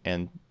mistake,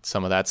 and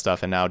some of that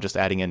stuff, and now just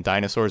adding in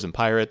dinosaurs and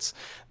pirates,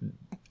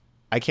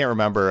 I can't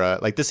remember.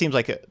 This seems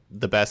like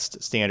the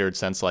best standard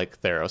since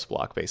Theros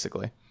block,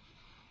 basically.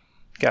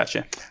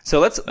 Gotcha. So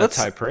let's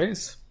high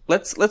praise.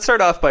 Let's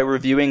start off by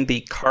reviewing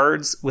the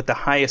cards with the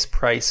highest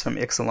price from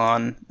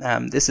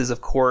Ixalan. This is,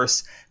 of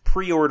course,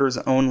 pre-orders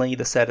only.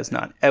 The set is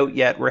not out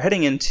yet. We're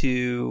heading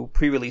into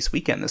pre-release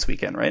weekend this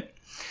weekend, right?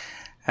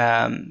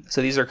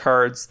 So these are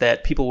cards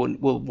that people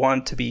will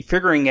want to be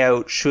figuring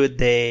out should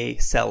they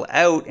sell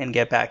out and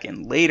get back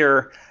in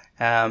later.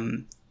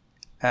 Travis,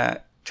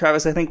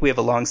 I think we have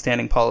a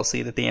long-standing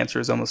policy that the answer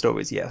is almost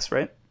always yes,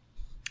 right?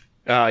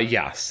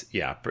 Yes.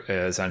 Yeah,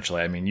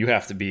 essentially. I mean, you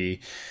have to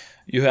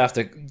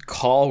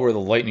call where the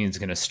lightning is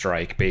going to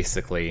strike,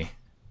 basically,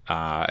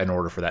 in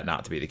order for that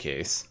not to be the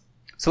case.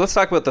 So let's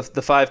talk about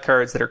the 5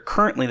 cards that are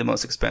currently the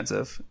most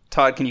expensive.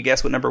 Todd, can you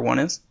guess what number 1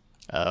 is?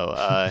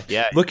 Oh,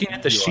 yeah. Looking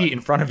at the sheet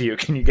in front of you,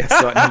 can you guess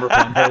what number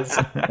 1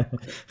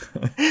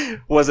 is?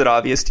 Was it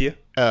obvious to you?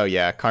 Oh,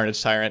 yeah,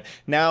 Carnage Tyrant.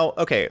 Now,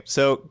 okay,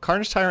 so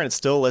Carnage Tyrant is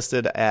still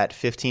listed at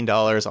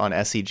 $15 on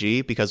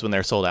SCG because when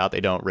they're sold out,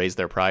 they don't raise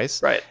their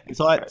price. Right.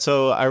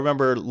 So I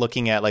remember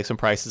looking at some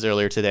prices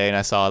earlier today, and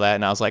I saw that,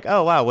 and I was like,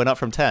 oh, wow, went up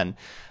from 10.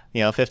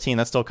 15,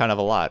 that's still kind of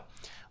a lot.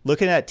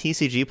 Looking at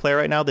TCG Play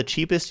right now, the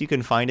cheapest you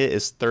can find it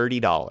is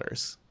 $30.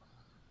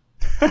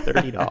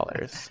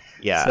 $30.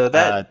 Yeah. So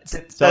that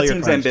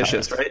seems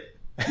ambitious, Tyrant.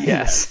 Right?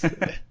 Yes.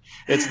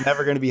 It's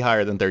never going to be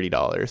higher than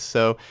 $30.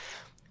 So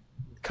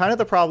kind of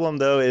the problem,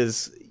 though,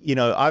 is,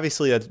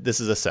 obviously this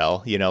is a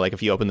sell.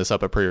 If you open this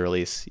up at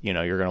pre-release, you're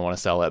going to want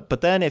to sell it. But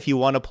then if you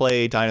want to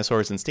play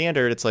dinosaurs in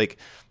standard, it's like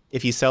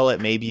if you sell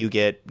it, maybe you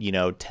get,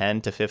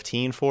 10 to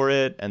 15 for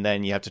it, and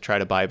then you have to try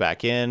to buy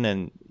back in,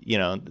 and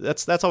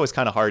that's always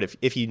kind of hard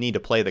if you need to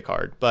play the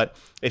card. But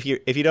if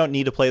you don't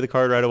need to play the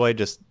card right away,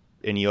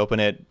 and you open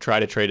it, try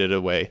to trade it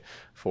away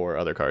for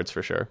other cards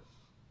for sure.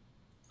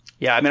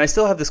 Yeah, I mean, I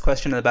still have this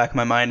question in the back of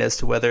my mind as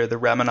to whether the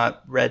Ramonat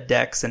red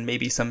decks and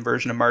maybe some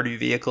version of Mardu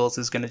vehicles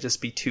is going to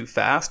just be too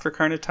fast for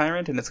Carnage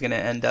Tyrant, and it's going to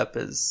end up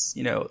as,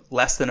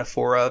 less than a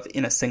 4 of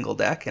in a single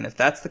deck. And if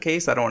that's the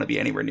case, I don't want to be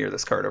anywhere near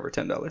this card over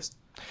 $10.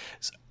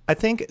 I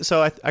think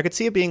so. I could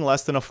see it being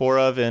less than a 4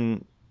 of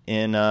in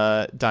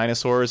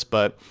dinosaurs,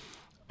 but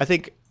I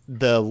think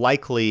the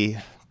likely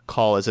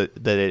call is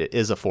that it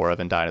is a 4 of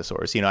in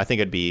dinosaurs. I think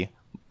it'd be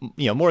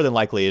more than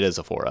likely it is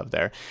a 4 of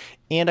there.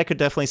 And I could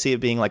definitely see it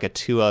being like a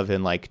 2 of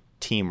in like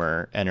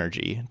Temur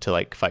energy to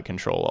like fight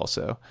control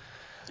also.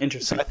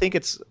 Interesting. So I think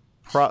it's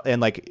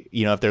and like,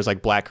 if there's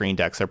like black green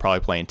decks, they're probably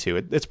playing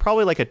 2. It's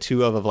probably like a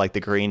 2 of like the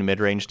green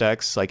mid-range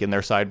decks like in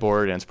their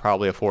sideboard, and it's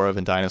probably a 4 of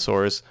in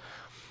dinosaurs.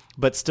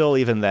 But still,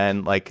 even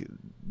then, like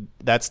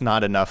that's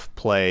not enough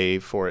play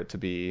for it to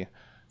be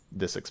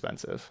this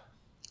expensive.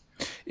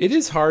 It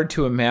is hard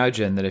to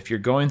imagine that if you're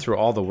going through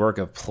all the work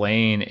of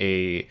playing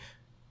a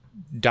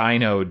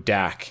dino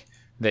deck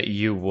that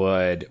you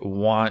would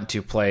want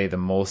to play the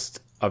most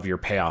of your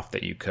payoff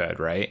that you could,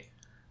 right?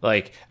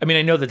 Like, I mean,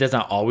 I know that's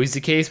not always the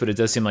case, but it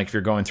does seem like if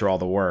you're going through all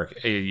the work,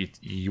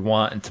 you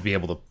want to be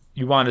able to,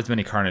 you want as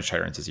many Carnage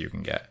Tyrants as you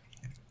can get.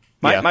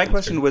 My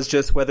question was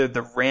just whether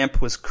the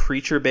ramp was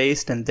creature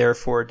based and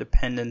therefore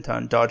dependent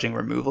on dodging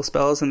removal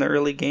spells in the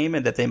early game,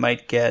 and that they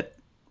might get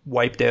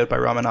wiped out by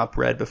Ramunap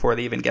Red before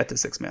they even get to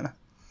 6 mana.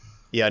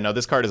 Yeah, no,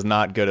 this card is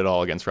not good at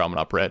all against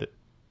Ramunap Red,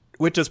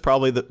 which is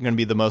probably going to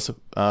be the most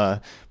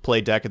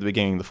played deck at the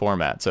beginning of the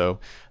format. So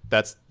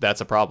that's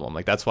a problem.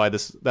 Like that's why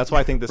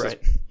I think this right.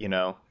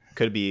 is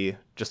could be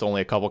just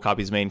only a couple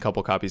copies main,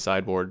 couple copies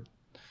sideboard.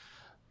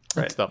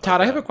 Right. Todd,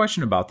 I have a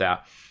question about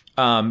that.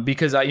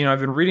 Because I've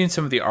been reading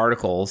some of the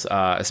articles,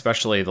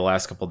 especially the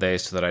last couple of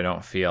days, so that I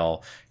don't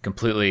feel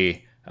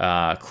completely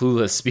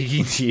clueless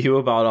speaking to you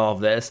about all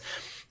of this.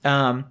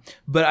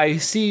 But I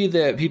see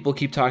that people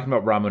keep talking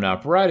about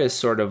Ramunap Red as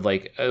sort of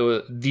like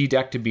the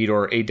deck to beat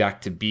or a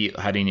deck to beat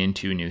heading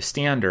into new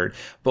standard.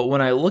 But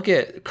when I look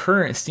at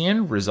current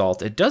standard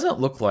results, it doesn't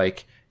look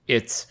like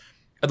it's.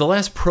 The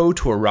last Pro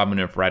Tour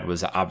Ramunap Red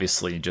was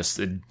obviously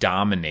just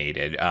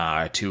dominated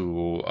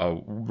to a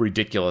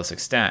ridiculous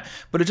extent,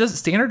 but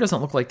standard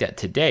doesn't look like that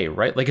today,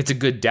 right? Like it's a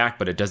good deck,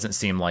 but it doesn't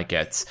seem like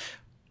it's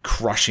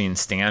crushing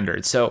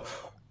standard. So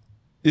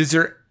is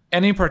there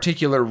any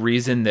particular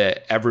reason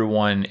that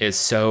everyone is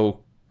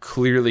so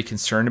clearly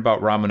concerned about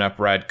Ramunap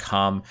Red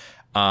come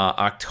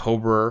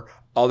October,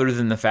 other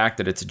than the fact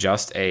that it's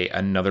just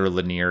an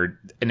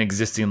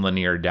existing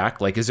linear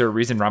deck? Like, is there a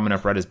reason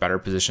Ramunap Red is better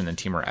positioned than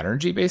Temur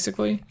Energy,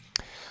 basically?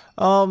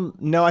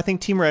 No, I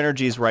think Temur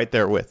Energy is right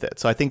there with it.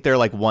 So I think they're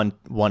like 1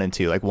 and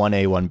 2, like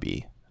 1A,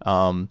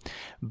 1B.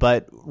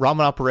 But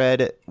Ramunap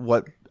Red,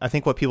 what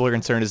people are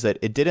concerned is that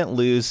it didn't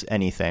lose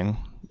anything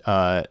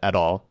at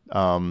all.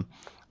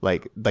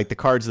 Like the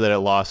cards that it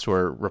lost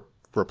were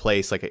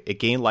replaced. Like it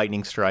gained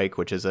Lightning Strike,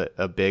 which is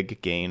a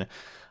big gain.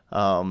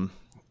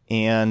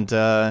 And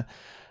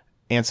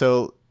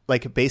so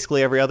like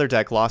basically every other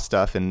deck lost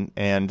stuff,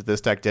 and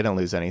this deck didn't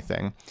lose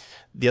anything.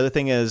 The other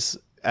thing is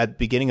at the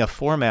beginning of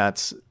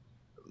formats,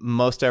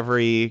 most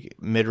every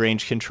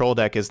mid-range control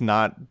deck is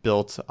not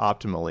built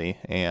optimally,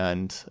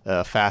 and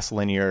a fast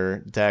linear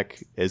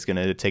deck is going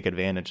to take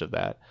advantage of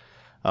that.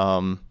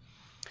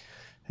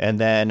 And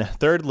then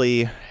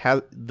thirdly,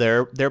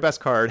 their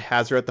best card,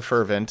 Hazoret the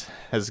Fervent,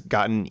 has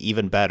gotten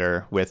even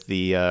better with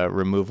the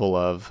removal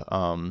of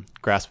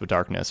Grasp of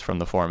Darkness from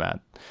the format.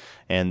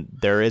 And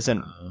there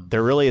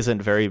really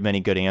isn't very many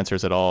good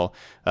answers at all.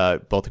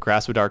 Both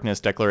Grasp of Darkness,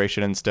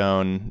 Declaration in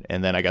Stone,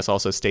 and then I guess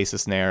also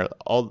Stasis Snare,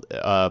 all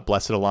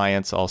Blessed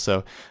Alliance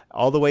also.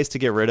 All the ways to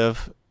get rid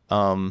of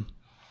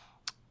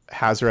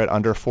Hazoret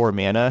under 4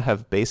 mana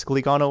have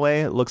basically gone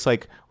away. It looks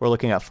like we're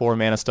looking at 4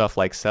 mana stuff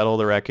like Settle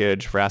the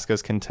Wreckage,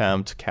 Vraska's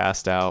Contempt,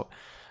 Cast Out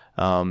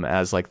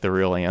as like the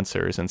real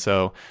answers. And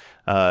so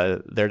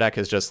their deck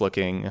is just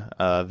looking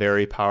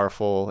very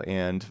powerful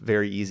and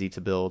very easy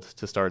to build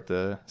to start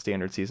the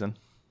standard season.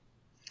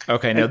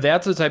 Okay, now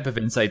that's the type of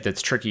insight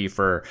that's tricky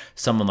for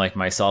someone like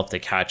myself to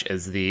catch,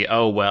 is the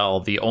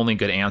only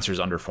good answers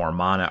under 4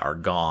 mana are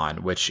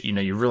gone, which,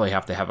 you really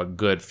have to have a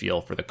good feel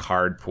for the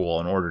card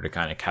pool in order to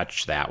kind of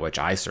catch that, which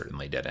I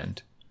certainly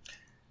didn't.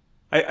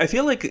 I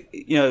feel like,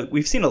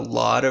 we've seen a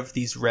lot of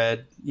these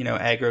red,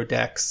 aggro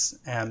decks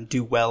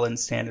do well in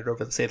standard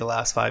over, say, the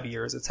last 5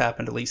 years. It's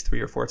happened at least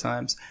 3 or 4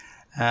 times.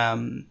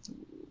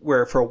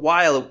 Where for a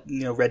while,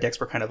 red decks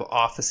were kind of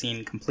off the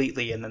scene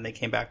completely, and then they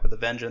came back with a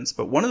vengeance.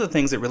 But one of the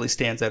things that really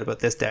stands out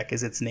about this deck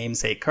is its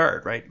namesake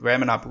card, right?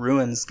 Ramunap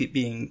Ruins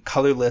being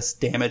colorless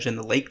damage in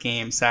the late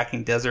game,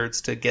 sacking deserts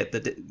to get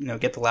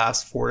the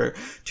last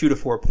 2 to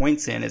 4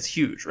 points in is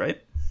huge, right?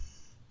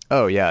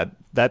 Oh yeah,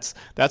 that's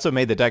what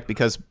made the deck,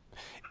 because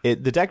the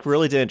deck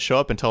really didn't show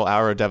up until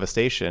Hour of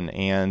Devastation,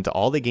 and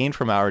all they gained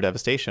from Hour of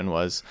Devastation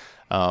was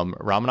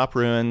Ramunap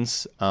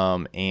Ruins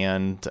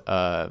and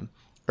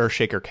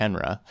Earthshaker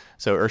Kenra.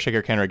 So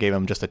Earthshaker Kenra gave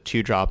them just a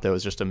 2-drop that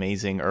was just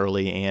amazing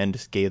early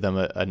and gave them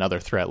another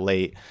threat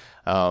late.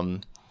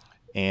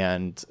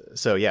 And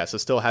so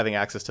still having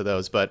access to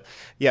those. But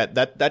yeah,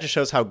 that just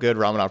shows how good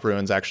Ramunap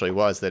Ruins actually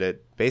was, that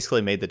it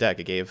basically made the deck.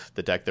 It gave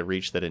the deck the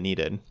reach that it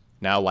needed.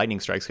 Now Lightning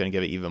Strike's going to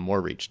give it even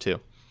more reach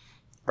too.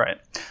 Right.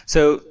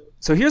 So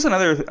here's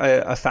another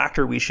a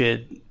factor we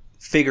should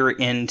figure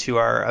into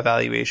our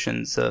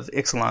evaluations of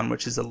Ixalan,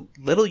 which is a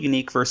little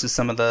unique versus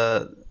some of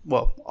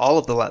all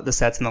of the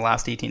sets in the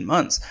last 18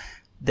 months.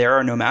 There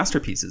are no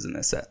masterpieces in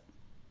this set.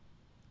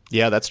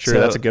 Yeah, that's true.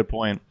 That's a good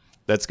point.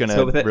 That's going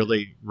to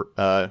really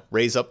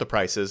raise up the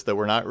prices that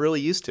we're not really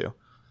used to.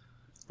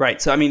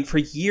 Right. So, I mean, for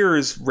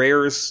years,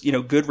 rares,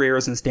 good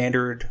rares in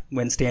Standard,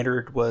 when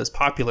Standard was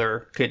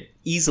popular, could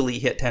easily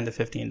hit $10 to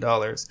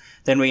 $15.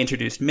 Then we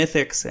introduced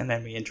Mythics, and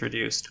then we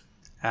introduced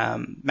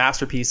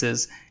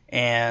Masterpieces.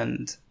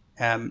 And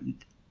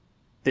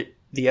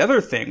the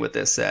other thing with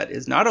this set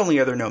is not only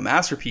are there no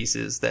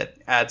Masterpieces that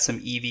add some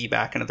EV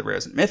back into the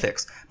rares and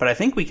Mythics, but I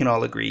think we can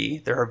all agree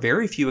there are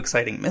very few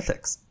exciting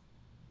Mythics.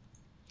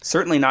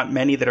 Certainly not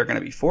many that are going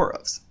to be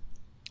 4-ofs.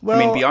 Well,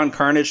 I mean, beyond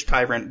Carnage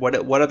Tyrant, what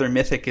other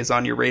Mythic is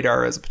on your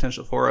radar as a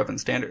potential 4-of in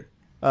Standard?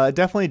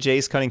 Definitely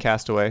Jace Cunning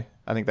Castaway.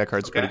 I think that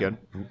card's pretty good.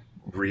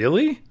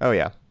 Really? Oh,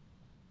 yeah.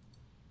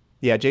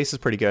 Yeah, Jace is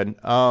pretty good.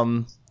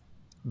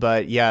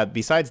 But yeah,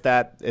 besides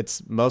that,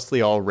 it's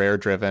mostly all rare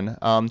driven.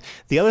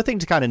 The other thing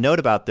to kind of note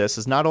about this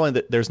is not only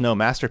that there's no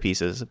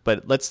Masterpieces,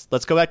 but let's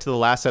go back to the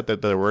last set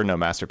that there were no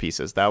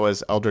Masterpieces. That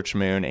was Eldritch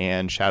Moon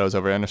and Shadows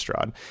over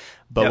Innistrad.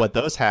 But what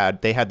those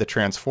had, they had the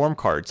transform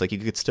cards. Like you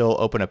could still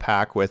open a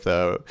pack with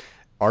a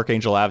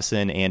Archangel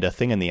Avacyn and a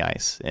Thing in the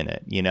Ice in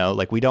it.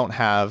 Like we don't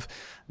have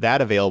that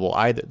available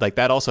either. Like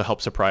that also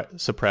helps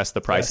suppress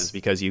the prices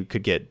because you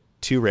could get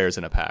 2 rares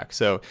in a pack.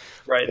 So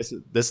this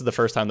is the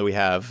first time that we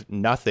have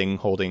nothing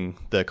holding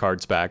the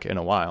cards back in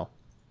a while.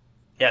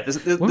 Yeah,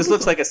 this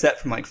looks like a set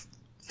from like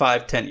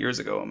 5-10 years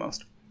ago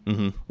almost.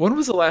 Mm-hmm. When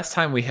was the last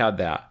time we had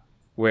that?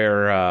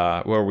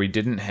 Where we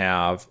didn't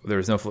have, there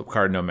was no flip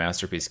card, no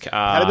Masterpiece. That'd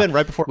have been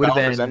right before Battle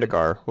for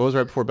Zendikar. What was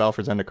right before Battle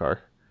for Zendikar?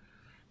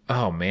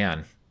 Oh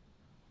man,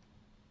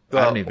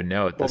 I don't even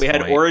know. We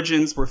had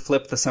Origins were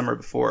flipped the summer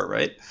before,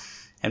 right?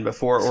 And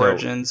before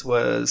Origins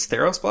was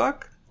Theros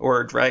Block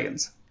or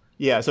Dragons.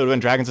 Yeah, so it would have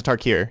been Dragons of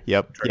Tarkir.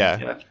 Yep.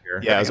 Dragons,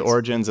 yeah. It was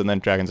Origins and then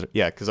Dragons.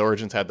 Yeah, because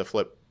Origins had the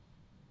flip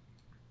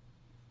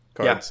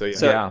card. Yeah.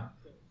 So.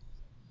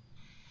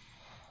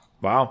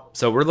 Wow.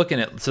 So we're looking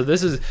at,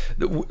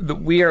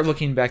 we are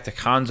looking back to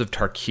Khans of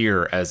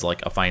Tarkir as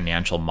like a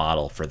financial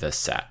model for this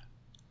set.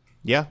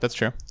 Yeah, that's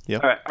true.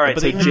 Yep. All right.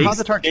 But So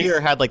Khans of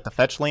Tarkir had like the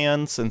fetch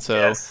lands, and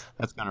so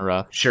that's kind of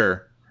rough.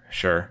 Sure.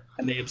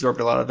 And they absorbed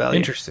a lot of value.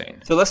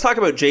 Interesting. So let's talk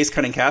about Jace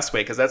Cunning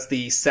Castaway, because that's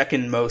the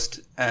second most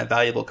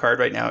valuable card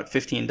right now at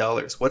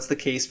 $15. What's the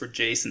case for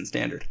Jace in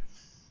Standard?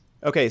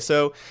 Okay,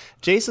 so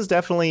Jace is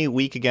definitely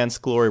weak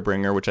against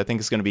Glorybringer, which I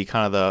think is going to be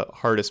kind of the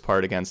hardest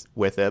part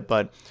with it,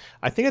 but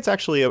I think it's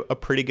actually a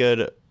pretty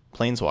good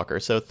Planeswalker.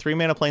 So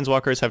 3-mana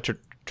Planeswalkers have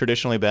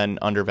traditionally been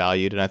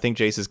undervalued, and I think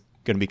Jace is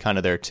going to be kind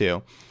of there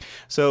too.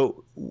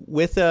 So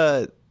with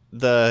I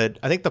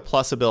think the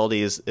plus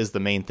ability is the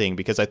main thing,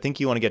 because I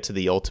think you want to get to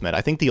the ultimate. I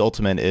think the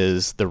ultimate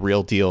is the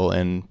real deal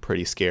and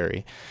pretty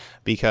scary,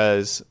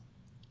 because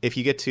if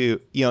you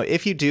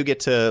do get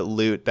to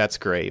loot, that's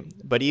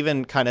great. But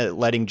even kind of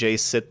letting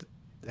Jace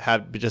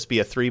just be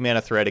a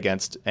 3-mana threat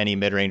against any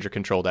mid-range or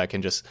control deck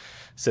and just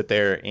sit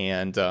there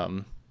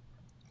and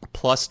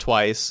plus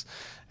twice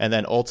and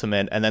then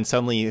ultimate, and then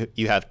suddenly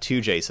you have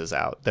 2 Jaces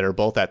out that are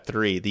both at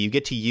 3 that you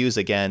get to use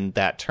again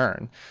that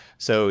turn.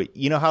 So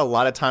you know how a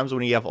lot of times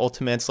when you have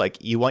ultimates, like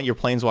you want your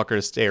Planeswalker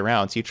to stay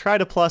around, so you try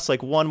to plus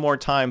like one more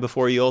time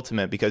before you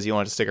ultimate because you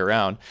want it to stick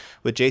around.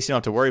 With Jace, you don't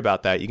have to worry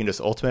about that. You can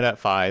just ultimate at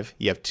 5.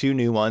 You have 2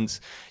 new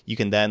ones. You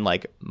can then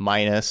like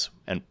minus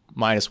and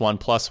 -1,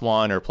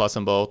 +1, or plus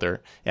them both,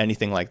 or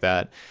anything like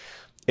that.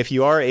 If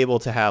you are able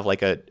to have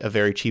like a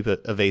very cheap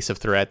evasive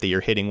threat that you're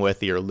hitting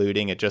with, that you're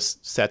looting, it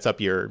just sets up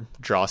your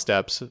draw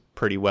steps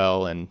pretty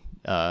well, and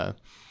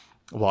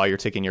while you're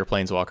ticking your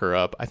Planeswalker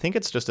up, I think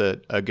it's just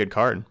a good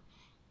card.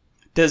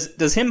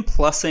 Does him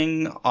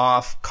plussing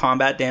off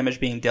combat damage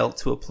being dealt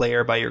to a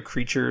player by your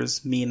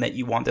creatures mean that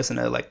you want this in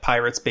a like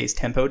Pirates-based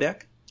tempo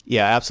deck?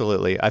 Yeah,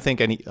 absolutely. I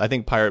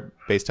think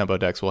Pirate-based tempo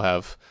decks will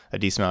have a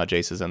decent amount of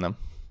Jaces in them.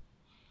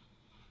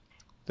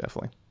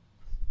 Definitely.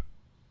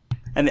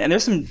 And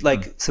there's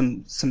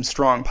some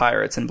strong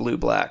Pirates in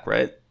blue-black,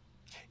 right?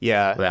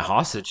 Yeah. The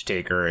Hostage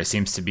Taker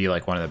seems to be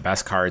like one of the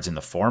best cards in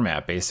the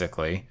format,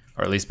 basically,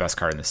 or at least best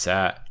card in the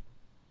set.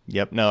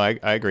 Yep. No, I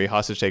agree.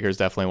 Hostage Taker is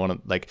definitely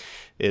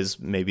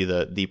is maybe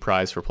the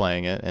prize for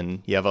playing it.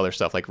 And you have other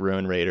stuff like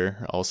Ruin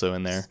Raider also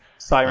in there.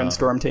 Siren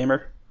Storm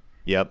Tamer.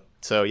 Yep.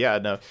 So yeah,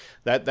 no,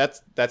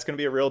 that's going to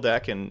be a real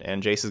deck, and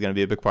Jace is going to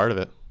be a big part of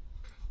it.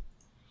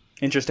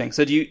 Interesting.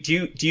 So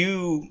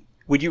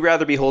would you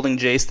rather be holding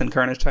Jace than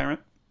Carnage Tyrant?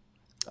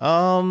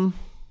 I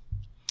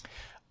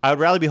would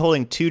rather be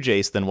holding 2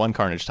 Jace than 1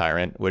 Carnage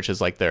Tyrant, which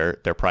is like their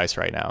price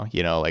right now.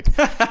 Like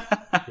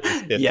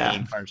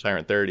 15, Carnage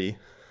Tyrant 30.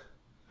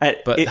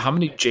 But how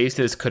many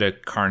Jaces could a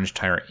Carnage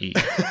Tyrant eat?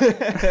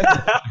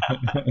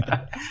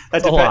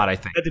 That's a lot, I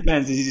think. That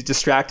depends. Is he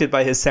distracted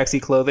by his sexy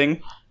clothing?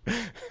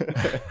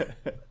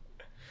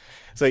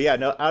 So yeah,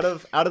 no. Out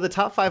of the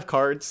top 5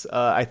 cards,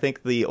 I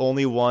think the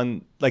only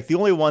one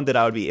that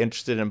I would be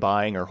interested in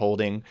buying or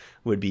holding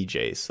would be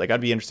Jace. Like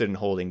I'd be interested in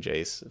holding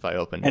Jace if I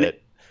opened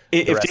it.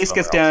 If Jace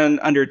gets down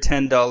under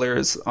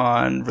 $10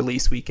 on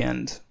release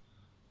weekend,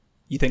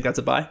 you think that's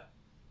a buy?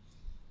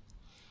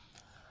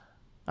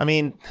 I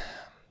mean,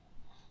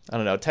 I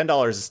don't know.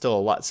 $10 is still a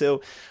lot.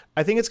 So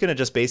I think it's going to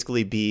just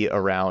basically be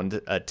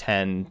around a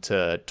 $10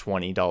 to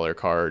 $20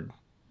 card,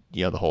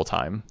 the whole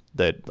time,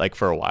 that like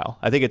for a while.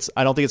 I don't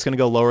think it's going to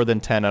go lower than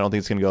 10. I don't think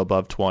it's going to go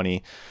above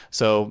 20.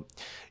 So,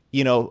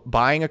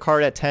 buying a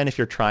card at 10, if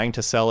you're trying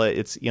to sell it,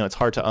 it's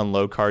hard to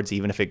unload cards,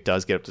 even if it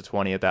does get up to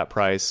 20 at that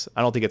price.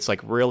 I don't think it's like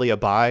really a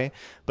buy,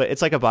 but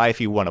it's like a buy if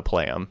you want to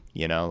play them,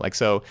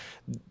 so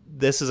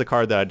this is a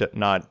card that I'm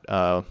not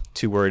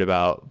too worried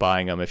about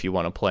buying them if you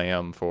want to play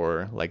them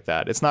for like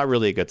that. It's not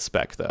really a good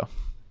spec though.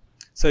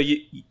 So do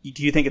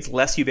you think it's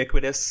less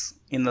ubiquitous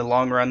in the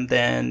long run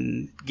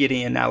than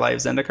Gideon Ally of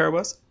Zendikar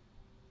was?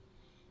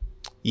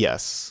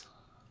 Yes.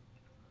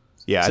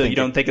 Yeah. So you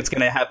don't think it's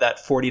going to have that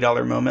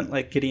 $40 moment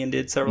like Gideon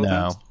did several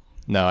times?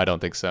 No, I don't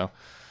think so.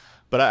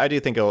 But I do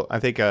think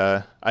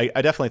I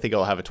definitely think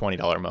it'll have a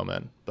 $20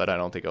 moment, but I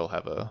don't think it'll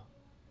have a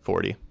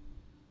 40.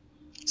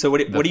 So what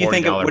do you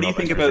think? What do you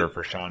think about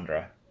for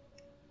Chandra?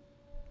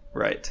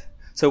 Right.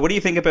 So what do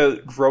you think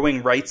about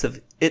Growing Rights of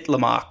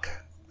Itlimoc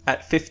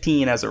at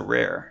 15 as a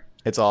rare?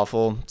 It's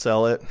awful.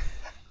 Sell it.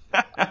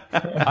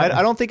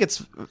 I don't think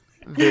it's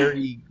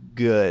very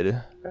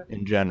good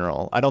in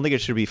general. I don't think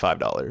it should be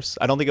 $5.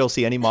 I don't think it'll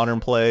see any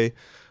modern play.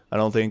 I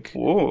don't think.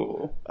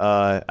 Whoa.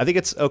 I think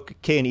it's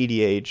okay in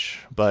EDH,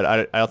 but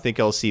I don't think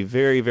I'll see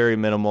very, very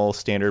minimal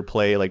standard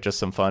play, like just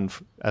some fun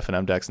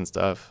F&M decks and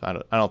stuff. I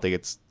don't think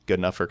it's good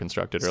enough for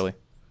Constructed, really.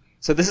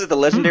 So this is the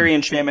legendary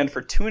enchantment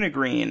for 2 and a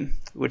green,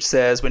 which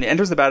says when it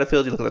enters the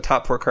battlefield, you look at the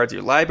top 4 cards of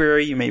your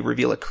library. You may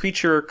reveal a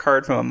creature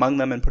card from among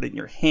them and put it in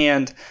your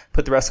hand.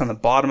 Put the rest on the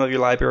bottom of your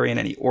library in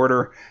any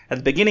order. At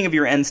the beginning of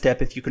your end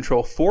step, if you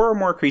control 4 or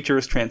more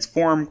creatures,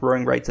 transform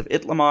Growing Rights of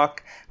Itlimoc,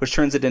 which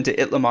turns it into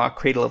Itlimoc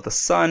Cradle of the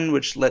Sun,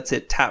 which lets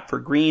it tap for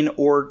green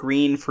or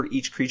green for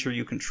each creature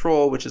you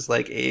control, which is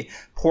like a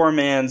poor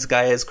man's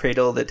Gaia's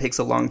Cradle that takes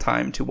a long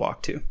time to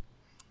walk to.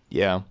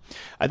 Yeah,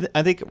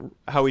 I think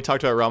how we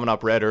talked about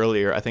Ramunap Red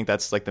earlier, I think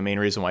that's like the main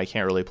reason why you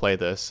can't really play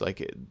this. Like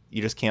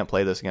you just can't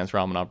play this against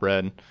Ramunap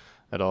Red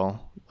at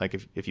all. Like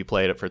if you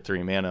played it for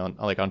 3 mana,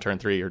 like on turn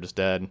 3, you're just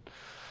dead.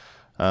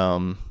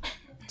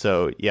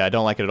 So yeah, I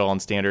don't like it at all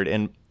in Standard.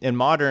 In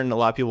Modern, a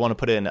lot of people want to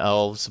put it in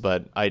Elves,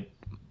 but I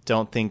just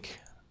don't think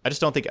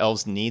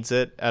Elves needs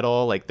it at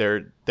all. Like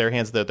their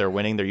hands that they're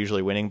winning, they're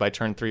usually winning by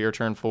turn 3 or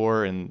turn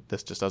 4, and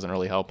this just doesn't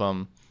really help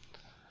them.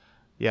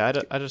 Yeah,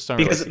 I just don't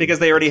because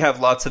they already have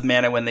lots of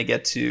mana when they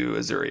get to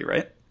Azuri,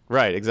 right?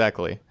 Right,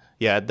 exactly.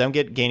 Yeah, them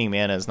gaining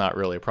mana is not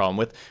really a problem.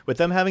 With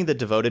them having the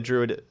Devoted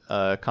Druid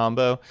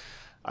combo,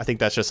 I think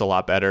that's just a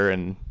lot better.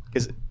 And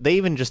because they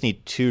even just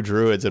need 2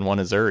 Druids and 1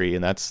 Azuri,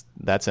 and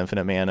that's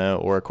infinite mana,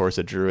 or of course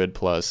a Druid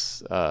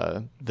plus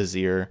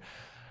Vizier.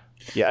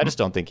 Yeah, I just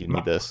don't think you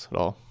need this at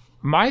all.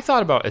 My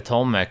thought about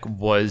Itlimoc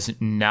was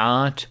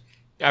not.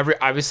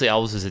 Obviously,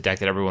 Elves is a deck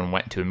that everyone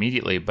went to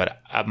immediately,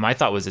 but my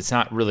thought was it's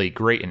not really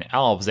great in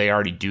Elves. They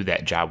already do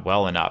that job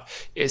well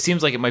enough. It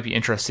seems like it might be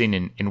interesting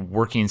in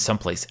working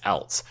someplace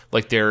else.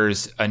 Like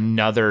there's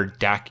another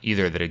deck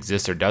either that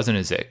exists or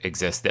doesn't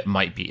exist that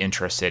might be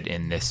interested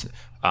in this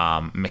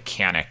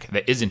mechanic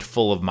that isn't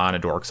full of mana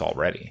dorks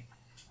already.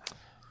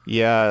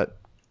 Yeah.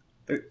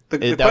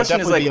 The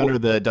question is like under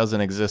the doesn't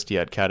exist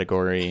yet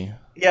category.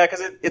 Yeah,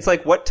 because it's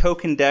like what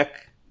token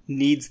deck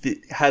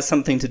has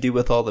something to do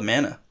with all the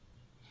mana?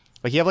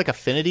 Like you have like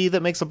Affinity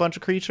that makes a bunch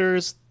of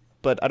creatures,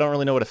 but I don't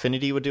really know what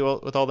Affinity would do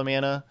with all the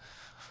mana.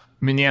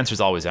 I mean, the answer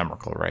is always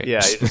Emrakul, right?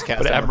 Yeah, you just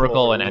cast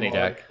Emrakul in any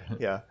deck.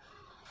 Yeah.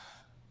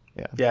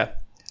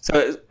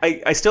 So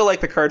I still like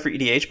the card for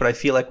EDH, but I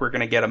feel like we're going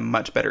to get a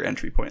much better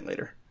entry point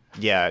later.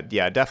 Yeah,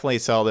 definitely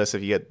sell this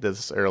if you get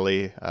this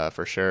early,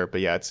 for sure.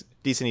 But yeah, it's a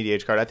decent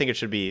EDH card. I think it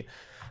should be,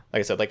 like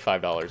I said, like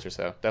 $5 or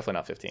so. Definitely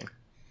not 15.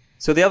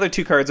 So the other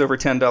 2 cards over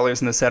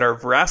 $10 in the set are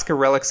Vraska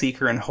Relic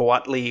Seeker and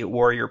Huatli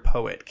Warrior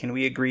Poet. Can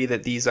we agree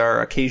that these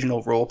are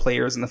occasional role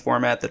players in the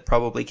format that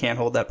probably can't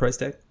hold that price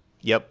tag?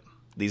 Yep.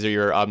 These are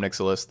your Ob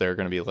Nixilis. They're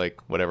going to be like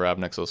whatever Ob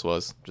Nixilis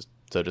was. Just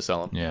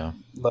sell them. Yeah.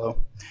 Low.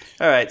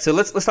 All right. So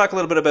let's talk a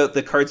little bit about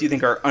the cards you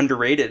think are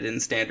underrated in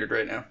Standard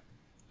right now.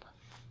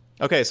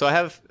 Okay. So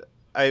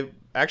I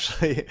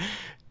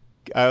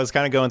was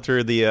kind of going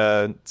through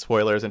the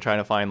spoilers and trying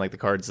to find like the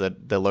cards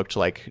that looked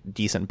like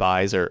decent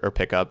buys or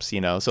pickups,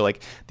 So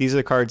like these are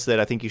the cards that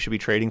I think you should be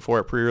trading for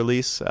at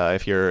pre-release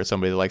if you're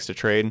somebody that likes to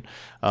trade.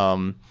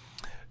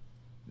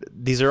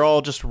 These are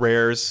all just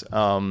rares,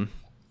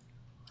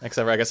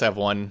 except for I guess I have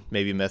one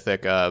maybe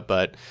mythic,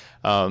 but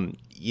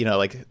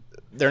like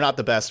they're not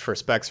the best for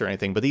specs or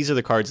anything. But these are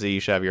the cards that you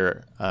should have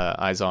your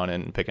eyes on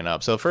and picking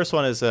up. So the first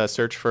one is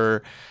Search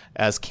for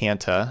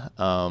Azcanta.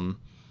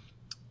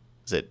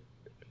 Is it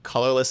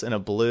colorless in a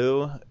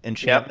blue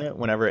enchantment? Yep.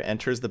 Whenever it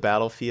enters the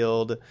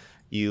battlefield,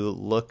 you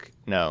look.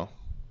 No,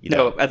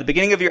 at the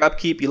beginning of your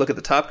upkeep, you look at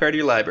the top card of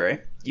your library.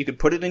 You could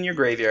put it in your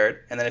graveyard,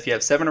 and then if you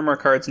have 7 or more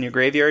cards in your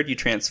graveyard, you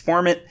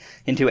transform it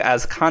into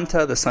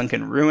Azcanta, the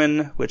Sunken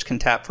Ruin, which can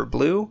tap for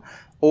blue.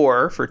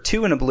 Or for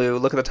 2 and a blue,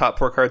 look at the top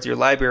 4 cards of your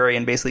library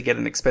and basically get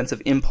an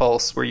expensive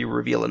impulse where you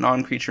reveal a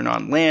non-creature,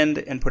 non-land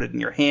and put it in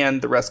your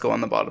hand. The rest go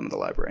on the bottom of the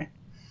library.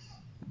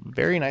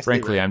 very nicely.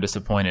 Frankly, I'm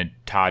disappointed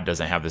Todd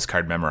doesn't have this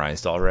card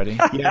memorized already.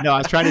 Yeah, no, I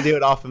was trying to do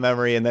it off of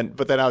memory,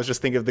 but then I was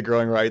just thinking of the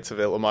growing rights of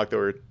Itlimoc that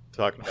we're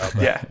talking about.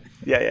 But.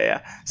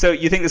 Yeah. So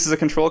you think this is a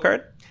control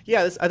card?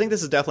 Yeah, I think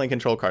this is definitely a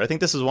control card. I think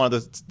this is one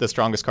of the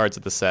strongest cards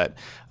of the set.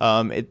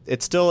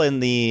 It's still in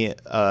the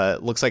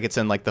looks like it's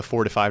in like the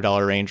 $4 to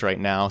 $5 range right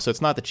now, so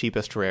it's not the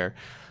cheapest rare.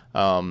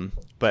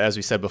 But as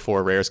we said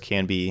before, rares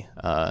can be,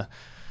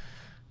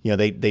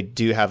 they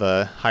do have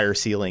a higher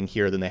ceiling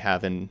here than they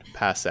have in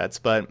past sets.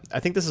 But I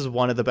think this is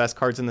one of the best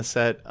cards in the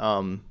set.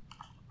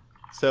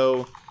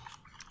 So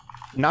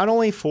not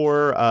only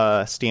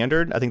for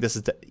standard, I think this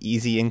is the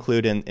easy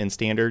include in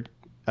standard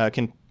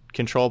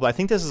control, but I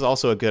think this is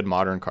also a good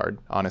modern card,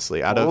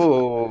 honestly. Out of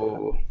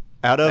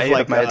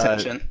like my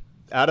attention.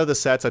 Out of the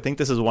sets, I think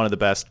this is one of the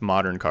best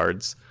modern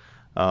cards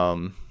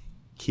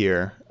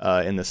here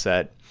in the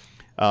set.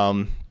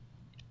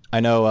 I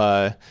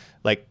know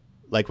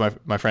like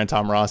my friend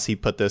Tom Ross, he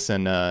put this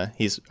in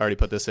he's already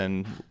put this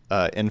in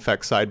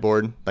Infect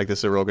sideboard. Like this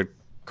is a real good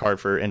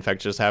card for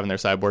Infect just having their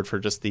sideboard for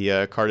just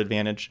the card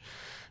advantage.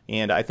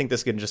 And I think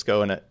this can just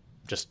go in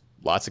just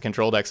lots of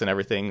control decks and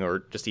everything,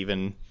 or just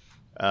even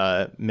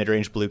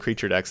mid-range blue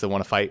creature decks that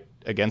want to fight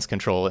against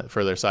control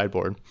for their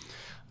sideboard.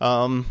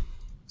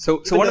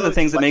 So one of the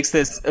things that makes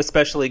this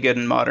especially good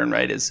in Modern,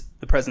 right, is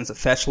the presence of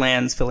fetch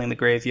lands filling the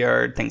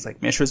graveyard, things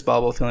like Mishra's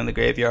Bauble filling the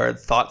graveyard,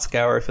 Thought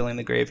Scour filling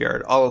the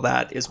graveyard. All of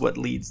that is what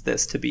leads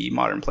this to be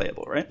Modern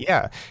playable, right?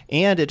 Yeah,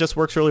 and it just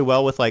works really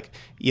well with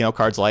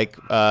cards like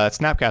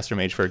Snapcaster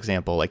Mage, for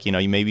example. Like, you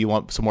maybe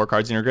want some more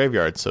cards in your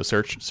graveyard, so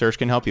Search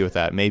can help you with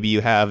that. Maybe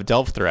you have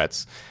Delve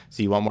Threats,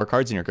 so you want more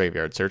cards in your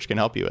graveyard. Search can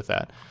help you with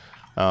that.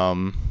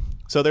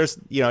 So there's,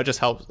 it just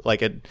helps,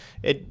 like it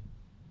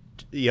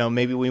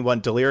maybe we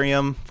want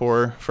Delirium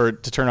to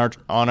turn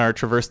on our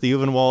Traverse the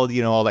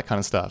Uvenwald, all that kind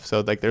of stuff.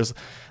 So like there's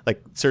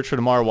like Search for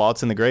Tomorrow while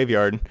it's in the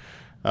graveyard.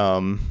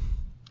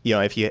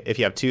 If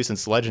you have two,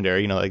 since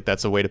legendary, like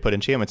that's a way to put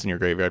enchantments in your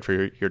graveyard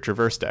for your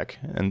Traverse deck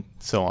and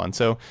so on.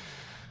 So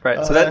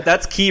right. So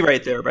that's key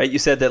right there, right? You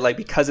said that like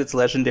because it's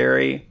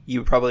legendary,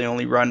 you probably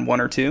only run one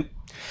or two.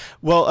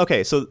 Well,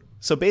 okay. So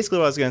basically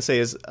what I was going to say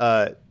is,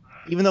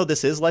 even though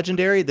this is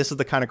legendary, this is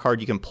the kind of card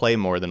you can play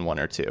more than one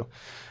or two,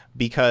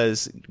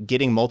 because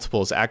getting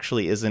multiples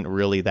actually isn't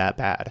really that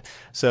bad.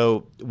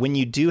 So when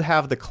you do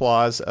have the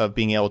clause of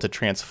being able to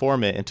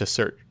transform it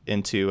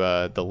into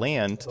the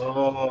land,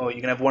 you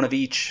can have one of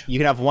each. You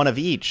can have one of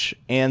each,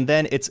 and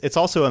then it's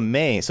also a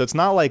May. So it's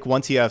not like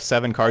once you have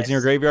 7 cards in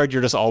your graveyard,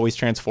 you're just always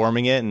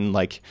transforming it and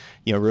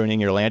ruining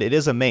your land. It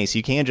is a May, so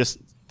you can't just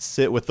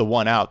sit with the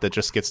one out that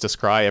just gets to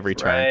scry every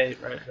turn.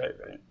 Right.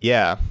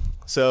 Yeah.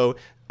 So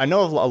I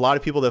know of a lot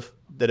of people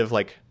that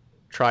have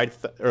tried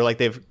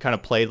they've kind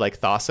of played like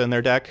Thassa in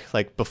their deck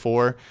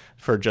before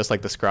for just the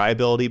scry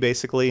ability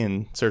basically,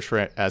 and Search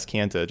for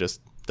Azcanta just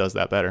does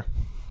that better.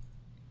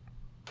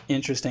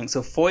 Interesting.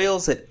 So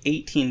foils at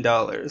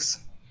 $18,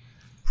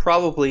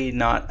 probably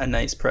not a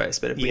nice price,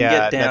 but if we can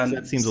get down,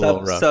 that seems a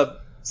little rough.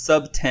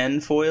 Sub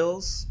 10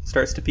 foils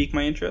starts to pique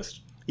my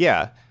interest.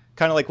 Yeah,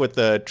 kind of like with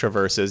the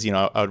Traverses.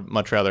 I would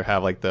much rather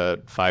have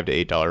the $5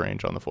 to $8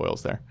 range on the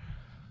foils there.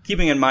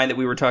 Keeping in mind that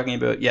we were talking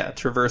about,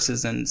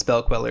 Traverses and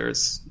Spell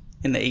Quellers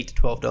in the $8 to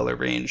 $12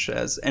 range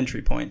as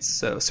entry points.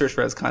 So Search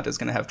for Azcanta is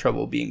going to have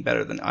trouble being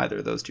better than either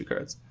of those two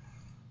cards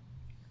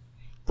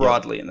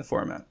broadly in the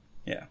format.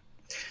 Yeah.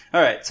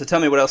 All right. So tell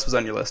me what else was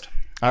on your list.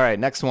 All right.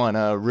 Next one,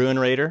 Ruin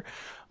Raider.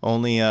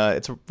 Only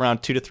it's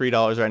around $2 to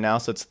 $3 right now.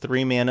 So it's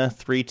 3 mana,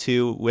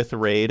 3/2 with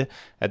Raid.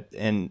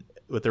 And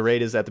with the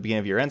Raid is at the beginning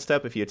of your end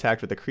step. If you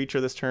attacked with a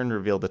creature this turn,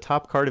 reveal the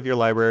top card of your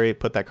library,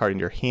 put that card in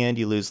your hand,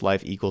 you lose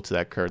life equal to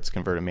that card's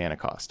converted mana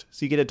cost.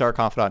 So you get a Dark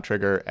Confidant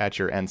trigger at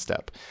your end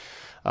step.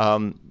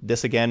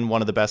 This, again,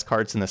 one of the best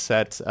cards in the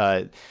set.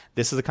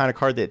 This is the kind of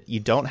card that you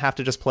don't have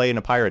to just play in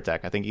a pirate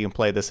deck. I think you can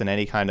play this in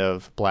any kind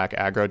of black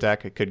aggro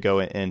deck. It could go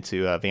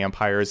into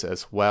vampires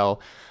as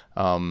well,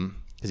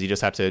 because you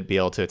just have to be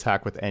able to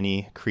attack with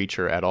any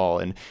creature at all.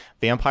 And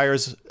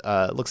vampires,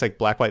 looks like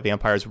Black-White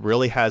Vampires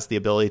really has the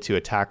ability to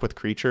attack with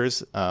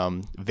creatures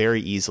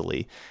very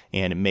easily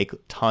and make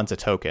tons of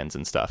tokens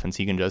and stuff. And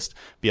so you can just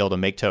be able to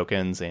make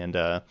tokens and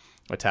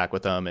attack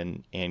with them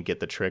and get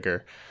the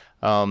trigger.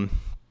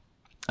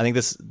 I think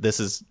this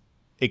is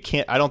it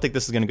can't. I don't think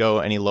this is going to go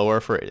any lower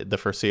for the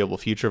foreseeable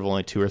future of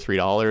only $2 or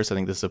 $3. I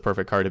think this is a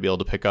perfect card to be able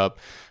to pick up,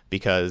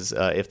 because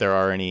if there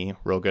are any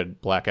real good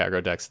black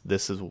aggro decks,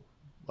 this is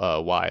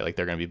why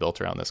they're going to be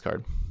built around this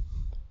card.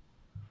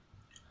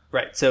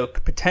 Right. So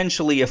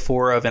potentially a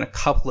 4 of in a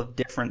couple of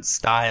different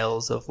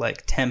styles of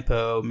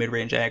tempo,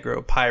 mid-range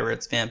aggro,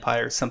 pirates,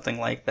 vampires, something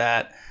like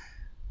that.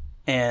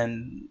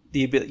 And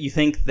you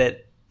think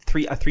that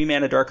a 3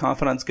 mana Dark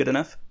Confidant's good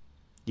enough?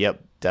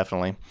 Yep,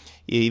 definitely.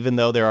 Even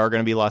though there are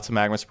going to be lots of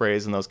magma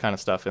sprays and those kind of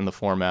stuff in the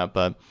format,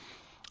 but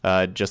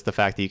just the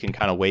fact that you can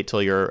kind of wait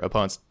till your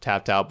opponent's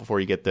tapped out before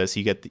you get this,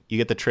 you get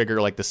the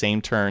trigger the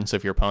same turn. So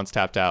if your opponent's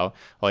tapped out,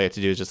 all you have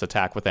to do is just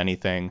attack with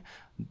anything,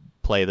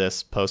 play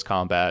this post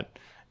combat,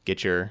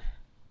 get your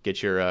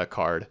get your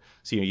card.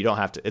 So you don't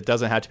have to. It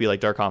doesn't have to be like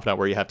Dark Confidant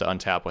where you have to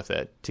untap with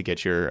it to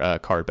get your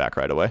card back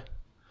right away.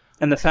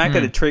 And the fact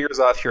that it triggers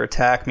off your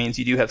attack means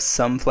you do have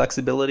some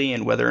flexibility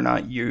in whether or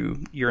not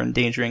you're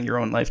endangering your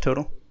own life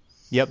total.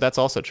 Yep, that's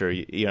also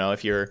true. You know,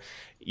 if you're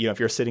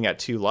sitting at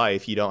 2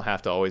 life, you don't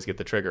have to always get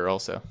the trigger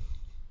also.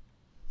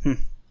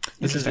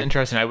 This is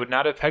interesting. I would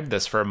not have pegged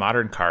this for a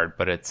modern card,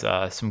 but it's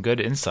some good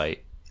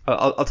insight.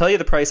 I'll tell you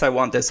the price I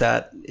want this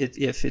at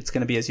if it's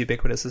going to be as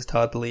ubiquitous as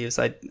Todd believes.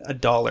 $1.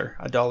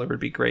 $1 would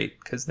be great,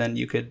 because then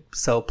you could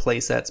sell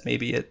play sets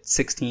maybe at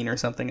 16 or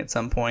something at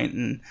some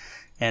point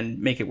and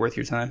make it worth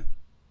your time.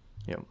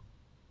 Yep.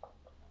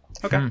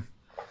 Okay.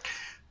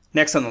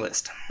 Next on the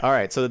list. All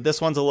right, so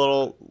this one's a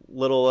little.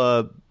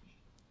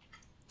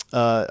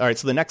 All right,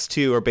 so the next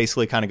two are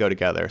basically kind of go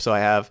together. So I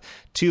have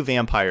 2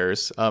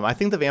 vampires. I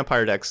think the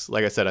vampire decks,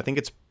 like I said, I think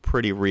it's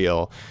pretty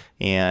real,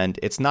 and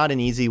it's not an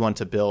easy one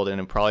to build,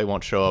 and it probably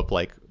won't show up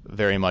like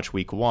very much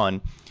week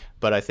 1.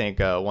 But I think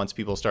once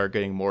people start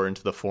getting more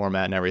into the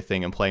format and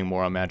everything and playing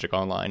more on Magic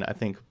Online, I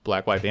think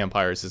Black-White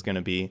Vampires is going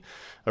to be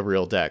a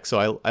real deck.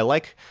 So I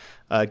like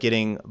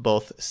getting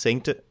both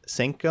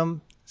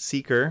Sanctum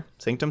Seeker,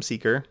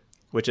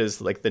 which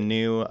is like the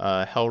new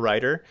Hell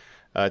Rider.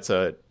 It's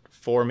a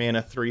 4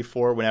 mana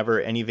 3/4.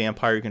 Whenever any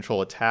vampire you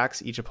control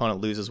attacks, each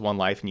opponent loses 1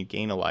 life and you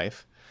gain a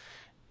life.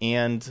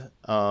 And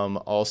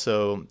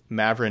also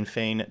Maverin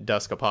Fane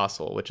Dusk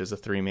Apostle, which is a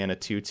 3 mana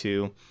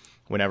 2/2.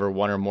 Whenever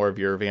one or more of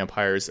your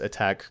vampires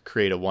attack,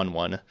 create a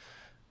 1/1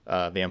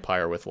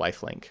 vampire with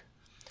lifelink.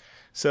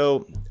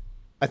 So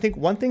I think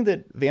one thing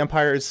that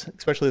vampires,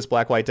 especially this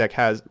black-white deck,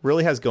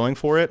 really has going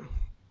for it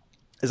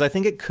is I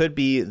think it could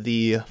be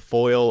the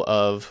foil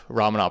of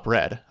Ramunap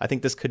Red. I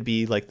think this could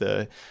be like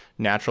the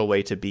natural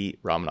way to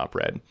beat Ramunap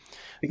Red.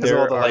 Because of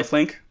all the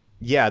lifelink?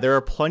 Yeah, there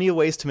are plenty of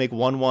ways to make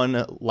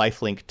 1/1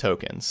 lifelink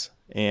tokens.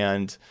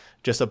 And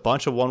just a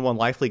bunch of 1/1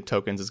 lifelink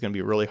tokens is going to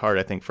be really hard,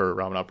 I think, for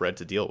Ramunap Red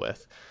to deal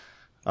with.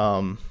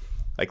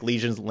 Like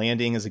Legion's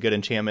Landing is a good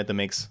enchantment that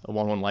makes a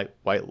 1/1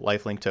 white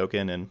lifelink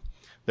token, and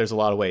there's a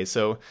lot of ways.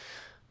 So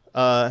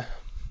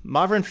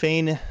Maverin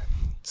Fane...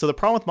 So the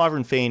problem with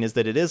Maverin Fane is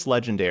that it is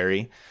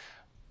legendary,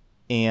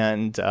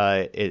 and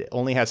it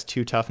only has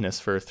 2 toughness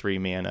for 3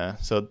 mana,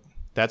 so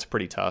that's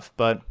pretty tough.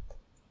 But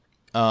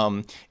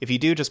if you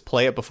do just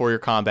play it before your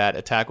combat,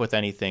 attack with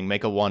anything,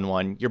 make a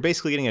 1/1, you're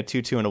basically getting a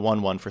 2/2 and a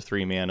 1/1 for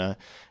 3 mana,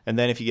 and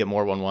then if you get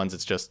more 1/1s,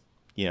 it's just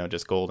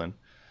golden.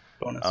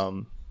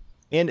 Bonus.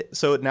 And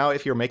so now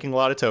if you're making a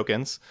lot of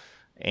tokens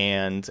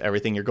and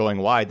everything, you're going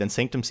wide, then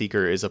Sanctum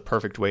Seeker is a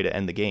perfect way to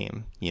end the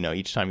game.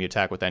 Each time you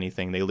attack with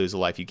anything, they lose a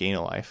life, you gain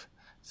a life.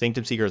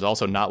 Sanctum Seeker is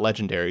also not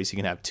legendary, so you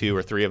can have 2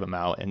 or 3 of them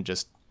out and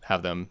just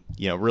have them,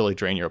 really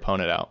drain your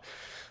opponent out.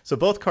 So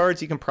both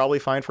cards you can probably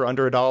find for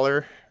under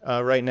 $1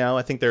 right now.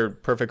 I think they're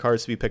perfect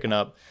cards to be picking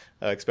up,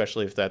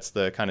 especially if that's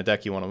the kind of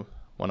deck you want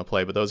to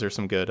play. But those are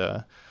some good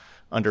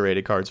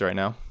underrated cards right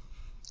now.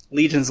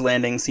 Legion's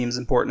Landing seems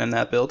important in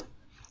that build.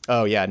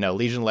 Oh yeah, no,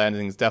 Legion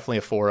Landing is definitely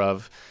a 4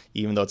 of,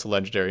 even though it's a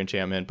legendary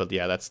enchantment. But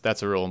yeah,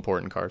 that's a real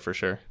important card for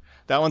sure.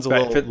 That one's a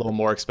little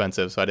more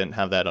expensive, so I didn't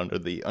have that under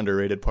the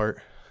underrated part.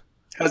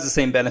 Has the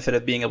same benefit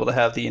of being able to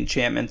have the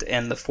enchantment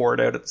and the forward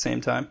out at the same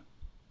time.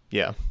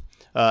 Yeah.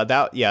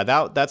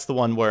 That's the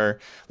one where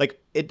like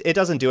it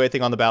doesn't do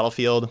anything on the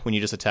battlefield. When you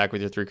just attack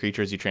with your 3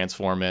 creatures, you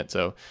transform it,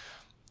 so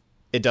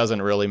it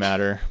doesn't really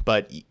matter.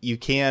 But you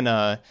can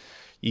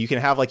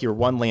have like your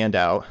 1 land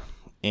out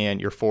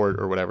and your forward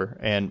or whatever,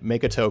 and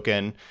make a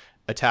token,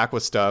 attack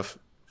with stuff,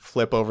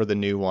 flip over the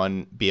new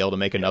one, be able to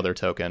make another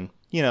token.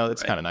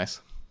 It's kind of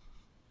nice.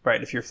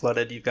 Right. If you're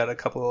flooded, you've got a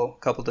couple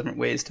different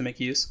ways to make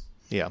use.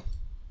 Yeah.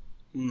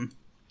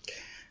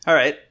 All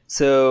right,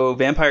 so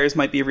vampires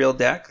might be a real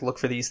deck. Look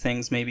for these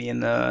things maybe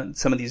in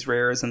some of these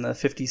rares in the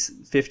 50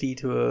 cent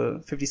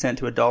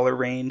to $1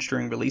 range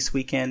during release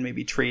weekend.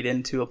 Maybe trade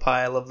into a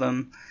pile of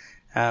them.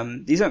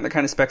 These aren't the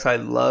kind of specs I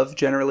love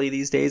generally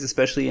these days,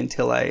 especially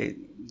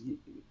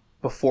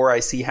before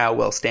I see how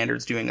well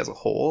Standard's doing as a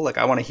whole. Like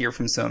I want to hear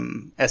from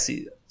some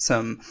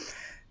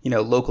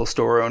local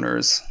store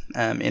owners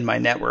in my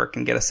network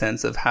and get a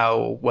sense of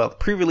how well the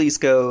pre-release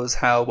goes,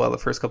 how well the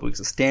first couple weeks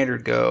of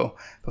Standard go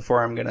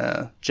before I'm going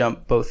to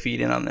jump both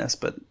feet in on this.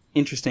 But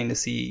interesting to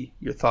see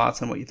your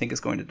thoughts on what you think is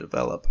going to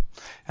develop.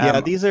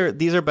 These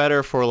are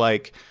better for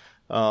like,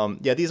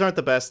 these aren't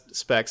the best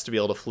specs to be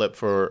able to flip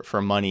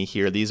for money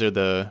here. These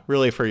are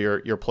really for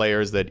your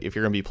players that if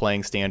you're going to be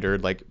playing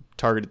Standard, like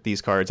target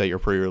these cards at your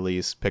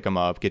pre-release, pick them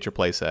up, get your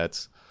play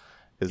sets.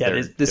 This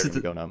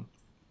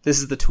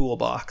is the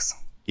toolbox.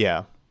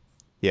 Yeah.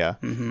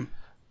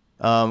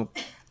 Mm-hmm.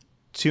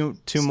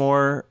 Two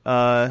more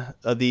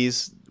of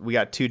these. We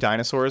got 2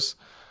 dinosaurs.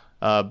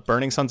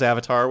 Burning Sun's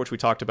Avatar, which we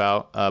talked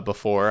about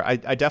before. I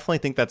definitely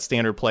think that's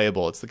Standard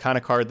playable. It's the kind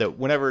of card that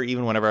whenever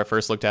I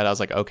first looked at it, I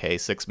was like, okay,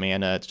 6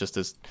 mana. It's just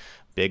this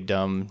big,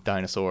 dumb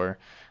dinosaur.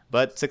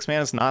 But 6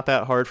 mana is not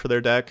that hard for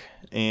their deck,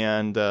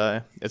 and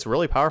it's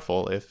really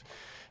powerful if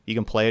you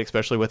can play it,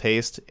 especially with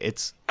haste.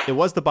 It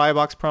was the buy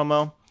box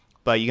promo,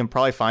 but you can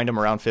probably find them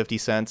around 50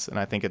 cents, and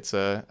I think it's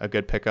a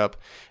good pickup.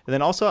 And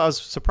then also, I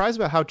was surprised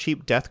about how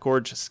cheap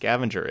Deathgorge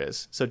Scavenger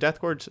is. So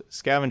Deathgorge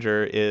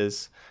Scavenger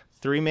is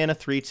 3 mana,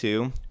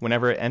 3/2.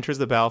 Whenever it enters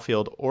the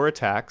battlefield or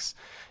attacks,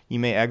 you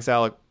may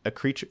exile a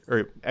creature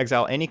or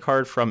exile any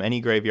card from any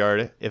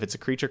graveyard. If it's a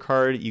creature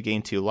card, you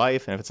gain 2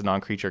 life, and if it's a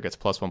non-creature, it gets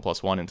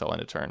 +1/+1 until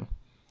end of turn.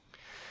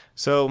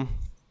 So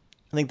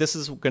I think this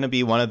is going to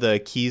be one of the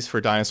keys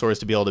for Dinosaurs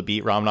to be able to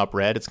beat Ramunap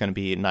Red. It's going to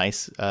be a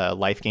nice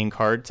life gain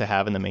card to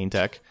have in the main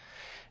deck.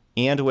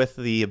 And with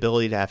the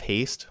ability to have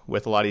haste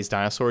with a lot of these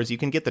Dinosaurs, you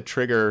can get the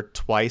trigger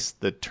twice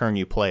the turn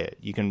you play it.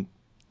 You can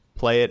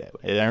play it,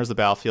 it enters the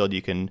battlefield,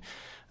 you can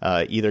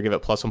either give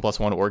it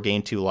 +1/+1 or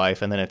gain 2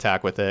 life and then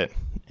attack with it,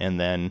 and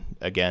then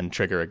again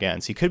trigger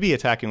again. So you could be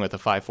attacking with a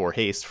 5/4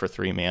 haste for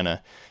 3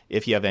 mana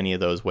if you have any of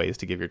those ways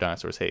to give your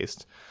Dinosaurs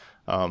haste.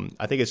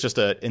 I think it's just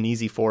an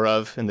easy 4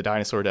 of in the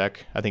Dinosaur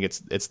deck. I think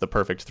it's the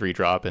perfect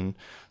 3-drop, and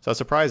so I was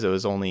surprised it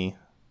was only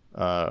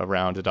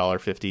around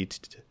 $1.50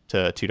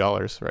 to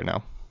 $2 right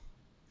now.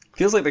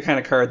 Feels like the kind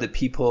of card that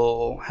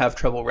people have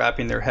trouble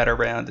wrapping their head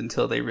around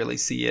until they really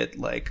see it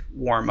like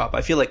warm up.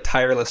 I feel like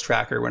Tireless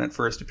Tracker, when it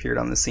first appeared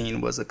on the scene,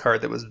 was a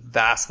card that was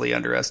vastly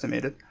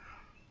underestimated.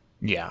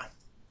 Yeah.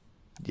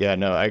 Yeah,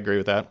 no, I agree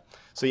with that.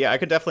 So yeah, I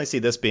could definitely see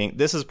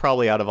this is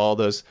probably out of all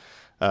those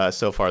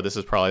so far, this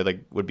is probably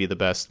would be the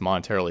best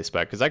monetarily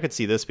spec, because I could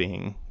see this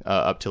being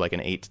up to like an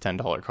 $8 to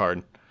 $10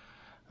 card.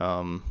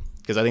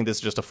 Because I think this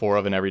is just a 4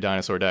 of in every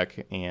Dinosaur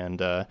deck, and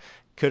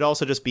could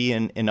also just be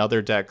in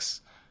other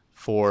decks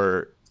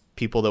for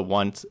people that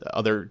want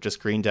other just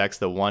green decks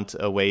that want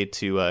a way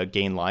to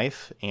gain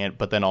life,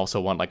 but then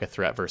also want like a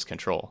threat versus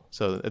control.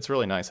 So it's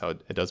really nice how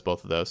it does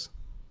both of those.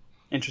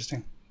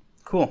 Interesting.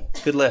 Cool.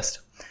 Good list.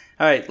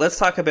 All right, let's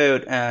talk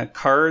about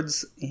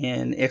cards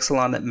in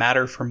Ixalan that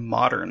matter for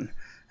Modern.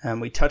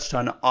 We touched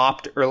on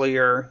Opt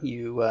earlier.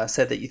 You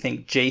said that you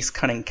think Jace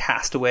Cunning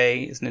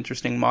Castaway is an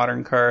interesting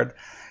Modern card.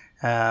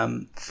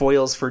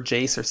 Foils for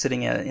Jace are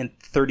sitting at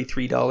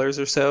 $33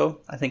 or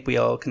so. I think we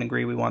all can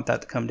agree we want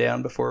that to come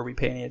down before we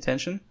pay any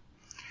attention.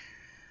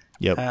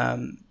 Yep.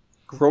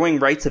 Growing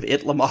Rights of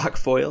Itlimoc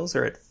foils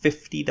are at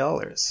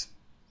 $50.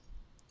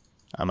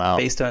 I'm out.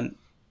 Based on...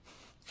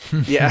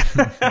 Yeah.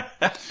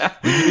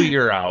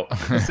 You're out.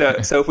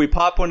 So if we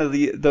pop one of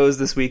those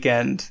this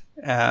weekend...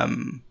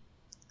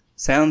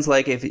 sounds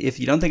like if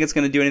you don't think it's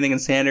going to do anything in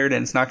Standard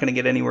and it's not going to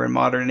get anywhere in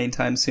Modern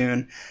anytime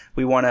soon,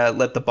 we want to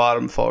let the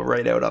bottom fall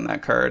right out on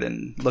that card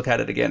and look at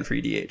it again for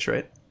EDH,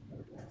 right?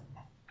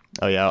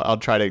 Oh yeah, I'll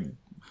try to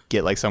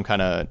get like some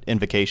kind of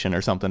invocation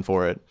or something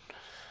for it.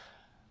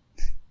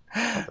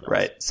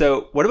 Right.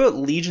 So what about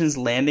Legion's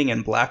Landing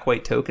and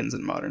Black-White tokens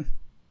in Modern?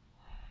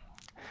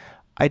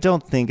 I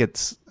don't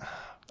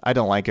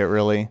like it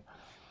really.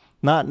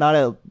 Not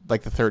at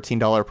like the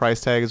 $13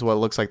 price tag is what it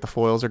looks like the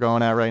foils are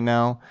going at right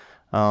now.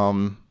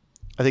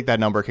 I think that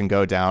number can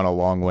go down a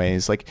long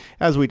ways. Like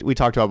as we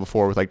talked about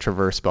before with like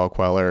Traverse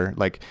Spellqueller,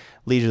 like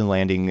Legion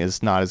Landing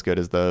is not as good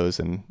as those,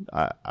 and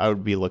I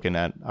would want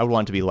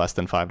it to be less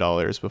than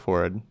 $5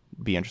 before I'd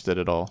be interested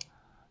at all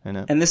in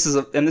it. And this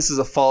is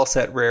a fall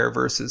set rare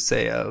versus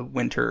say a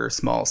winter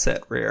small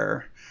set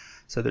rare.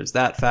 So there's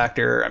that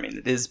factor. I mean,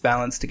 it is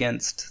balanced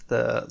against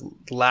the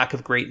lack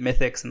of great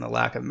mythics and the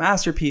lack of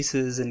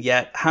masterpieces, and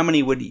yet how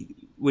many would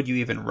you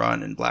even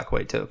run in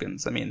Black-White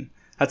tokens? I mean,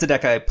 that's a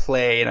deck I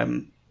play,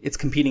 and it's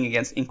competing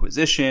against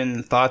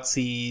Inquisition,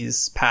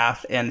 Thoughtseize,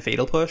 Path, and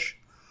Fatal Push.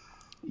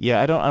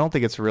 Yeah, I don't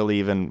think it's really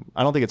even.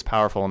 I don't think it's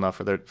powerful enough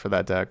for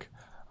that deck,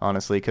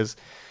 honestly, because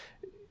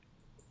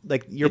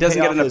like your it doesn't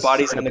payoff get enough is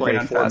bodies on starting the to play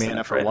ground 4 fast mana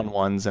enough, for right?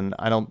 1/1s, and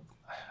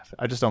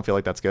I just don't feel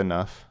like that's good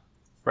enough.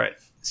 Right,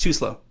 it's too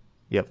slow.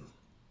 Yep.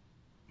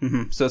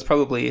 Mm-hmm. So it's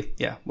probably,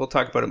 we'll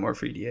talk about it more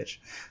for EDH.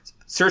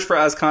 Search for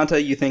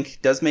Azcanta, you think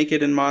does make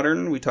it in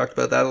Modern? We talked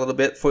about that a little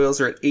bit.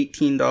 Foils are at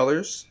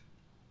 $18.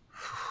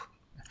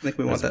 I think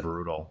we want that.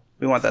 Brutal.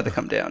 We want that to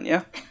come down,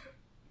 yeah?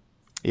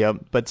 Yeah,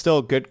 but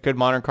still good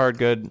Modern card,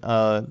 good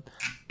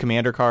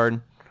commander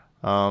card.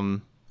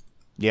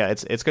 Yeah,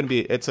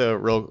 it's a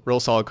real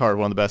solid card,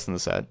 one of the best in the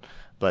set.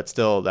 But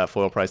still, that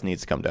foil price needs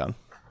to come down.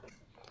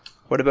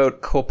 What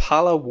about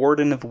Kopala,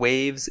 Warden of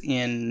Waves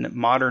in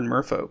Modern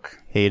Merfolk?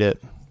 Hate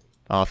it.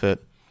 Off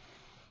it.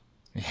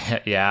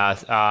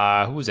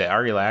 Yeah. Who was it?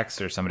 Arilax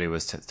or somebody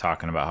was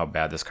talking about how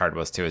bad this card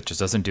was too. It just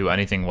doesn't do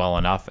anything well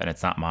enough, and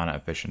it's not mana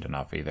efficient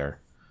enough either.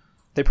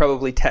 They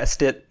probably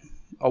test it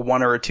a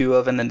 1 or a 2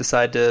 of and then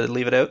decide to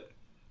leave it out?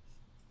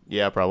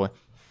 Yeah, probably.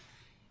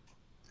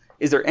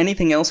 Is there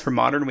anything else for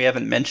Modern we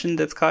haven't mentioned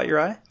that's caught your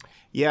eye?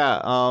 Yeah,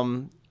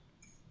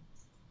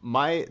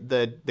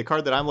 the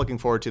card that I'm looking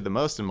forward to the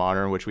most in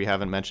Modern, which we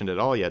haven't mentioned at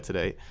all yet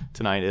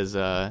tonight, is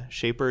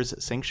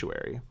Shaper's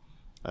Sanctuary.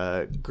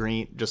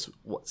 Green, just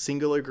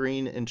singular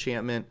green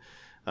enchantment.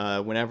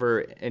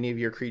 Whenever any of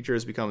your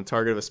creatures become a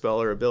target of a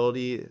spell or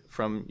ability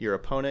from your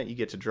opponent, you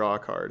get to draw a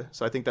card.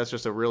 So I think that's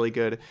just a really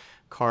good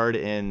card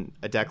in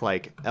a deck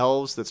like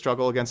Elves that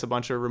struggle against a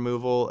bunch of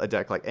removal, a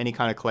deck like any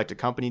kind of Collected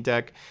Company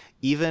deck,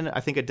 even I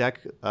think a deck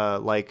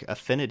like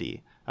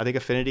Affinity I think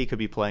Affinity could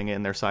be playing it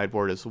in their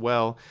sideboard as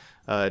well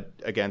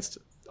against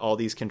all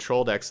these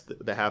control decks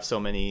that have so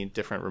many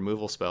different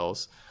removal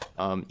spells.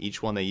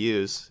 Each one they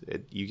use,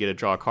 you get to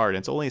draw a card.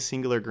 And it's only a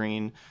singular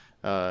green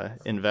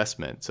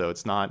investment, so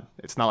it's not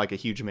like a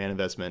huge mana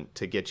investment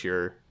to get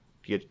your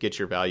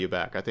value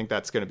back. I think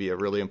that's going to be a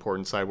really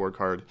important sideboard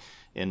card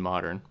in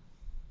Modern.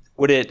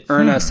 Would it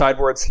earn a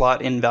sideboard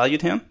slot in Value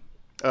Town?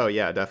 Oh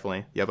yeah,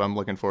 definitely. Yep, I'm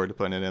looking forward to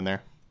putting it in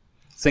there.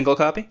 Single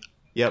copy?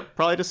 Yep,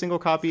 probably just single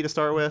copy to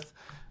start with.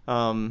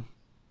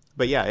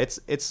 But yeah,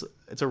 it's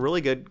a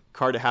really good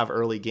card to have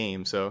early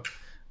game. So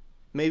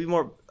maybe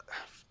more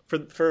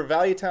for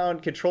Value Town,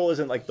 control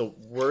isn't like the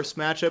worst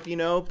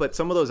matchup, but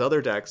some of those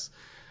other decks,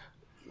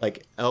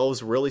 like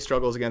Elves, really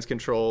struggles against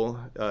control.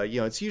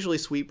 It's usually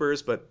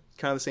sweepers, but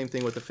kind of the same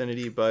thing with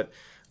Affinity. But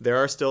there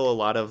are still a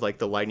lot of like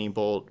the Lightning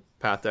Bolt,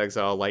 Path to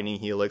Exile, Lightning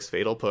Helix,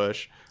 Fatal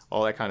Push,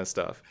 all that kind of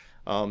stuff.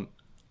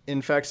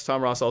 In fact,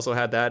 Tom Ross also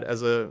had that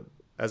as a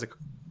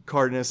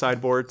card in his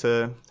sideboard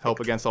to help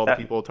against all the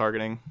people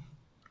targeting.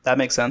 That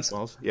makes sense.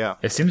 Well, yeah,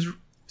 it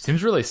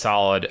seems really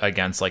solid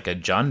against like a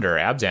Jund or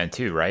Abzan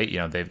too, right?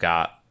 They've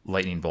got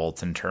Lightning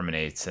Bolts and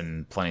Terminates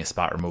and plenty of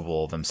spot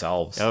removal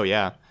themselves. Oh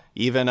yeah,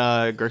 even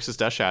Grixis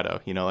Death Shadow,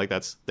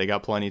 they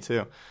got plenty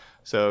too.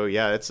 So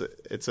yeah, it's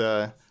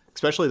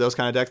especially those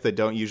kind of decks that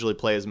don't usually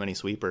play as many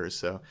sweepers.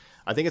 So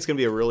I think it's going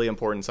to be a really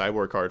important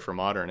sideboard card for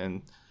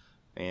Modern,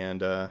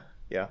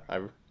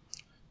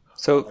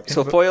 So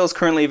foil is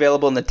currently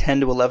available in the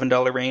 $10 to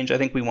 $11 range. I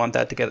think we want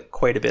that to get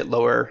quite a bit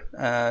lower.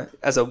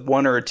 As a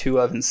 1 or a 2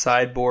 of in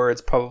sideboard,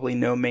 it's probably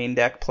no main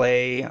deck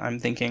play. I'm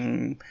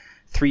thinking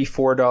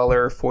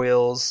 $3-4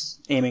 foils,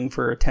 aiming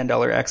for a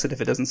 $10 exit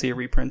if it doesn't see a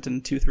reprint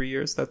in 2-3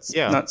 years. That's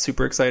not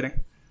super exciting.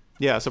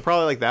 Yeah, so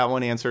probably like that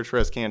one and Search for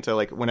Azcanta,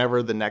 like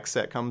whenever the next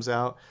set comes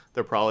out,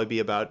 they'll probably be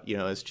about,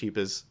 as cheap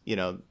as,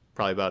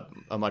 probably about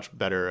a much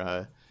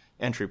better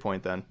entry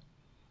point then.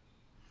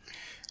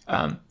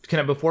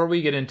 Before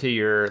we get into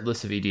your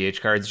list of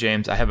EDH cards,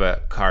 James, I have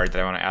a card that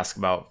I want to ask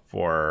about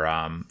for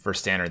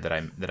Standard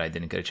that I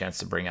didn't get a chance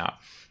to bring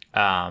up.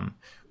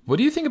 What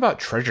do you think about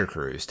Treasure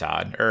Cruise,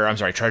 Todd? Or I'm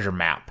sorry, Treasure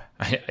Map.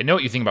 I know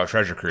what you think about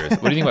Treasure Cruise.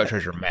 What do you think about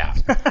Treasure Map?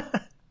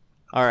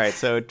 All right,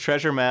 so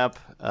Treasure Map.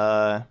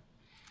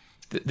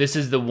 This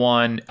is the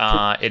one.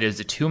 It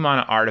is a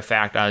 2-mana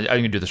artifact. I'm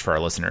going to do this for our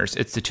listeners.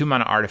 It's the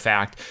 2-mana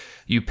artifact.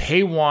 You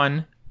pay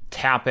 1,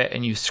 tap it,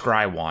 and you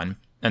scry 1.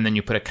 And then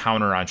you put a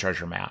counter on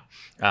Treasure Map.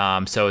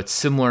 So it's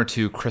similar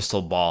to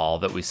Crystal Ball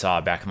that we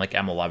saw back in like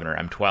M11 or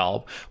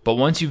M12. But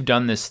once you've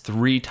done this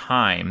 3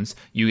 times,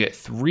 you get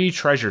 3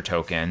 treasure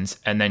tokens,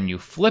 and then you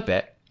flip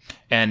it.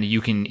 And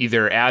you can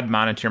either add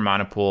mana to your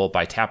mana pool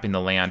by tapping the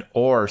land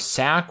or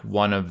sack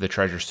one of the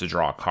treasures to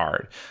draw a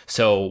card.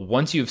 So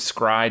once you've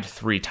scried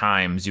 3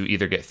 times, you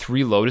either get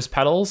 3 Lotus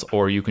Petals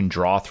or you can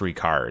draw 3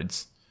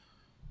 cards.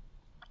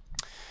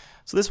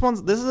 So this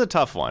is a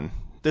tough one.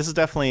 This is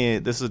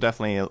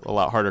definitely a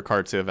lot harder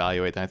card to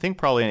evaluate than I think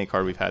probably any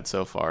card we've had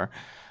so far.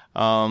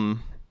 On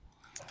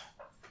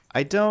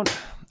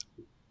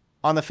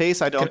the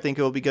face, I don't think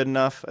it will be good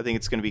enough. I think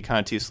it's going to be kind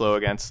of too slow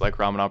against like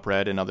Ramunap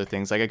Red and other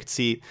things. Like I could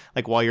see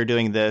like while you're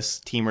doing this,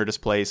 Temur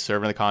Displace,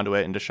 Servant of the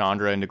Conduit, into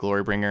Chandra, into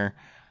Glorybringer.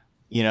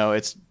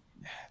 It's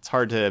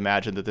hard to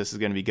imagine that this is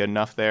going to be good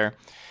enough there.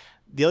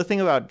 The other thing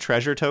about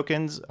treasure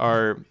tokens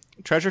are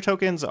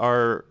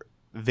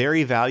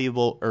very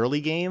valuable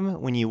early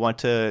game when you want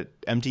to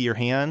empty your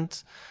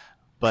hand,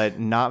 but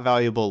not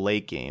valuable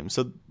late game.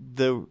 So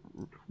the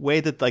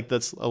way that like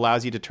this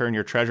allows you to turn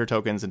your treasure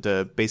tokens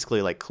into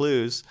basically like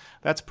clues,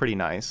 that's pretty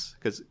nice,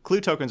 because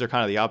clue tokens are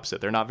kind of the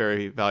opposite. They're not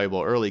very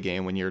valuable early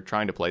game when you're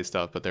trying to play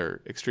stuff, but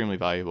they're extremely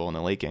valuable in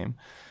the late game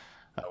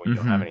when you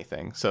don't have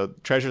anything. So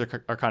treasures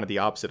are kind of the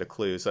opposite of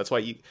clues. So that's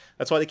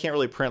why they can't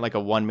really print like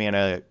a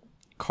 1-mana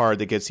card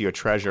that gets you a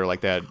treasure like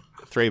that.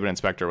 Thraben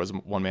Inspector was a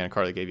 1-mana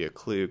card that gave you a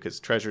clue, because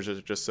treasures are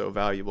just so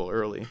valuable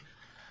early.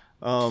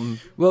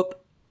 Well,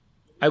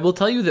 I will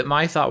tell you that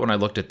my thought when I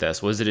looked at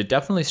this was that it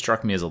definitely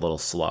struck me as a little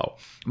slow,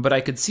 but I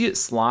could see it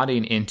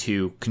slotting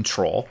into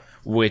control,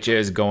 which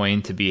is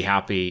going to be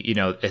happy,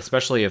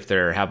 especially if they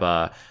have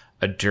a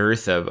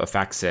dearth of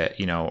effects at,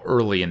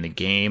 early in the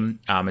game.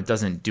 It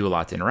doesn't do a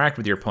lot to interact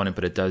with your opponent,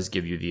 but it does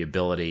give you the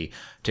ability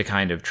to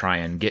kind of try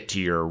and get to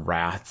your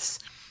wraths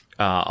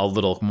a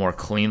little more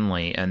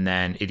cleanly, and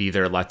then it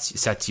either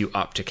sets you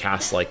up to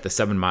cast like the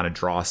 7-mana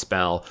draw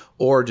spell,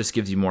 or just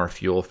gives you more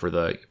fuel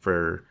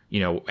for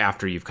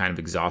after you've kind of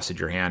exhausted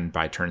your hand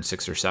by turn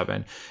 6 or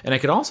 7. And I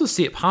could also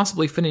see it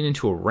possibly fitting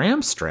into a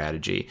Ram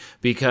strategy,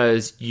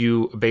 because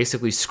you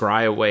basically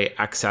scry away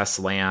excess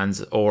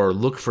lands or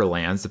look for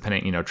lands,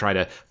 depending, try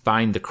to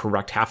find the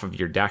correct half of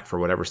your deck for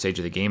whatever stage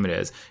of the game it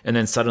is. And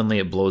then suddenly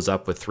it blows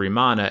up with 3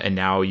 mana, and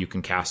now you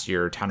can cast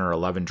your 10 or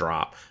 11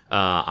 drop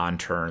on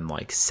turn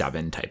like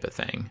 7 type of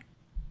thing.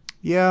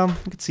 Yeah,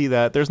 I could see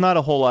that. There's not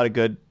a whole lot of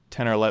good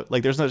 10 or 11,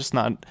 like there's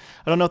not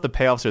I don't know if the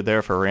payoffs are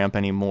there for ramp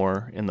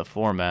anymore in the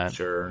format.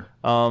 Sure.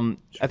 I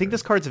think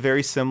this card's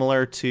very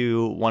similar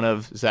to one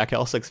of Zach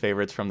Elsick's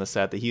favorites from the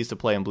set that he used to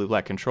play in Blue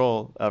Black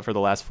Control for the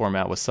last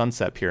format, was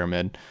Sunset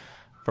Pyramid.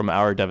 from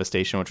Hour of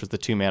Devastation, which was the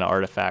 2-mana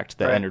artifact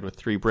that Right. entered with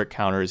 3 brick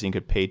counters. You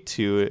could pay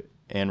 2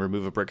 and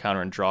remove a brick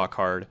counter and draw a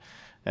card,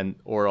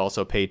 or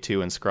also pay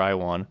 2 and scry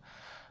 1.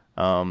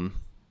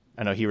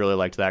 I know he really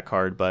liked that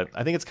card, but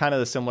I think it's kind of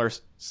the similar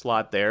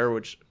slot there,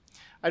 which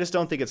I just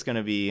don't think it's going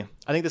to be.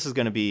 I think this is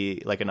going to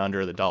be like an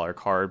under the dollar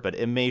card, but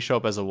it may show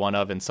up as a one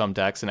of in some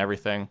decks and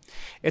everything.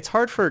 It's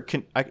hard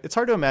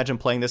to imagine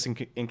playing this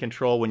in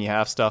control when you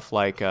have stuff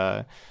like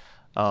the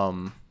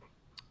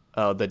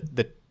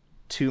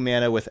 2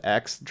 mana with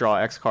X, draw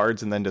X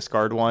cards and then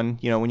discard 1.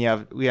 You know,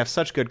 when we have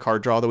such good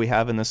card draw that we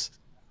have in this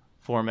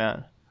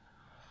format.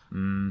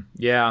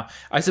 Yeah,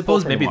 I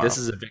suppose maybe tomorrow. this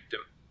is a victim.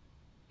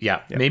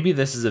 Yeah, maybe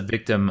this is a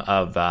victim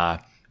of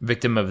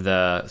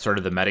the sort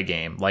of the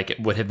metagame. Like it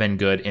would have been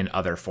good in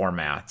other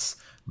formats,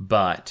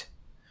 but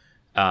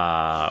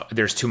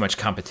there's too much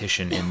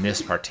competition in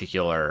this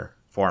particular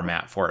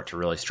format for it to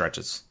really stretch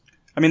its.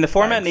 I mean, the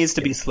format needs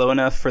to be slow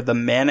enough for the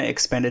mana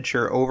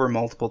expenditure over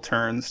multiple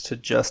turns to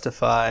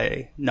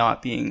justify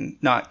not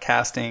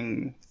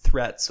casting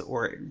threats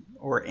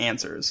or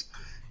answers,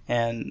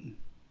 and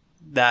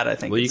that I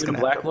think. Well, you get a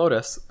Black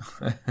Lotus.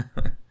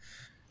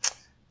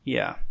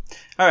 Yeah.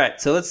 All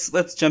right, so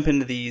let's jump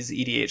into these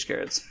EDH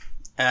cards.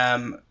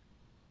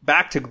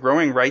 Back to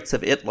Growing Rights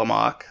of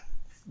Itlimoc,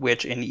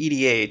 which in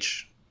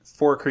EDH,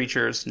 4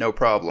 creatures, no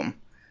problem.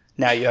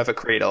 Now you have a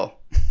Cradle.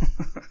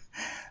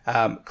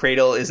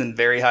 Cradle is in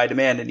very high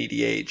demand in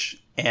EDH,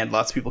 and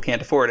lots of people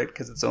can't afford it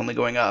because it's only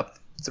going up.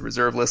 It's a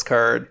reserve list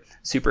card,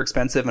 super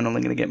expensive, and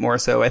only going to get more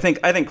so. I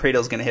think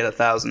Cradle's going to hit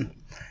 1,000.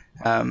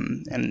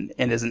 And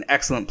is an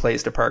excellent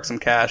place to park some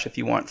cash if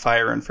you want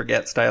fire and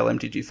forget style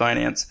MTG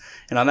finance.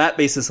 And on that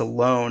basis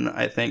alone,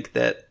 I think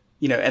that,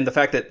 and the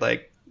fact that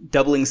like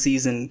doubling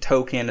season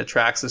token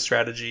attracts the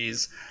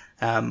strategies,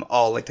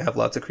 all like to have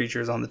lots of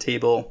creatures on the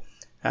table,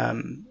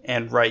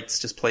 and rights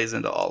just plays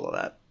into all of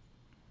that.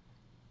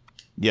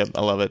 Yep,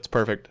 I love it. It's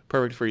perfect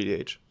for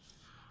EDH.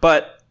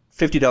 But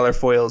 $50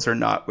 foils are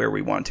not where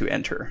we want to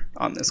enter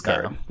on this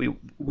card. Yeah.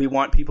 We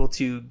want people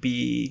to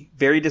be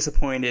very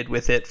disappointed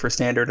with it for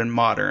standard and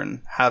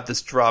modern, have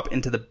this drop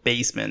into the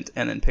basement,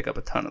 and then pick up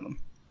a ton of them.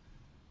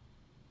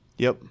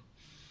 Yep.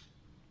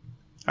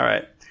 All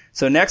right.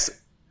 So next,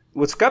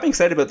 what's got me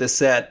excited about this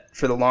set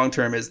for the long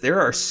term is there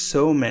are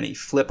so many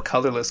flip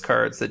colorless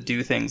cards that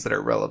do things that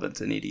are relevant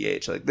in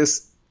EDH. Like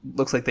this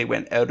looks like they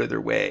went out of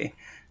their way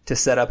to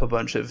set up a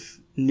bunch of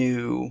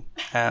new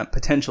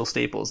potential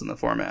staples in the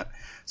format.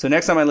 So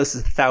next on my list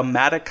is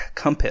Thaumatic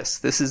Compass.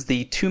 This is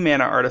the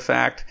 2-mana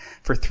artifact.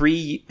 For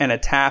 3 and a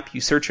tap, you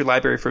search your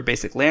library for a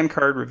basic land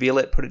card, reveal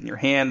it, put it in your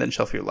hand, then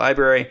shuffle your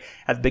library.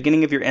 At the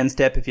beginning of your end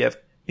step, if you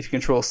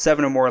control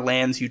 7 or more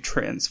lands, you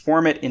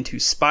transform it into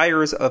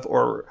Spires of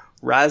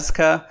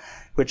Orazca,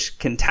 which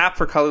can tap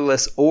for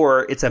colorless,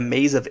 or it's a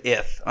Maze of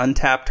Ith.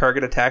 Untap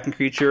target attacking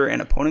creature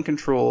and opponent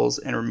controls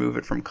and remove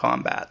it from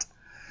combat.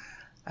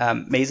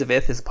 Maze of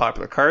Ith is a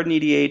popular card in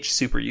EDH,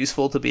 super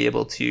useful to be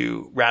able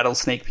to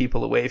rattlesnake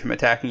people away from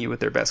attacking you with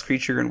their best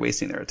creature and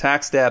wasting their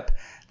attack step.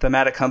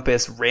 Thaumatic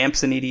Compass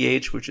ramps in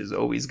EDH, which is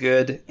always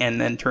good,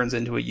 and then turns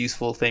into a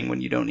useful thing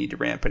when you don't need to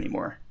ramp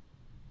anymore.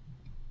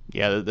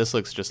 Yeah, this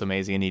looks just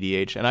amazing in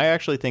EDH, and I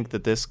actually think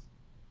that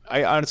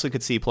I honestly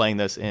could see playing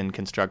this in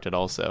Constructed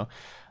also,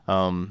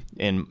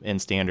 in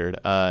Standard.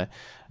 I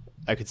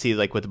could see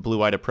like with the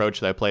blue-white approach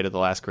that I played at the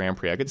last Grand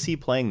Prix, I could see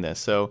playing this.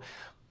 So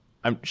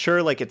I'm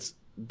sure like it's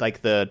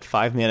like the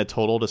 5 mana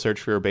total to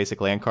search for your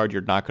basic land card.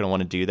 You're not going to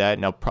want to do that.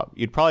 Now,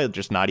 you'd probably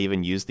just not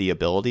even use the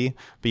ability,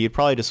 but you'd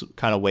probably just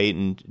kind of wait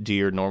and do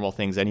your normal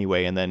things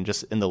anyway. And then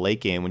just in the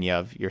late game, when you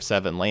have your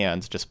 7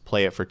 lands, just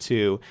play it for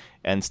 2,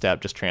 end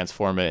step, just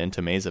transform it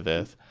into Maze of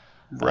Ith.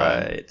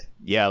 Right.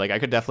 Yeah, like I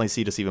could definitely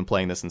see just even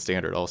playing this in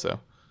Standard also.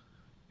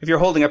 If you're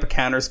holding up a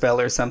counter spell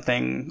or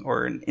something,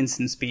 or an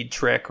instant speed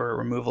trick or a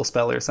removal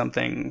spell or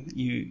something,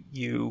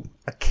 you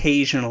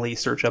occasionally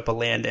search up a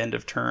land end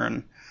of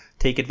turn,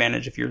 take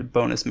advantage of your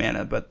bonus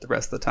mana, but the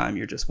rest of the time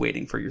you're just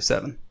waiting for your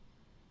 7.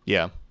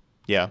 Yeah.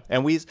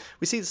 And we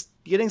see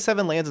getting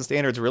 7 lands in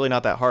Standard is really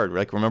not that hard.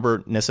 Like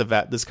remember Nissa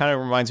this kind of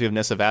reminds me of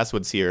Nissa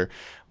Vastwood's here,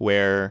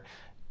 where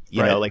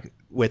you know, like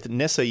with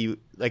Nissa,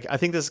 I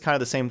think this is kind of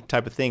the same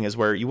type of thing, is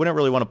where you wouldn't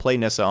really want to play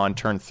Nissa on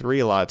turn 3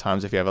 a lot of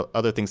times if you have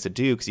other things to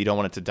do because you don't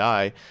want it to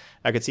die.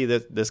 I could see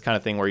this kind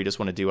of thing where you just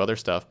want to do other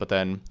stuff, but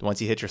then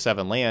once you hit your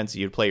 7 lands,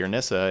 you'd play your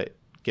Nissa,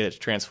 get it to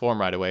transform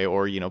right away,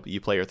 or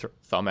you play your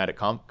Thaumatic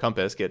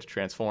Compass, get it to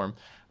transform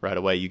right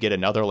away. You get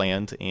another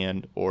land,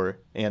 and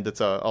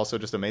it's also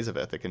just a Maze of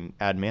Ith that can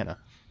add mana.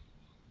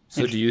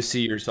 So do you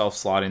see yourself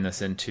slotting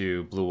this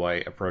into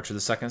blue-white Approach of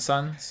the Second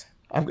Sons?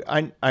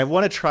 I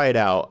want to try it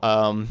out.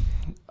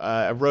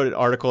 I wrote an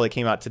article that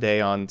came out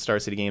today on Star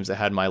City Games that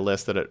had my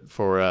list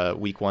for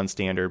week 1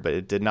 Standard, but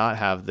it did not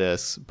have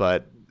this.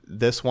 But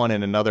this one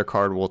and another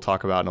card we'll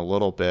talk about in a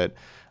little bit,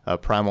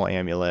 Primal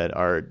Amulet,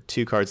 are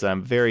 2 cards that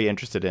I'm very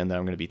interested in that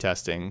I'm going to be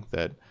testing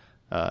that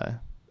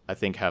I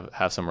think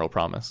have some real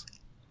promise.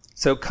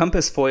 So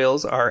Compass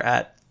foils are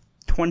at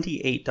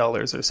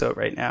 $28 or so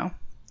right now.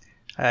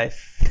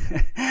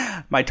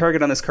 My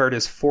target on this card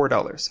is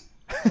 $4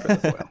 for the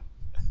foil.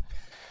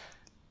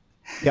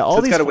 Yeah, all So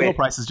it's these gotta foil wait.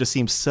 prices just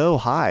seem so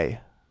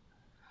high.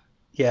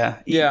 Yeah.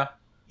 Yeah.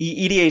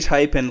 EDH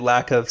hype and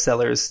lack of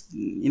sellers,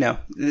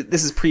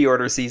 this is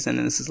pre-order season,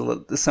 and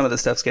some of the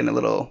stuff's getting a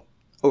little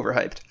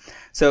overhyped.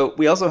 So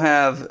we also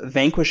have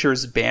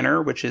Vanquisher's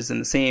Banner, which is in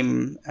the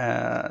same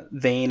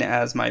vein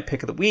as my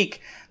pick of the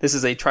week. This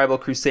is a Tribal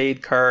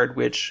Crusade card,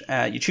 which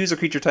you choose a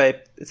creature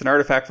type. It's an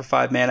artifact for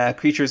 5 mana.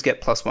 Creatures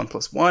get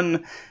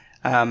 +1/+1.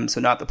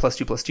 So not the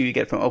 +2/+2 you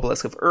get from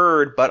Obelisk of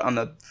Erd, but on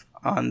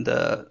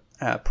the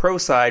pro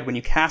side, when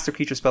you cast a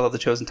creature spell of the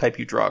chosen type,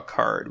 you draw a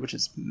card, which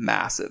is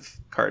massive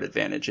card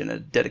advantage in a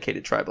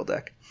dedicated tribal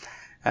deck.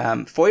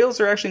 Foils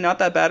are actually not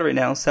that bad right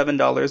now,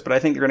 $7, but I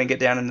think they're going to get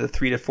down into the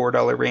 $3 to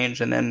 $4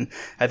 range, and then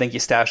I think you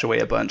stash away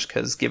a bunch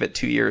because give it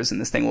 2 years and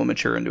this thing will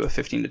mature into a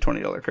 $15 to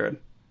 $20 card.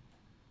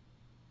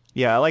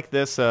 Yeah, I like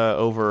this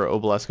over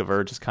Obelisk of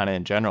Erd just kind of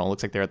in general. It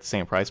looks like they're at the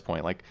same price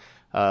point. Like,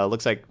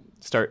 looks like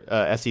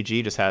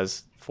SCG just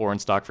has 4 in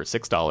stock for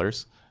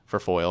 $6 for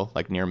foil,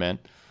 like near mint.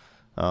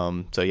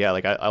 So yeah,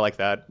 like I like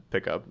that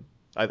pickup.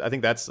 I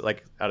think that's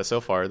like out of so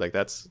far, like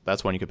that's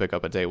one you could pick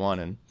up at day one,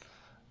 and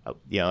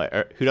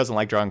who doesn't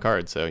like drawing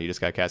cards? So you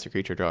just gotta cast your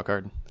creature, draw a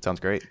card. It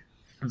sounds great.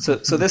 So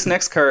this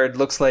next card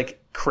looks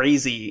like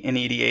crazy in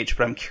EDH,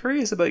 but I'm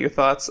curious about your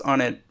thoughts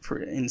on it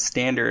in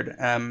standard.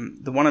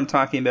 The one I'm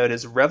talking about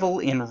is Revel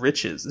in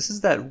Riches. This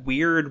is that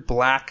weird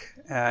black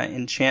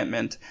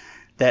enchantment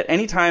that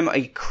anytime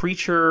a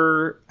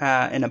creature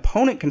an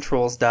opponent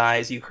controls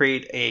dies, you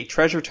create a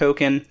treasure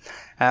token,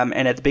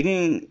 and at the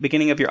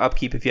beginning of your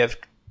upkeep, if you have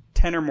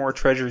 10 or more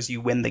treasures,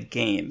 you win the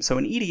game. So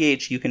in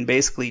EDH, you can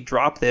basically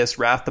drop this,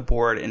 wrath the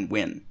board, and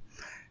win,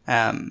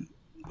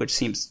 which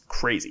seems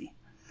crazy.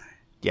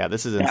 Yeah,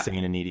 this is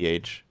insane in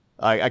EDH.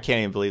 I can't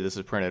even believe this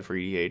is printed for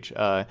EDH.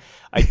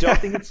 I don't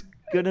think it's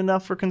good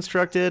enough for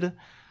constructed.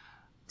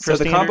 So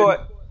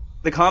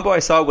the combo I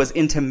saw was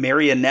into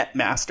Marionette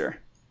Master.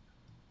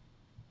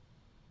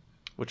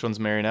 Which one's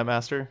Marionette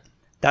Master?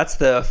 That's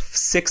the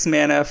 6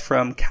 mana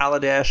from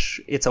Kaladesh.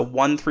 It's a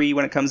 1/3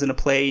 when it comes into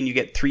play, and you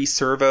get 3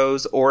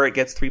 servos, or it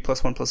gets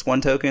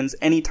 3+1/+1 tokens.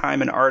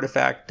 Anytime an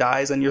artifact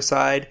dies on your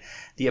side,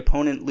 the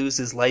opponent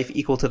loses life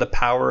equal to the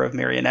power of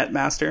Marionette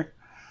Master.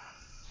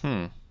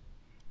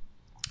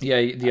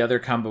 Yeah, the other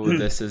combo with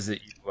this is that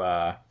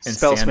you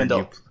Spell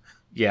Swindle.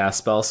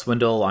 Spell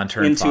Swindle on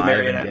turn Into 5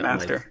 Marionette and get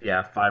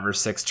Master. 5 or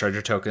 6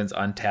 treasure tokens,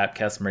 untap,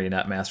 cast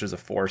Marionette Masters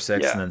of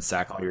 4/6, Yeah. and then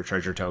sack all your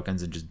treasure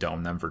tokens and just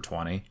dome them for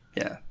 20.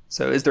 Yeah.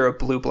 So is there a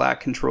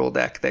blue-black control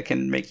deck that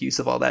can make use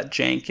of all that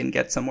jank and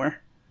get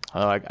somewhere?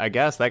 I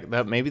guess that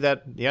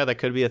that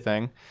could be a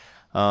thing.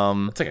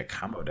 It's like a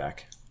combo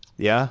deck.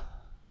 Yeah,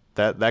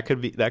 that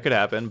could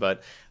happen.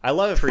 But I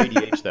love it for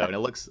EDH though, and it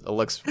looks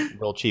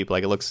real cheap.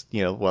 Like it looks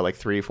like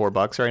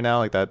 $3-4 right now,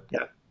 like that.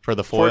 Yeah. For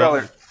the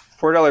foil.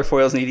 $4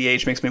 foils in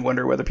EDH makes me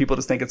wonder whether people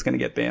just think it's going to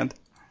get banned.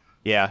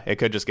 Yeah, it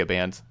could just get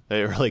banned.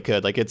 It really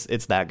could. Like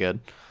it's that good.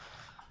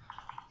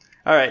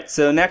 All right,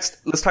 so next,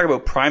 let's talk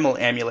about Primal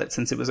Amulet,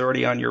 since it was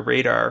already on your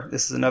radar.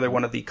 This is another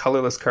one of the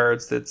colorless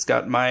cards that's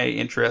got my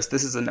interest.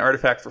 This is an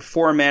artifact for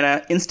 4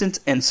 mana. Instant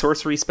and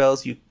sorcery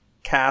spells you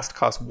cast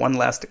cost 1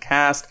 less to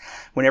cast.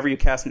 Whenever you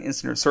cast an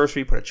instant or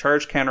sorcery, put a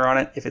charge counter on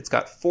it. If it's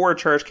got 4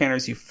 charge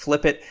counters, you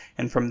flip it,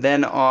 and from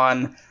then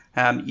on,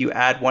 you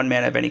add 1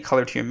 mana of any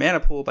color to your mana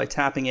pool by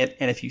tapping it,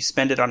 and if you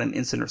spend it on an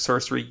instant or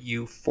sorcery,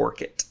 you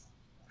fork it.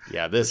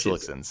 Yeah, this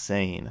looks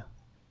insane.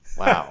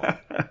 Wow.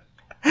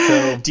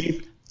 So,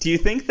 do you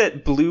think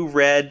that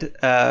blue-red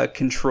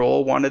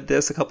Control wanted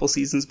this a couple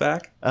seasons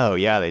back? Oh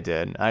yeah, they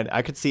did.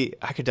 I could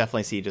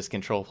definitely see just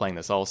Control playing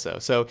this also.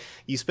 So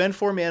you spend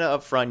 4 mana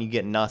up front, you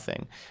get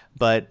nothing,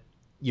 but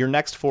your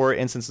next 4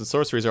 instants and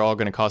sorceries are all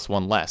going to cost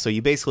 1 less. So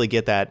you basically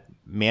get that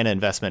mana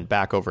investment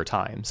back over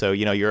time. So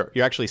you're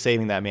actually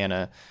saving that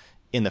mana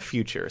in the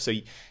future. So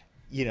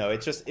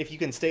it's just if you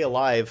can stay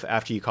alive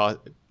after you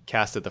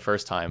cast it the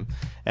first time,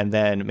 and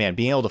then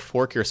being able to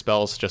fork your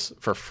spells just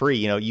for free,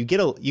 you get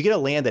a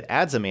land that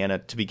adds a mana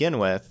to begin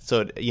with,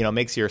 so it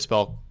makes your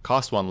spell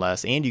cost 1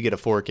 less, and you get to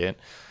fork it.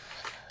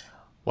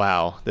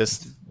 Wow,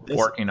 this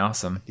Forking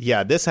awesome.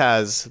 Yeah, this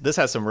has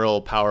some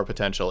real power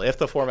potential if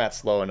the format's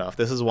slow enough.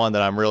 This is one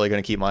that I'm really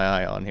going to keep my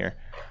eye on here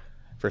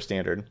for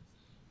standard.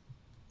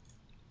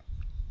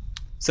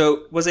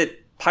 So was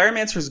it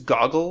Pyromancer's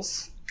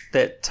Goggles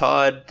that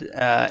Todd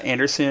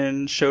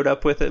Anderson showed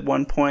up with at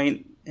one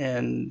point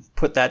and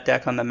put that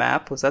deck on the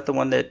map? Was that the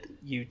one that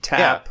you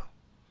tap?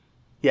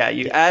 Yeah,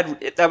 you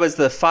add. That was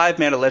the 5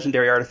 mana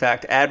legendary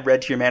artifact. Add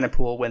red to your mana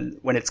pool when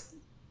it's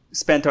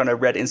spent on a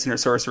red instant or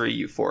sorcery.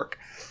 You fork.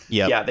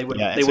 Yep. Yeah, they would.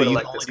 Yeah, They so would have you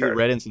liked only this do card.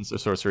 red instants or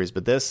sorceries,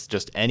 but this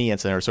just any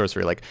instant or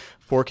sorcery, like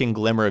forking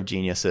Glimmer of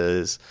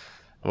Geniuses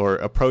or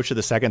Approach of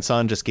the Second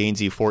Sun, just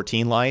gains you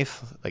 14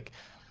 life. Like,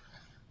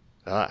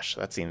 gosh,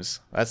 that seems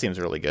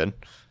really good.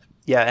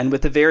 Yeah, and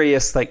with the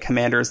various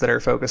commanders that are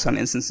focused on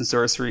instants and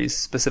sorceries,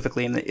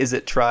 specifically in the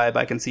Izzet tribe,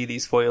 I can see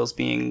these foils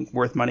being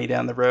worth money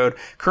down the road.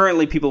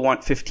 Currently, people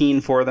want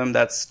 15 for them.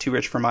 That's too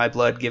rich for my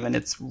blood, given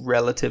its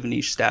relative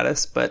niche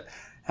status. But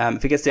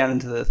if it gets down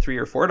into the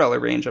 $3 or $4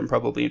 range, I'm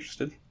probably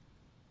interested.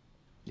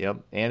 Yep,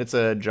 and it's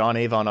a John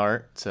Avon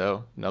art,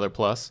 so another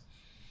plus.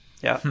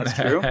 Yeah, that's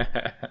true.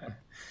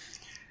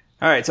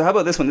 All right, so how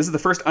about this one? This is the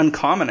first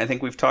uncommon I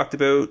think we've talked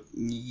about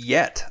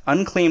yet.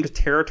 Unclaimed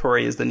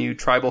Territory is the new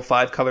tribal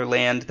 5-color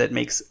land that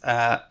makes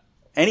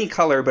any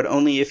color, but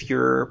only if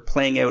you're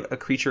playing out a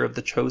creature of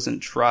the chosen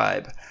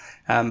tribe.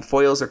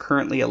 Foils are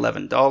currently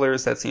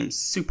 $11. That seems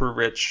super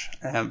rich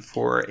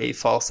for a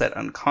fall set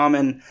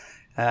uncommon.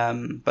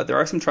 But there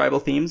are some tribal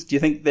themes. Do you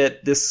think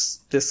that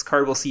this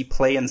card will see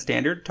play in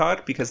Standard,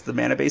 Todd, because the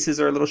mana bases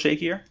are a little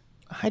shakier?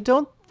 I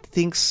don't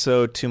think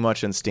so too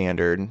much in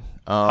Standard.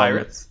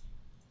 Pirates?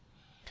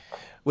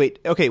 Wait.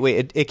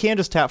 It can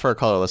just tap for a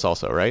colorless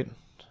also, right?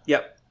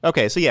 Yep.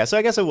 Okay, so yeah, so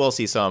I guess it will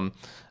see some.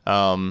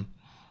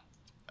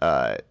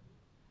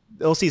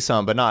 It'll see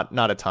some, but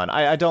not a ton.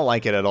 I don't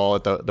like it at all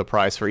at the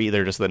price for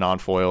either just the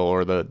non-foil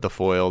or the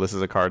foil. This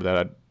is a card that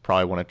I'd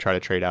probably want to try to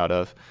trade out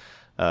of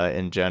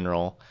in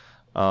general.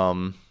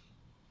 But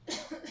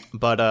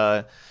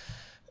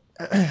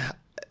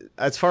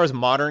as far as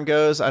Modern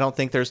goes, I don't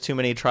think there's too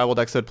many tribal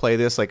decks that play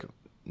this. Like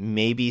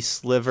maybe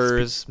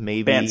Slivers,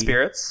 maybe Banned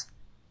Spirits.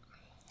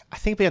 I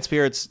think Banned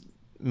Spirits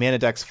mana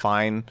deck's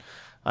fine.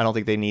 I don't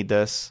think they need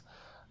this.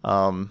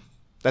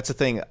 That's the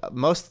thing.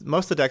 Most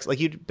of the decks, like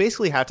you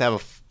basically have to have a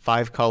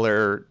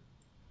 5-color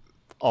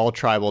all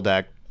tribal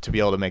deck to be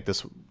able to make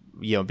this,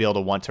 be able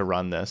to want to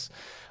run this.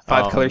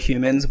 5-color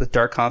humans with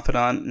Dark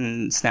Confidant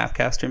and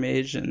Snapcaster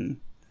Mage and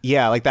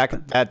yeah, like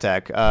that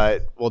deck.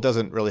 Well, it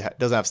doesn't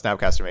have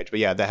Snapcaster Mage, but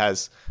yeah, that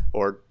has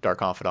or Dark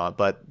Confidant.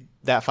 But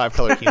that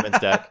 5-color humans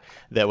deck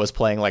that was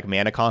playing like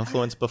Mana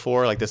Confluence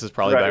before, like this is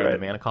probably better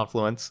than Mana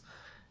Confluence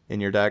in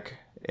your deck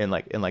in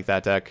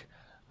that deck.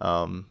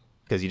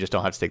 Because you just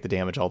don't have to take the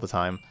damage all the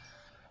time.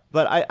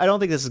 But I don't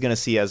think this is going to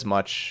see as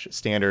much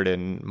Standard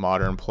and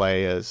Modern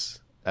play as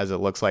it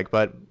looks like.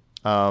 But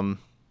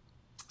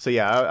so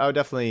yeah, I would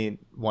definitely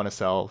want to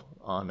sell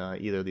on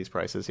either of these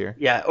prices here.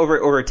 Yeah,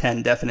 over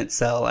 10, definite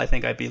sell. I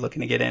think I'd be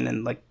looking to get in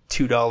and like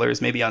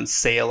 $2, maybe on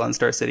sale on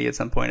Star City at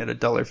some point at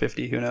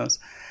 $1.50. Who knows?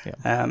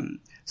 Yeah.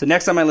 So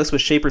next on my list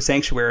was Shaper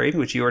Sanctuary,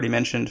 which you already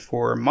mentioned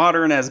for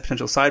Modern as a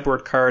potential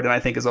sideboard card, and I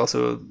think is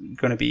also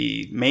going to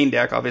be main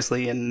deck,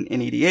 obviously, in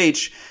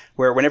EDH,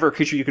 where whenever a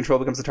creature you control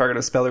becomes the target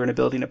of a spell or an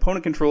ability an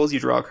opponent controls, you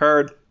draw a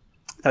card.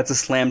 That's a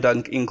slam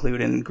dunk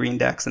include in green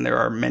decks, and there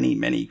are many,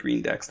 many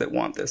green decks that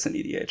want this in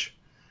EDH.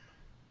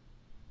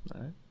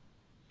 All right.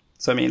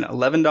 So, I mean,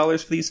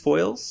 $11 for these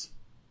foils,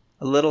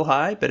 a little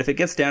high, but if it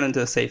gets down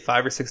into, say,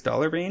 $5 or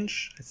 $6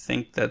 range, I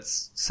think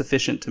that's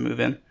sufficient to move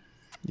in.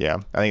 Yeah,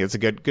 I think it's a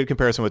good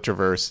comparison with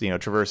Traverse.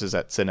 Traverse is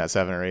sitting at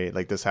 7 or 8.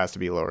 Like this has to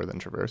be lower than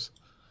Traverse.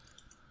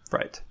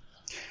 Right.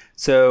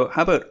 So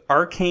how about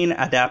Arcane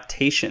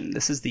Adaptation?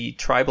 This is the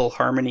Tribal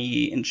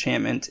Harmony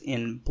enchantment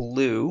in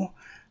blue.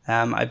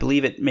 I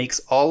believe it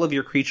makes all of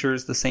your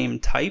creatures the same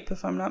type,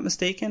 if I'm not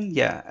mistaken.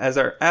 Yeah, as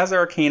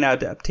Arcane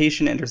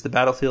Adaptation enters the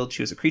battlefield,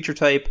 choose a creature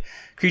type.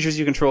 Creatures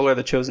you control are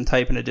the chosen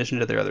type in addition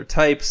to their other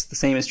types. The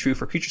same is true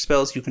for creature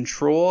spells you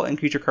control and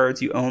creature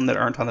cards you own that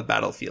aren't on the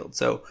battlefield.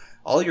 So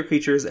all your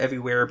creatures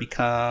everywhere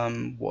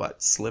become,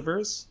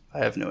 Slivers? I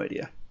have no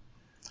idea.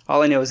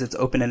 All I know is it's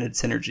open-ended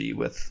synergy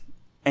with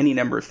any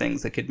number of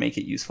things that could make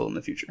it useful in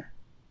the future.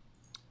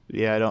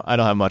 Yeah, I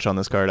don't have much on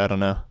this card. I don't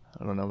know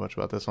much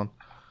about this one.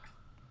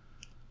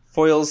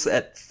 Foils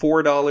at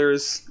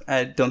 $4.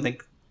 I don't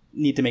think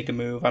need to make a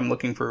move. I'm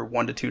looking for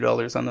 $1 to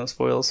 $2 on those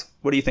foils.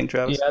 What do you think,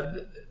 Travis? Yeah,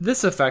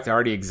 this effect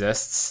already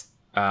exists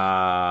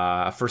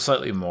for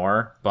slightly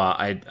more, but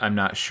I'm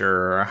not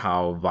sure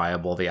how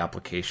viable the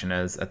application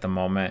is at the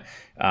moment.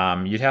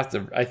 You'd have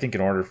to, I think,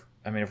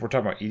 if we're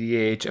talking about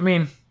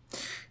EDH,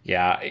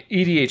 yeah,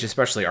 EDH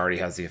especially already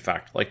has the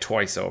effect like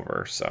twice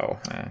over. So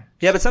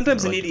yeah, but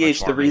sometimes in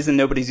EDH, the reason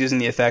nobody's using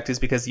the effect is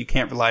because you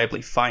can't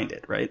reliably find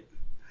it, right?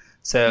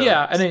 So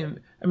yeah,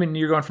 and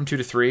you're going from 2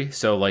 to 3,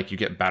 so like you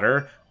get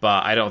better,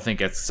 but I don't think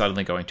it's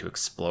suddenly going to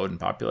explode in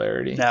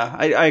popularity. No,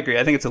 I agree.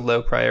 I think it's a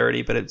low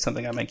priority, but it's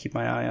something I might keep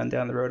my eye on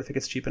down the road if it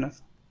gets cheap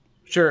enough.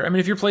 Sure.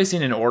 If you're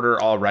placing an order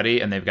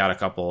already and they've got a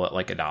couple at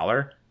like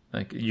 $1,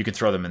 like you could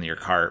throw them in your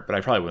cart, but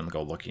I probably wouldn't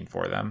go looking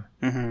for them.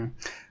 Mm-hmm.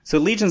 So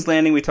Legion's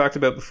Landing we talked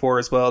about before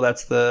as well.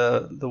 That's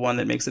the one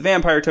that makes a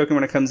vampire token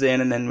when it comes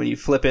in, and then when you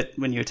flip it,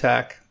 when you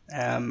attack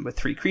with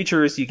 3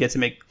 creatures, you get to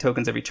make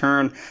tokens every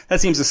turn.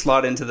 That seems to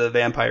slot into the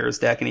vampires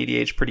deck in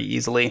EDH pretty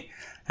easily,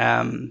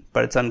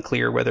 but it's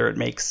unclear whether it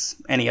makes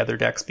any other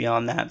decks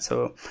beyond that.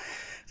 So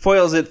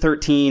foils at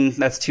 13,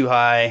 that's too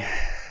high.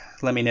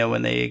 Let me know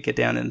when they get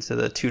down into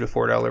the $2 to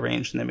 $4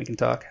 range, and then we can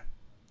talk.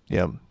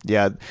 Yeah.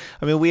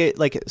 We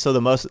so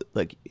the most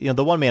the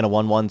 1-mana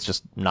 1/1's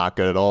just not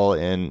good at all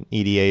in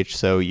EDH.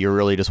 So you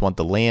really just want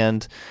the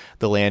land.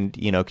 The land,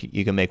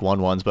 you can make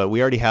 1/1s, but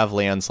we already have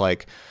lands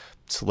like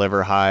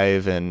Sliver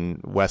Hive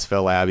and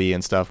Westville Abbey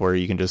and stuff where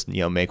you can just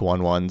make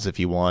 1/1s if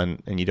you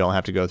want, and you don't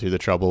have to go through the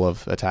trouble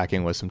of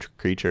attacking with some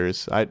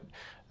creatures. I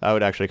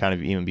would actually kind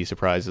of even be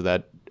surprised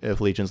if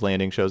Legion's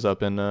Landing shows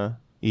up in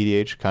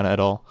EDH kind of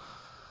at all,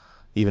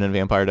 even in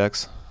vampire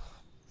decks.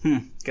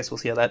 Guess we'll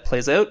see how that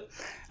plays out.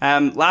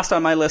 Last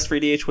on my list for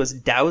EDH was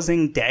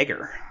Dowsing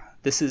Dagger.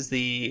 This is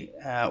the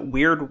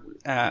weird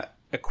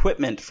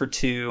equipment for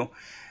 2.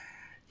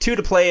 2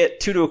 to play it,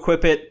 2 to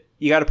equip it.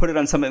 You got to put it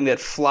on something that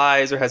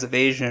flies or has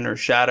evasion or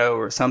shadow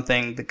or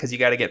something, because you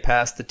got to get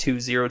past the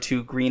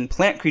 2/0/2 green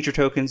plant creature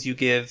tokens you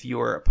give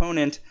your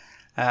opponent.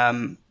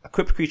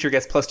 Equipped creature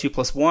gets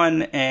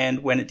 +2/+1,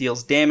 and when it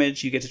deals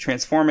damage, you get to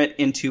transform it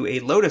into a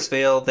Lotus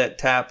Veil that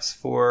taps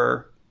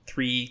for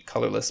 3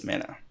 colorless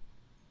mana.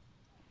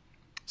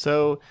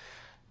 So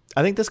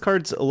I think this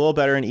card's a little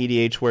better in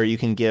EDH, where you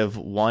can give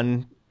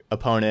one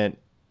opponent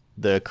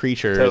the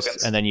creatures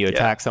Tokens. and then you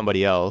attack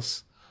somebody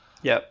else.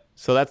 Yep.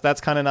 So that's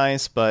kind of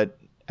nice, but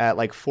at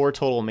like 4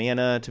 total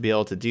mana to be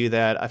able to do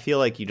that, I feel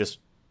like you just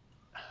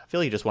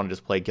want to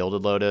just play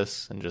Gilded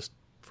Lotus and just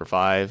for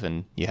 5,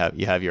 and you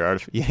have your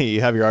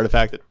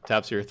artifact that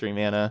taps your 3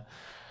 mana.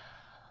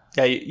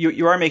 Yeah,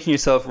 you are making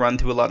yourself run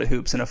through a lot of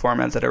hoops in a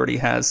format that already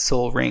has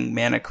Soul Ring,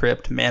 Mana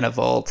Crypt, Mana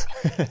Vault,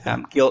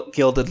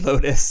 Gilded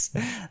Lotus,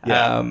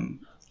 and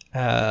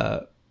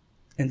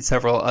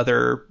several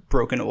other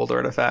broken old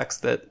artifacts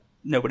that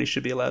nobody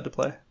should be allowed to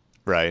play.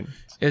 Right.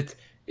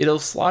 It'll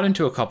slot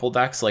into a couple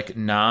decks, like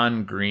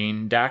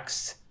non-green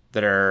decks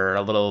that are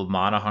a little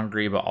mana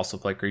hungry but also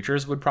play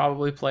creatures would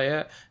probably play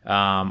it,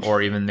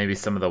 or even maybe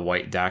some of the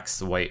white decks,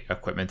 the white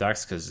equipment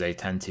decks, because they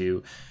tend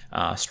to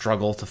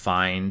struggle to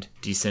find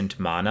decent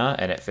mana,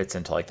 and it fits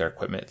into like their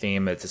equipment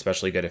theme. It's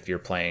especially good if you're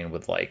playing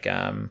with like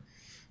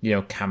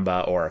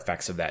Kemba or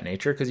effects of that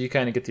nature, because you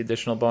kind of get the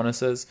additional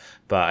bonuses.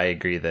 But I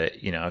agree that,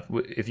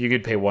 if you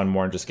could pay 1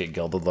 more and just get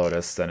Gilded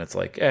Lotus, then it's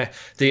like,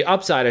 The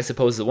upside, I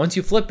suppose, is that once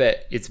you flip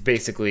it, it's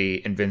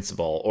basically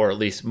invincible, or at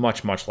least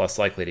much, much less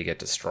likely to get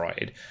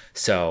destroyed.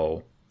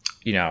 So,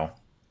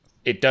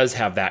 it does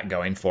have that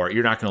going for it.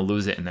 You're not going to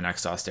lose it in the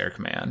next Austere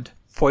Command.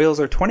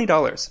 Foils are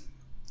 $20.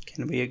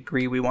 Can we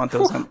agree we want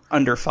those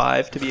under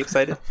 5 to be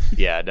excited?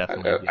 Yeah,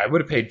 definitely. I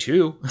would have paid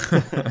 2.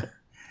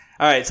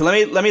 All right, so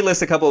let me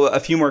list a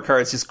few more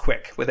cards just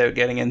quick without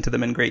getting into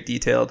them in great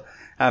detail.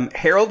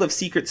 Herald of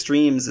Secret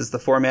Streams is the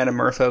 4-mana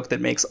merfolk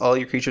that makes all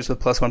your creatures with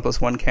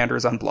 +1/+1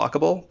 counters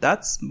unblockable.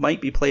 That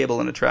might be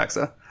playable in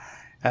Atraxa.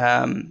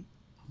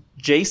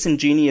 Jace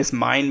Ingenious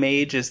Mind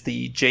Mage is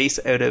the Jace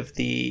out of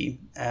the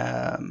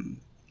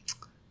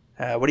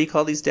what do you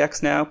call these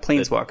decks now?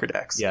 Planeswalker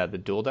decks. Yeah, the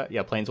dual deck.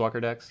 Yeah,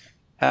 Planeswalker decks.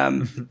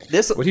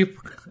 This what do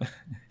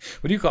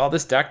you call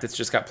this deck that's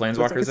just got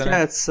Planeswalkers in it?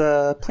 Yeah, it's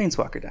a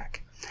Planeswalker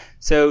deck.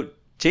 So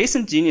Jace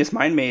Ingenious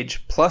Mind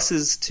Mage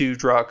pluses to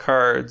draw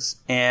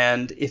cards,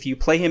 and if you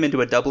play him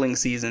into a doubling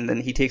season, then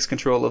he takes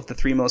control of the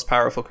 3 most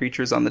powerful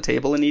creatures on the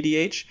table in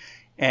EDH,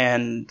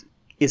 and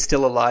is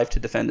still alive to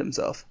defend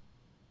himself.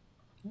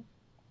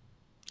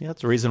 Yeah,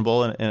 it's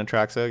reasonable in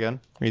Atraxa again.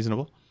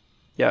 Reasonable.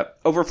 Yeah.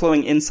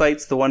 Overflowing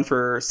Insights, the one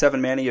for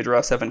 7 mana, you draw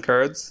 7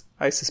 cards.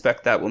 I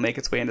suspect that will make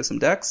its way into some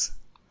decks.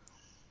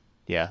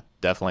 Yeah,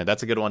 definitely.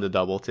 That's a good one to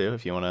double too,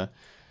 if you want to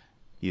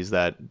use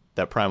that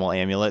Primal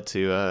Amulet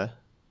to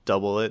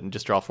double it and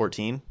just draw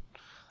 14.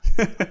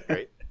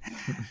 Great.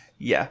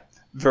 Yeah.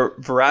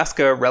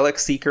 Vraska Relic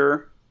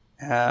Seeker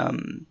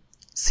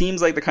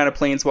seems like the kind of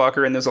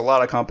Planeswalker, and there's a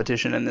lot of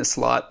competition in this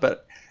slot,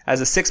 but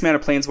as a 6-mana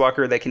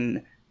Planeswalker that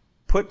can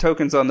put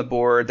tokens on the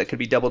board that could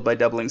be doubled by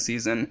doubling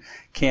season,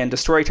 can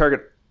destroy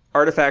target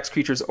artifacts,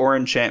 creatures, or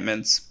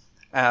enchantments,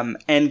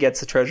 and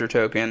gets a treasure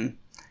token,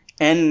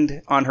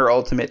 and on her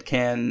ultimate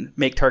can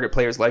make target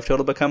player's life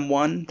total become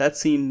 1. That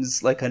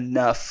seems like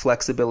enough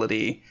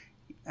flexibility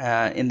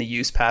in the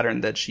use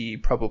pattern that she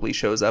probably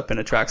shows up in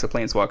Atraxa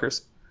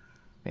Planeswalkers.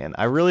 Man,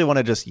 I really want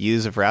to just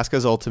use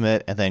Vraska's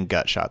ultimate and then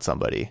gut shot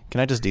somebody.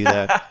 Can I just do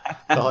that?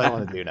 That's all I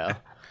want to do now.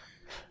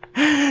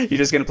 You're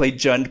just going to play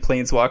Jund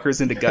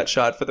Planeswalkers into gut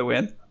shot for the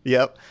win?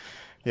 Yep.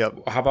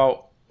 How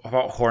about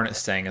Hornet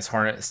Sting? Is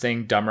Hornet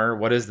Sting dumber?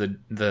 What is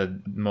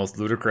the most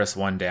ludicrous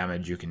 1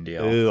 damage you can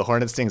deal? Ooh,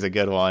 Hornet Sting's a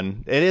good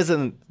one. It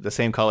isn't the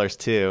same colors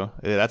too.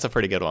 That's a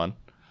pretty good one.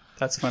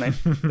 That's funny.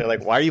 They're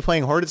like, why are you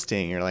playing Hornet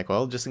Sting? You're like,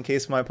 well, just in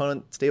case my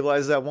opponent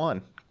stabilizes at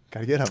 1.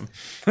 Gotta get him.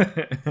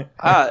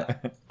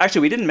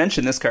 Actually, we didn't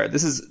mention this card.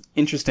 This is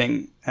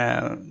interesting.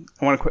 I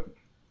want to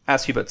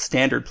ask you about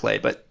standard play,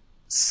 but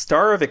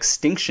Star of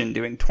Extinction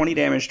doing 20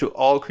 damage to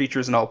all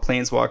creatures and all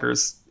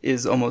planeswalkers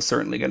is almost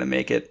certainly going to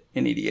make it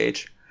in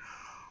EDH.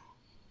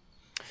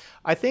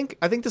 I think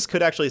this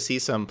could actually see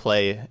some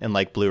play in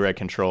like blue-red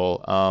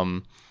control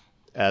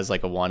as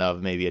like a 1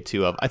 of, maybe a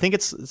 2 of. I think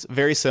it's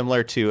very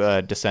similar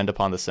to Descend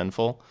Upon the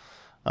Sinful.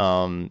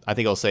 I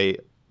think I'll say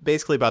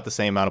basically about the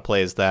same amount of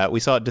plays that we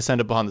saw.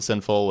 Descend Upon the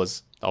Sinful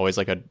was always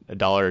like $1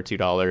 or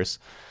 $2,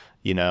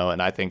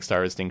 and I think Star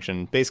of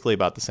Extinction basically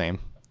about the same.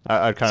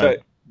 I'd kind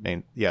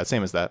of yeah,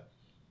 same as that.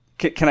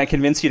 Can I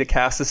convince you to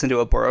cast this into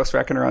a Boros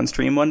Reckoner on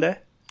stream one day?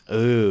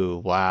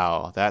 Ooh,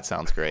 wow, that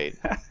sounds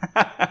great.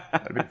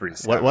 That'd be pretty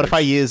savage. What if I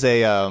use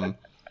a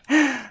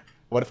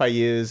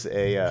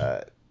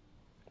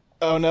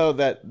oh no,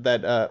 that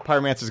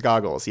Pyromancer's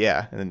Goggles,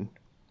 yeah. And then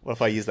what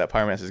if I use that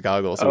Pyromancer's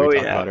Goggles that we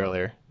talked about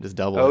earlier? Just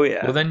double it. Oh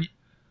yeah. Well then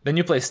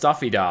you play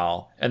Stuffy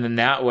Doll, and then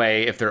that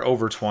way, if they're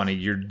over 20,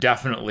 you're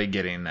definitely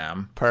getting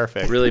them.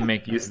 Perfect. Really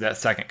make use of that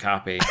second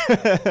copy.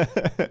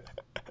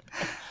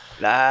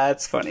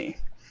 That's funny.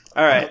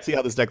 All right. Let's see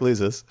how this deck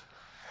loses.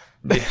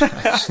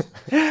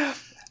 You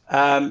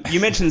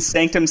mentioned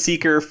Sanctum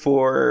Seeker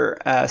for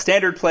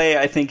standard play.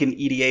 I think in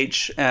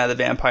EDH, the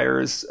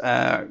vampires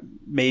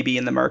may be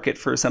in the market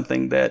for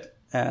something that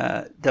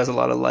does a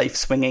lot of life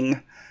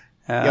swinging.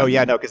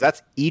 Because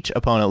that's each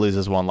opponent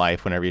loses 1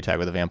 life whenever you attack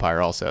with a vampire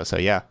also. So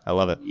yeah, I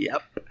love it.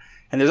 Yep.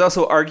 And there's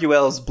also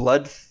Arguel's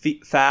Blood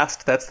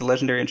Fast. That's the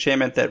legendary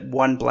enchantment that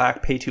 1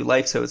 black, pay 2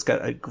 life. So it's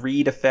got a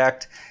greed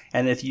effect.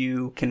 And if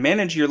you can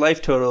manage your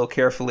life total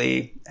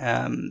carefully,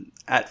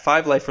 at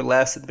 5 life or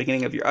less at the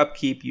beginning of your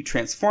upkeep, you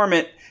transform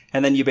it,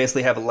 and then you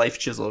basically have a life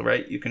chisel,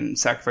 right? You can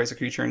sacrifice a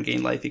creature and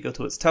gain life equal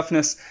to its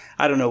toughness.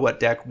 I don't know what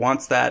deck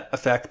wants that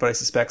effect, but I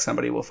suspect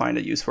somebody will find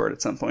a use for it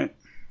at some point.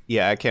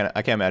 Yeah, I can't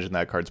imagine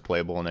that card's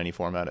playable in any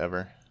format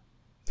ever.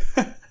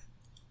 I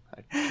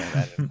can't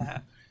imagine.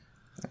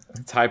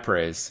 It's high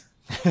praise.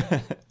 All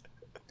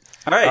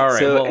right.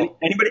 So well,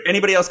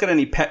 anybody else got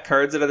any pet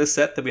cards out of this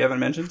set that we haven't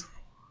mentioned?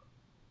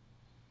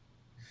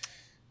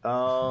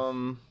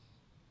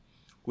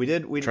 We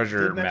did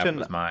Treasure mention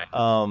Map was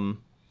mine.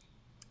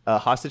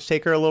 Hostage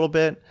Taker a little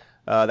bit.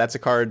 That's a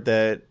card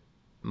that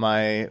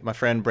my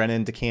friend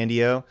Brennan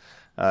DeCandio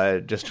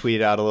just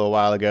tweeted out a little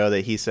while ago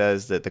that he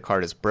says that the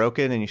card is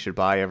broken and you should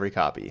buy every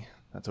copy.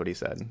 That's what he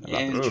said.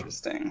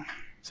 Interesting.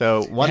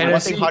 So one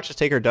thing Hostage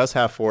Taker does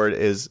have for it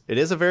is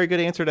a very good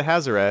answer to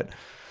Hazoret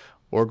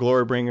or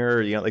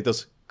Glorybringer, like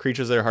those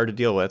creatures that are hard to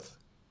deal with,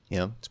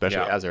 especially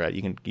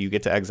Hazoret. You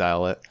get to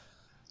exile it.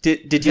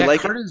 Did you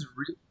like it?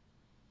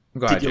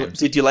 Go ahead, James.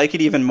 Did you like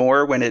it even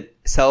more when it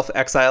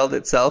self-exiled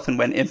itself and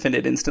went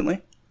infinite instantly?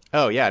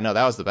 Oh yeah, no,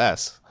 that was the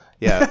best.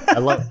 Yeah, I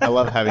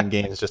love having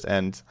games just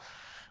end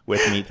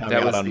with me coming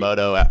out on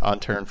Moto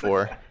on turn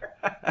 4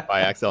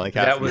 by accidentally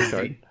casting this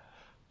card.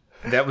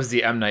 That was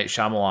the M. Night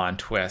Shyamalan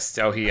twist.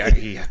 Oh, he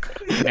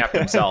kidnapped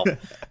himself.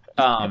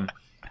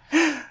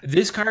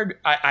 This card,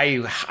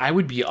 I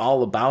would be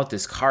all about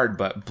this card,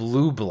 but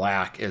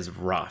blue-black is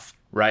rough,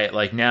 right?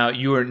 Like now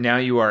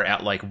you are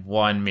at like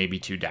 1, maybe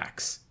 2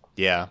 decks.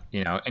 Yeah.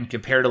 And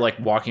compared to like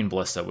Walking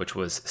Ballista, which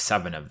was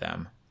 7 of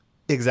them.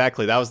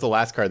 Exactly. That was the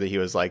last card that he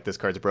was like, this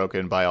card's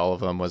broken by all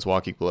of them, was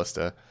Walking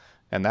Ballista.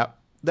 And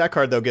that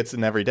card, though, gets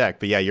in every deck.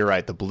 But yeah, you're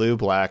right. The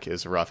blue-black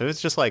is rough. If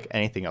it's just like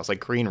anything else,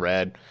 like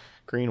green-red,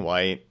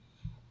 green-white,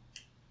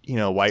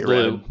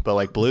 white-red, but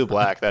like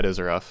blue-black, that is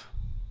rough.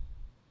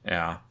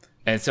 Yeah.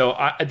 And so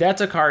that's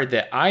a card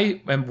that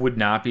I would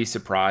not be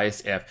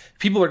surprised if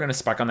people are going to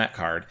spec on that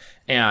card.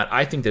 And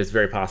I think that it's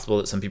very possible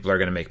that some people are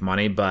going to make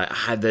money, but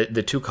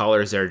the 2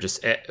 colors are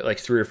just like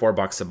 $3 or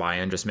 $4 to buy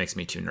in just makes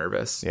me too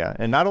nervous. Yeah.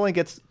 And not only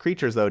gets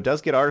creatures, though, it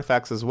does get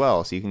artifacts as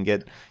well. So you can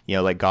get,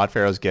 like God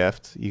Pharaoh's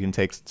Gift. You can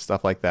take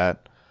stuff like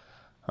that.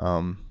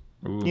 So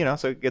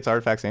it gets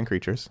artifacts and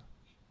creatures.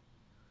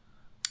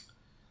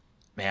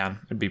 Man,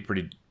 it'd be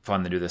pretty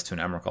fun to do this to an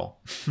Emrakul.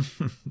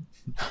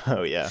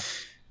 Oh, yeah.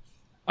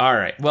 All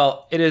right.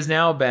 Well, it has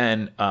now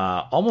been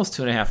almost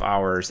 2.5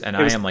 hours, and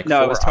I am like 4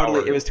 hours.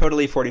 It was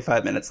totally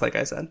 45 minutes, like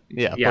I said.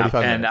 Yeah,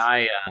 45 and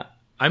minutes.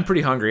 I'm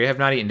pretty hungry. I have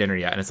not eaten dinner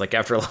yet, and it's like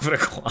after 11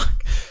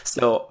 o'clock.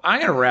 So I'm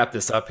going to wrap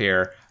this up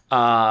here.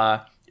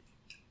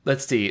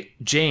 Let's see.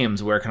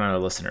 James, where can our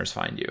listeners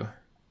find you?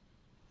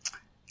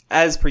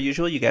 As per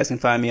usual, you guys can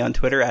find me on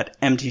Twitter at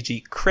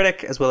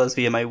MTGCritic, as well as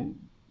via my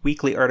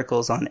weekly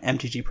articles on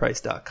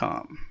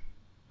mtgprice.com.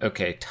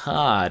 Okay,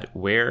 Todd,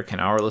 where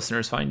can our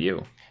listeners find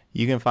you?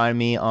 You can find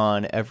me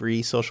on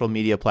every social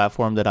media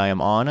platform that I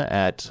am on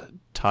at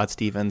Todd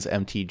Stevens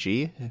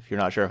MTG. If you're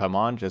not sure if I'm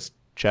on, just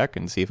check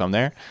and see if I'm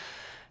there.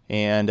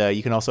 And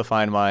you can also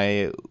find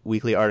my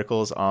weekly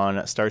articles on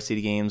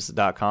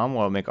StarCityGames.com,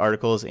 where I'll make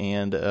articles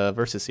and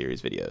Versus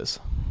Series videos.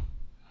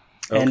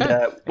 Okay.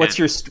 And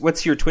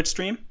what's your Twitch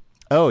stream?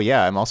 Oh,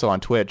 yeah. I'm also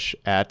on Twitch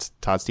at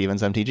Todd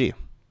Stevens MTG.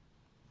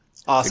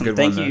 Awesome.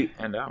 Thank you.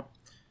 Hand out.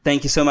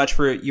 Thank you so much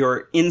for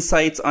your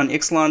insights on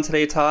Ixalan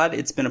today, Todd.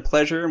 It's been a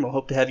pleasure, and we'll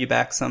hope to have you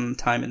back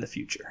sometime in the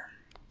future.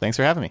 Thanks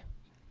for having me.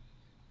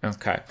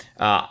 Okay.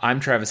 I'm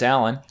Travis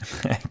Allen.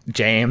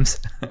 James.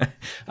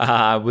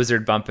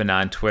 Wizard Bumpin'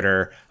 on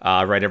Twitter.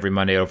 Write every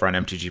Monday over on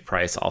MTG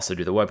Price. Also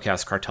do the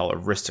webcast Cartel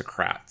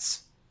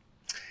Aristocrats.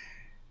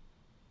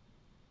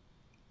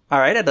 All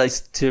right, I'd like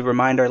to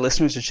remind our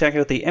listeners to check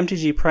out the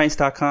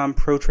MTGPrice.com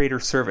Pro Trader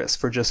service.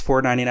 For just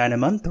 $4.99 a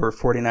month or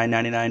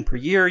 $49.99 per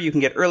year, you can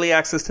get early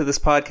access to this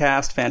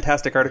podcast,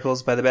 fantastic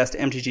articles by the best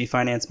MTG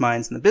finance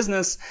minds in the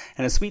business,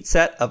 and a sweet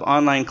set of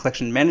online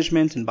collection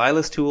management and buy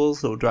list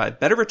tools that will drive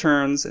better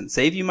returns and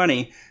save you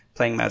money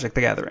playing Magic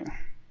the Gathering.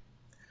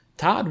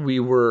 Todd, we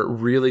were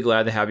really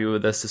glad to have you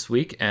with us this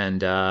week,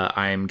 and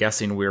I'm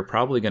guessing we're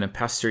probably going to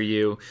pester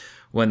you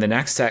when the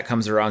next set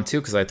comes around too,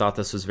 because I thought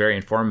this was very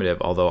informative,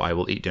 although I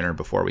will eat dinner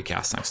before we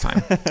cast next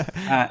time.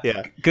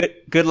 Yeah.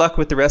 Good luck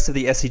with the rest of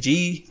the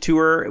SCG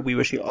tour. We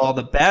wish you all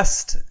the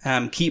best.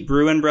 Keep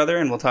brewing, brother,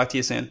 and we'll talk to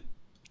you soon.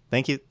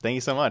 Thank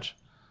you so much.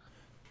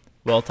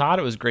 Well, Todd,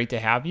 it was great to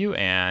have you.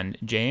 And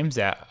James,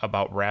 that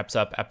about wraps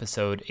up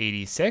episode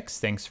 86.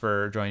 Thanks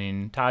for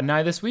joining Todd and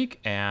I this week,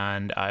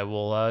 and I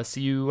will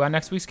see you on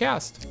next week's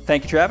cast.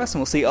 Thank you, Travis, and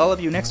we'll see all of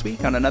you next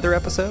week on another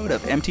episode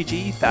of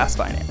MTG Fast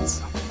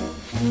Finance.